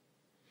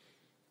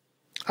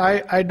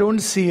 I don't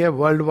see a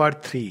World War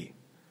III.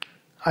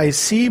 I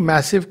see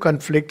massive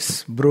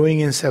conflicts brewing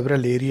in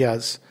several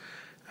areas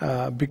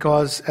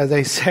because, as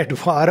I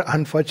said, war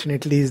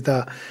unfortunately is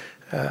the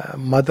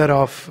mother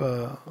of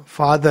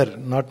father,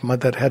 not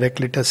mother.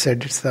 Heraclitus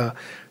said it's the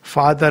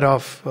father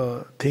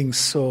of things.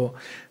 So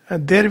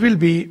there will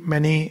be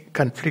many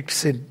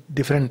conflicts in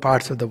different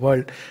parts of the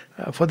world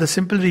for the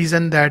simple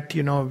reason that,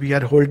 we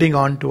are holding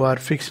on to our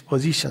fixed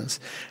positions.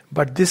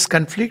 But this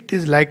conflict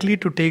is likely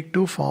to take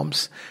two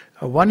forms.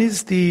 One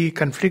is the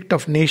conflict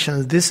of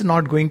nations. This is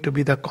not going to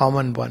be the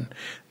common one.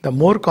 The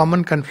more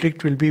common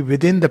conflict will be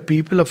within the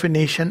people of a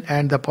nation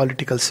and the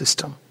political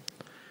system.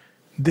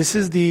 This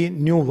is the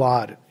new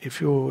war,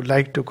 if you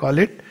like to call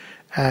it,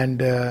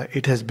 and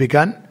it has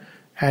begun,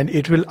 and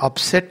it will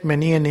upset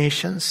many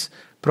nations,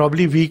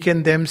 probably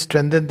weaken them,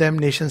 strengthen them.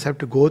 Nations have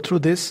to go through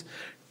this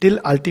till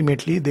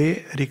ultimately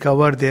they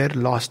recover their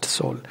lost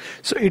soul.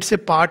 So it's a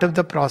part of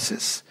the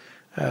process.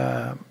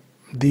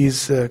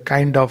 These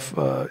kind of,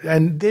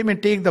 and they may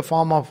take the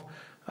form of,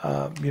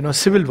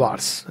 civil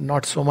wars,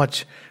 not so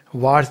much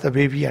wars the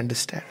way we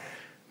understand.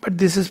 But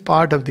this is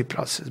part of the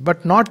process.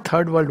 But not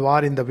Third World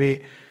War in the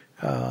way,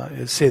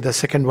 say, the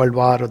Second World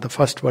War or the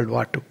First World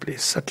War took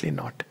place. Certainly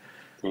not.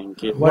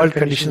 Thank you. World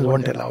conditions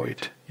won't allow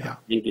it. Yeah.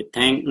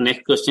 Thank you.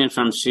 Next question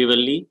from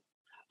Srivalli.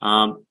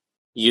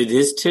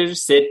 Yudhishthir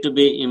said to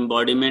be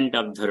embodiment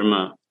of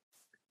dharma,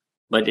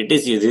 but it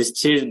is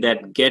Yudhishthir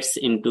that gets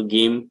into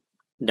game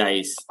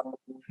dice.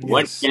 Yes.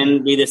 What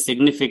can be the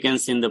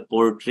significance in the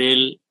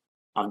portrayal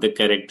of the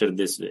character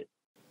this way?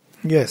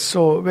 Yes,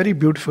 so very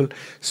beautiful.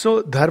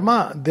 So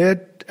dharma,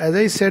 that, as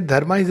I said,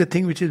 dharma is a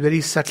thing which is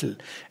very subtle.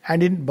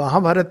 And in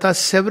Mahabharata,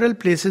 several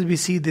places we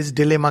see this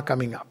dilemma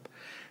coming up.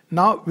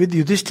 Now, with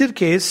Yudhishthir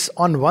case,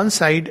 on one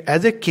side,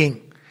 as a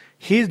king,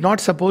 he is not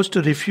supposed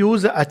to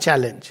refuse a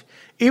challenge,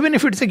 even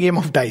if it's a game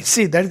of dice.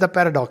 See, that's the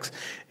paradox.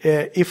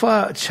 If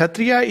a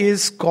Kshatriya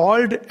is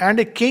called, and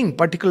a king,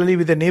 particularly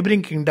with a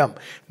neighboring kingdom,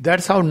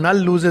 that's how Nal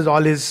loses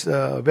all his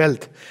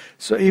wealth.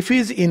 So if he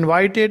is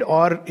invited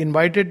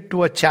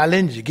to a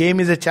challenge, game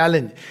is a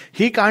challenge,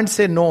 he can't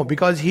say no,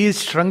 because he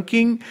is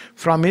shrinking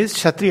from his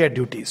Kshatriya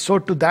duties. So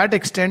to that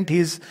extent, he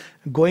is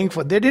going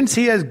for, they didn't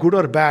see as good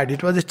or bad,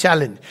 it was a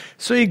challenge.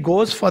 So he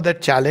goes for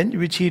that challenge,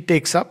 which he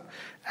takes up,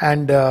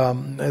 and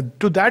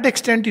to that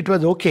extent it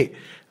was okay.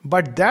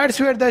 But that's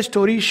where the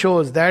story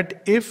shows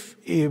that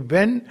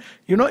when,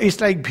 it's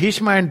like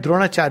Bhishma and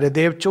Dronacharya,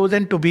 they have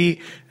chosen to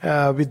be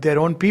with their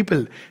own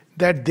people,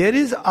 that there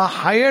is a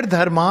higher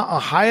dharma, a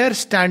higher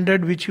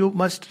standard which you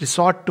must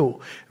resort to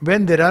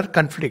when there are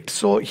conflicts.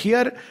 So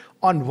here,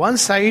 on one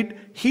side,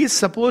 he is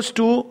supposed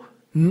to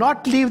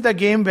not leave the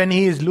game when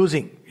he is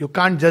losing. You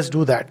can't just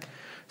do that.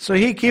 So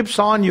he keeps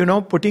on,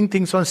 putting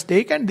things on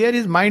stake, and there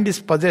his mind is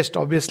possessed,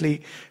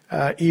 obviously.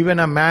 Even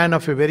a man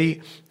of Sri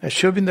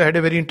Aurobindo had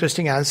a very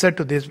interesting answer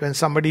to this, when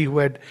somebody who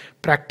had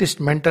practiced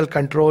mental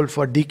control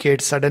for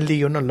decades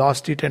suddenly,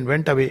 lost it and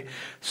went away.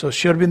 So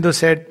Sri Aurobindo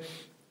said,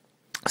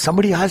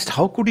 somebody asked,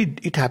 how could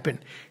it happen?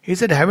 He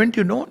said, haven't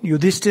you known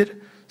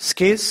Yudhishthir's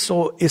case?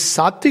 So a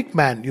Sattvic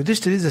man,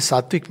 Yudhishthir is a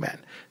Sattvic man.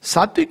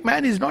 Sattvic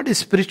man is not a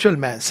spiritual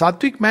man.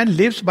 Sattvic man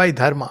lives by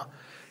dharma.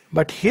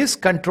 But his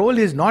control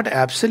is not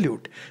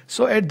absolute.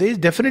 So there is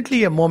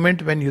definitely a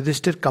moment when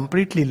Yudhishthir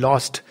completely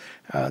lost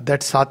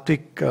that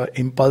sattvic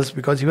impulse,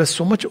 because he was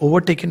so much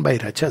overtaken by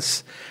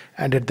Rajas.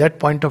 And at that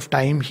point of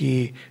time,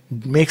 he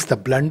makes the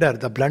blunder.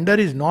 The blunder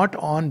is not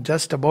on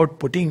just about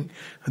putting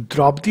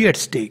Draupadi at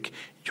stake.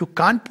 You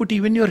can't put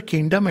even your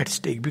kingdom at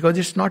stake, because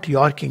it's not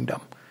your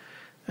kingdom.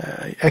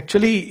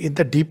 Actually, in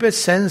the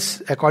deepest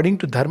sense, according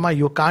to Dharma,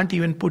 you can't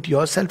even put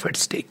yourself at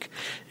stake.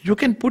 You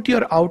can put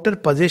your outer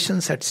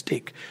possessions at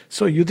stake.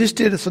 So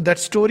Yudhishthir, so that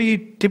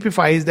story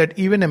typifies that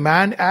even a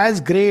man as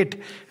great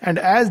and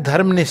as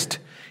dharmanist,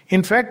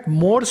 in fact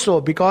more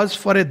so, because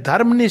for a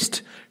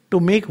dharmanist to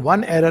make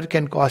one error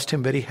can cost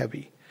him very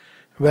heavy.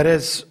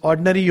 Whereas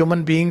ordinary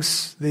human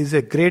beings, there is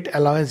a great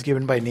allowance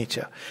given by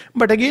nature.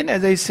 But again,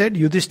 as I said,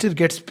 Yudhishthir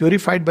gets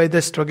purified by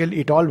the struggle.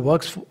 It all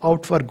works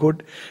out for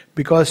good,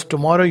 because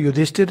tomorrow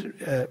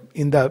Yudhishthir,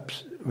 in the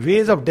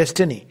ways of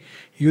destiny,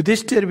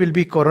 Yudhishthir will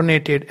be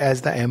coronated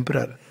as the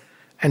emperor.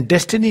 And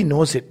destiny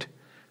knows it.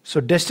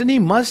 So destiny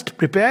must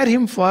prepare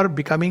him for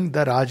becoming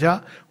the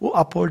Raja who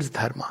upholds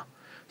Dharma.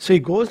 So he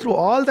goes through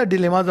all the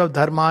dilemmas of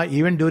Dharma.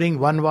 Even during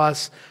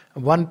Vanvas,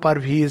 one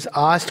parv, he is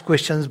asked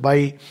questions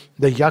by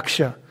the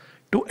Yaksha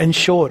to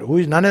ensure, who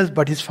is none else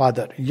but his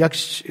father.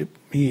 Yaksh,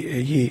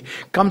 he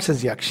comes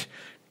as Yaksh,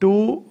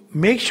 to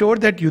make sure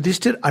that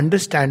Yudhishthir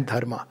understand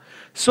Dharma.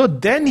 So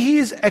then he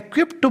is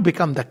equipped to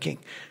become the king,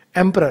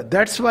 emperor.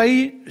 That's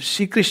why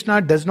Sri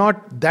Krishna does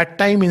not that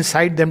time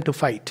incite them to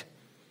fight.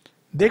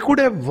 They could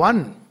have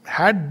won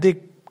had they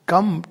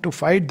come to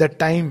fight that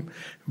time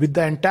with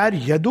the entire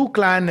Yadu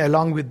clan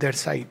along with their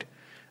side.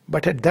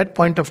 But at that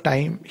point of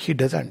time, he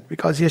doesn't,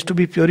 because he has to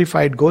be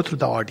purified, go through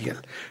the ordeal.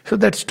 So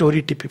that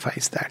story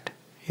typifies that.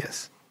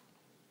 Yes.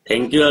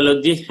 Thank you,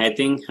 Alokji. I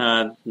think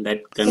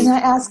that Can I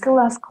ask a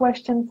last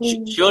question,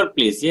 please? Sure,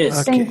 please.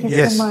 Yes. Okay. Thank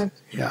you so much.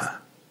 Yeah.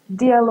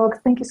 Dear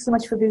Alok, thank you so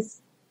much for this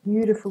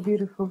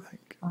beautiful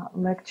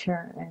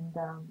lecture, and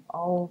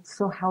all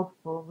so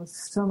helpful with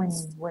so many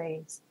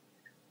ways.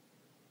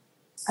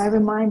 I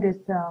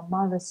reminded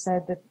Mother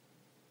said that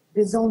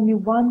there's only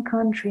one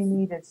country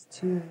needed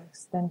to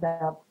stand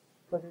up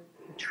for the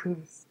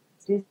truth.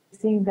 Do you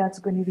think that's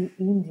going to be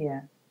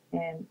India?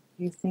 And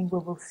do you think we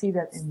will see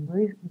that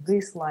in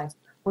this life,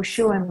 for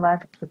sure, and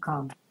life to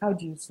come? How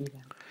do you see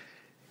that?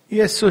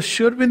 Yes, so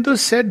Sri Aurobindo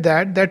said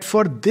that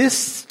for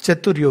this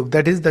Chaturyug,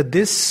 that is that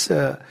this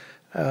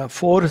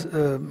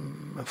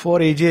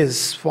four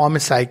ages form a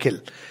cycle.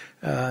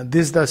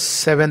 This is the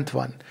seventh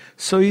one.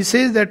 So he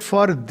says that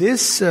for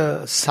this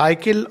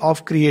cycle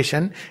of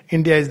creation,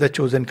 India is the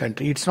chosen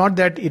country. It's not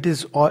that it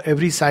is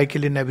every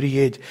cycle in every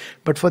age,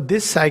 but for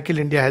this cycle,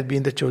 India has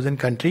been the chosen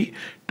country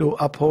to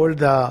uphold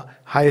the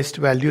highest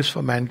values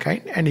for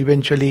mankind and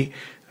eventually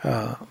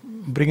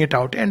bring it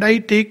out. And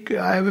I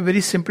have a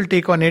very simple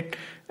take on it.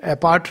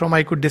 Apart from,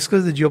 I could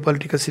discuss the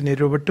geopolitical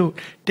scenario, but to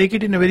take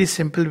it in a very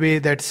simple way,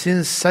 that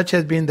since such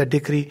has been the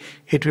decree,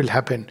 it will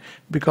happen,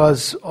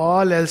 because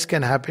all else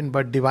can happen,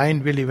 but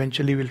divine will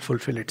eventually will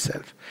fulfill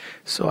itself.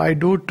 So I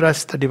do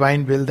trust the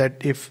divine will, that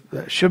if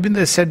Sri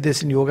Aurobindo said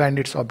this in Yoga and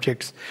its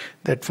objects,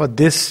 that for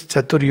this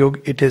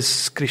Chaturyug, it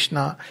is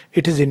Krishna,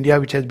 it is India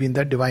which has been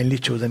the divinely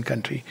chosen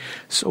country.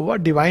 So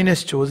what divine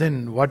has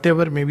chosen,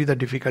 whatever may be the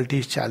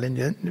difficulties,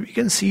 challenges, we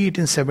can see it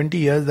in 70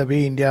 years, the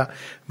way India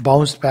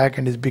bounced back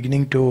and is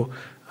beginning to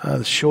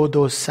show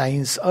those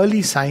signs,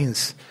 early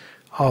signs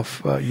of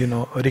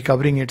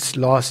recovering its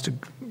lost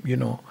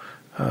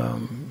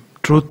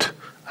truth.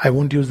 I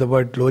won't use the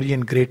word glory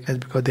and greatness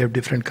because they have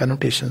different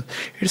connotations.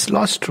 It's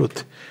lost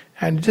truth,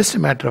 and it's just a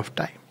matter of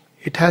time.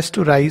 It has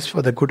to rise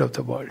for the good of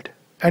the world,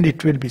 and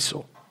it will be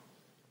so.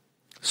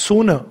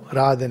 Sooner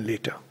rather than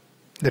later.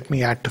 Let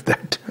me add to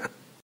that.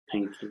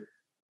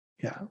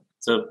 Yeah.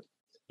 So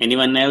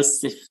anyone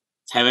else, if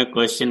have a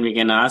question, we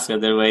can ask.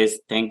 Otherwise,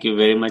 thank you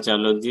very much,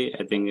 Alokji.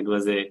 I think it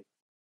was a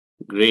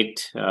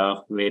great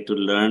way to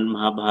learn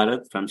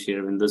Mahabharata from Sri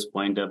Aurobindo's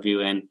point of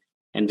view, and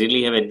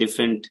really have a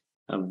different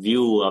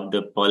view of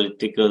the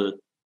political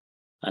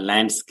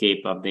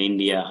landscape of the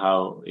India,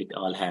 how it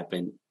all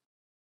happened.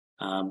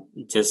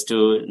 Just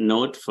to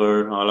note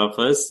for all of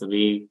us,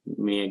 we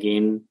may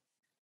again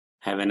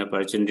have an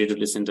opportunity to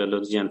listen to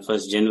Alokji on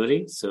 1st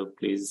January. So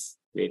please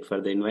wait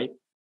for the invite.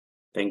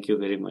 Thank you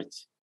very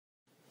much.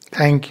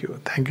 Thank you.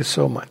 Thank you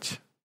so much.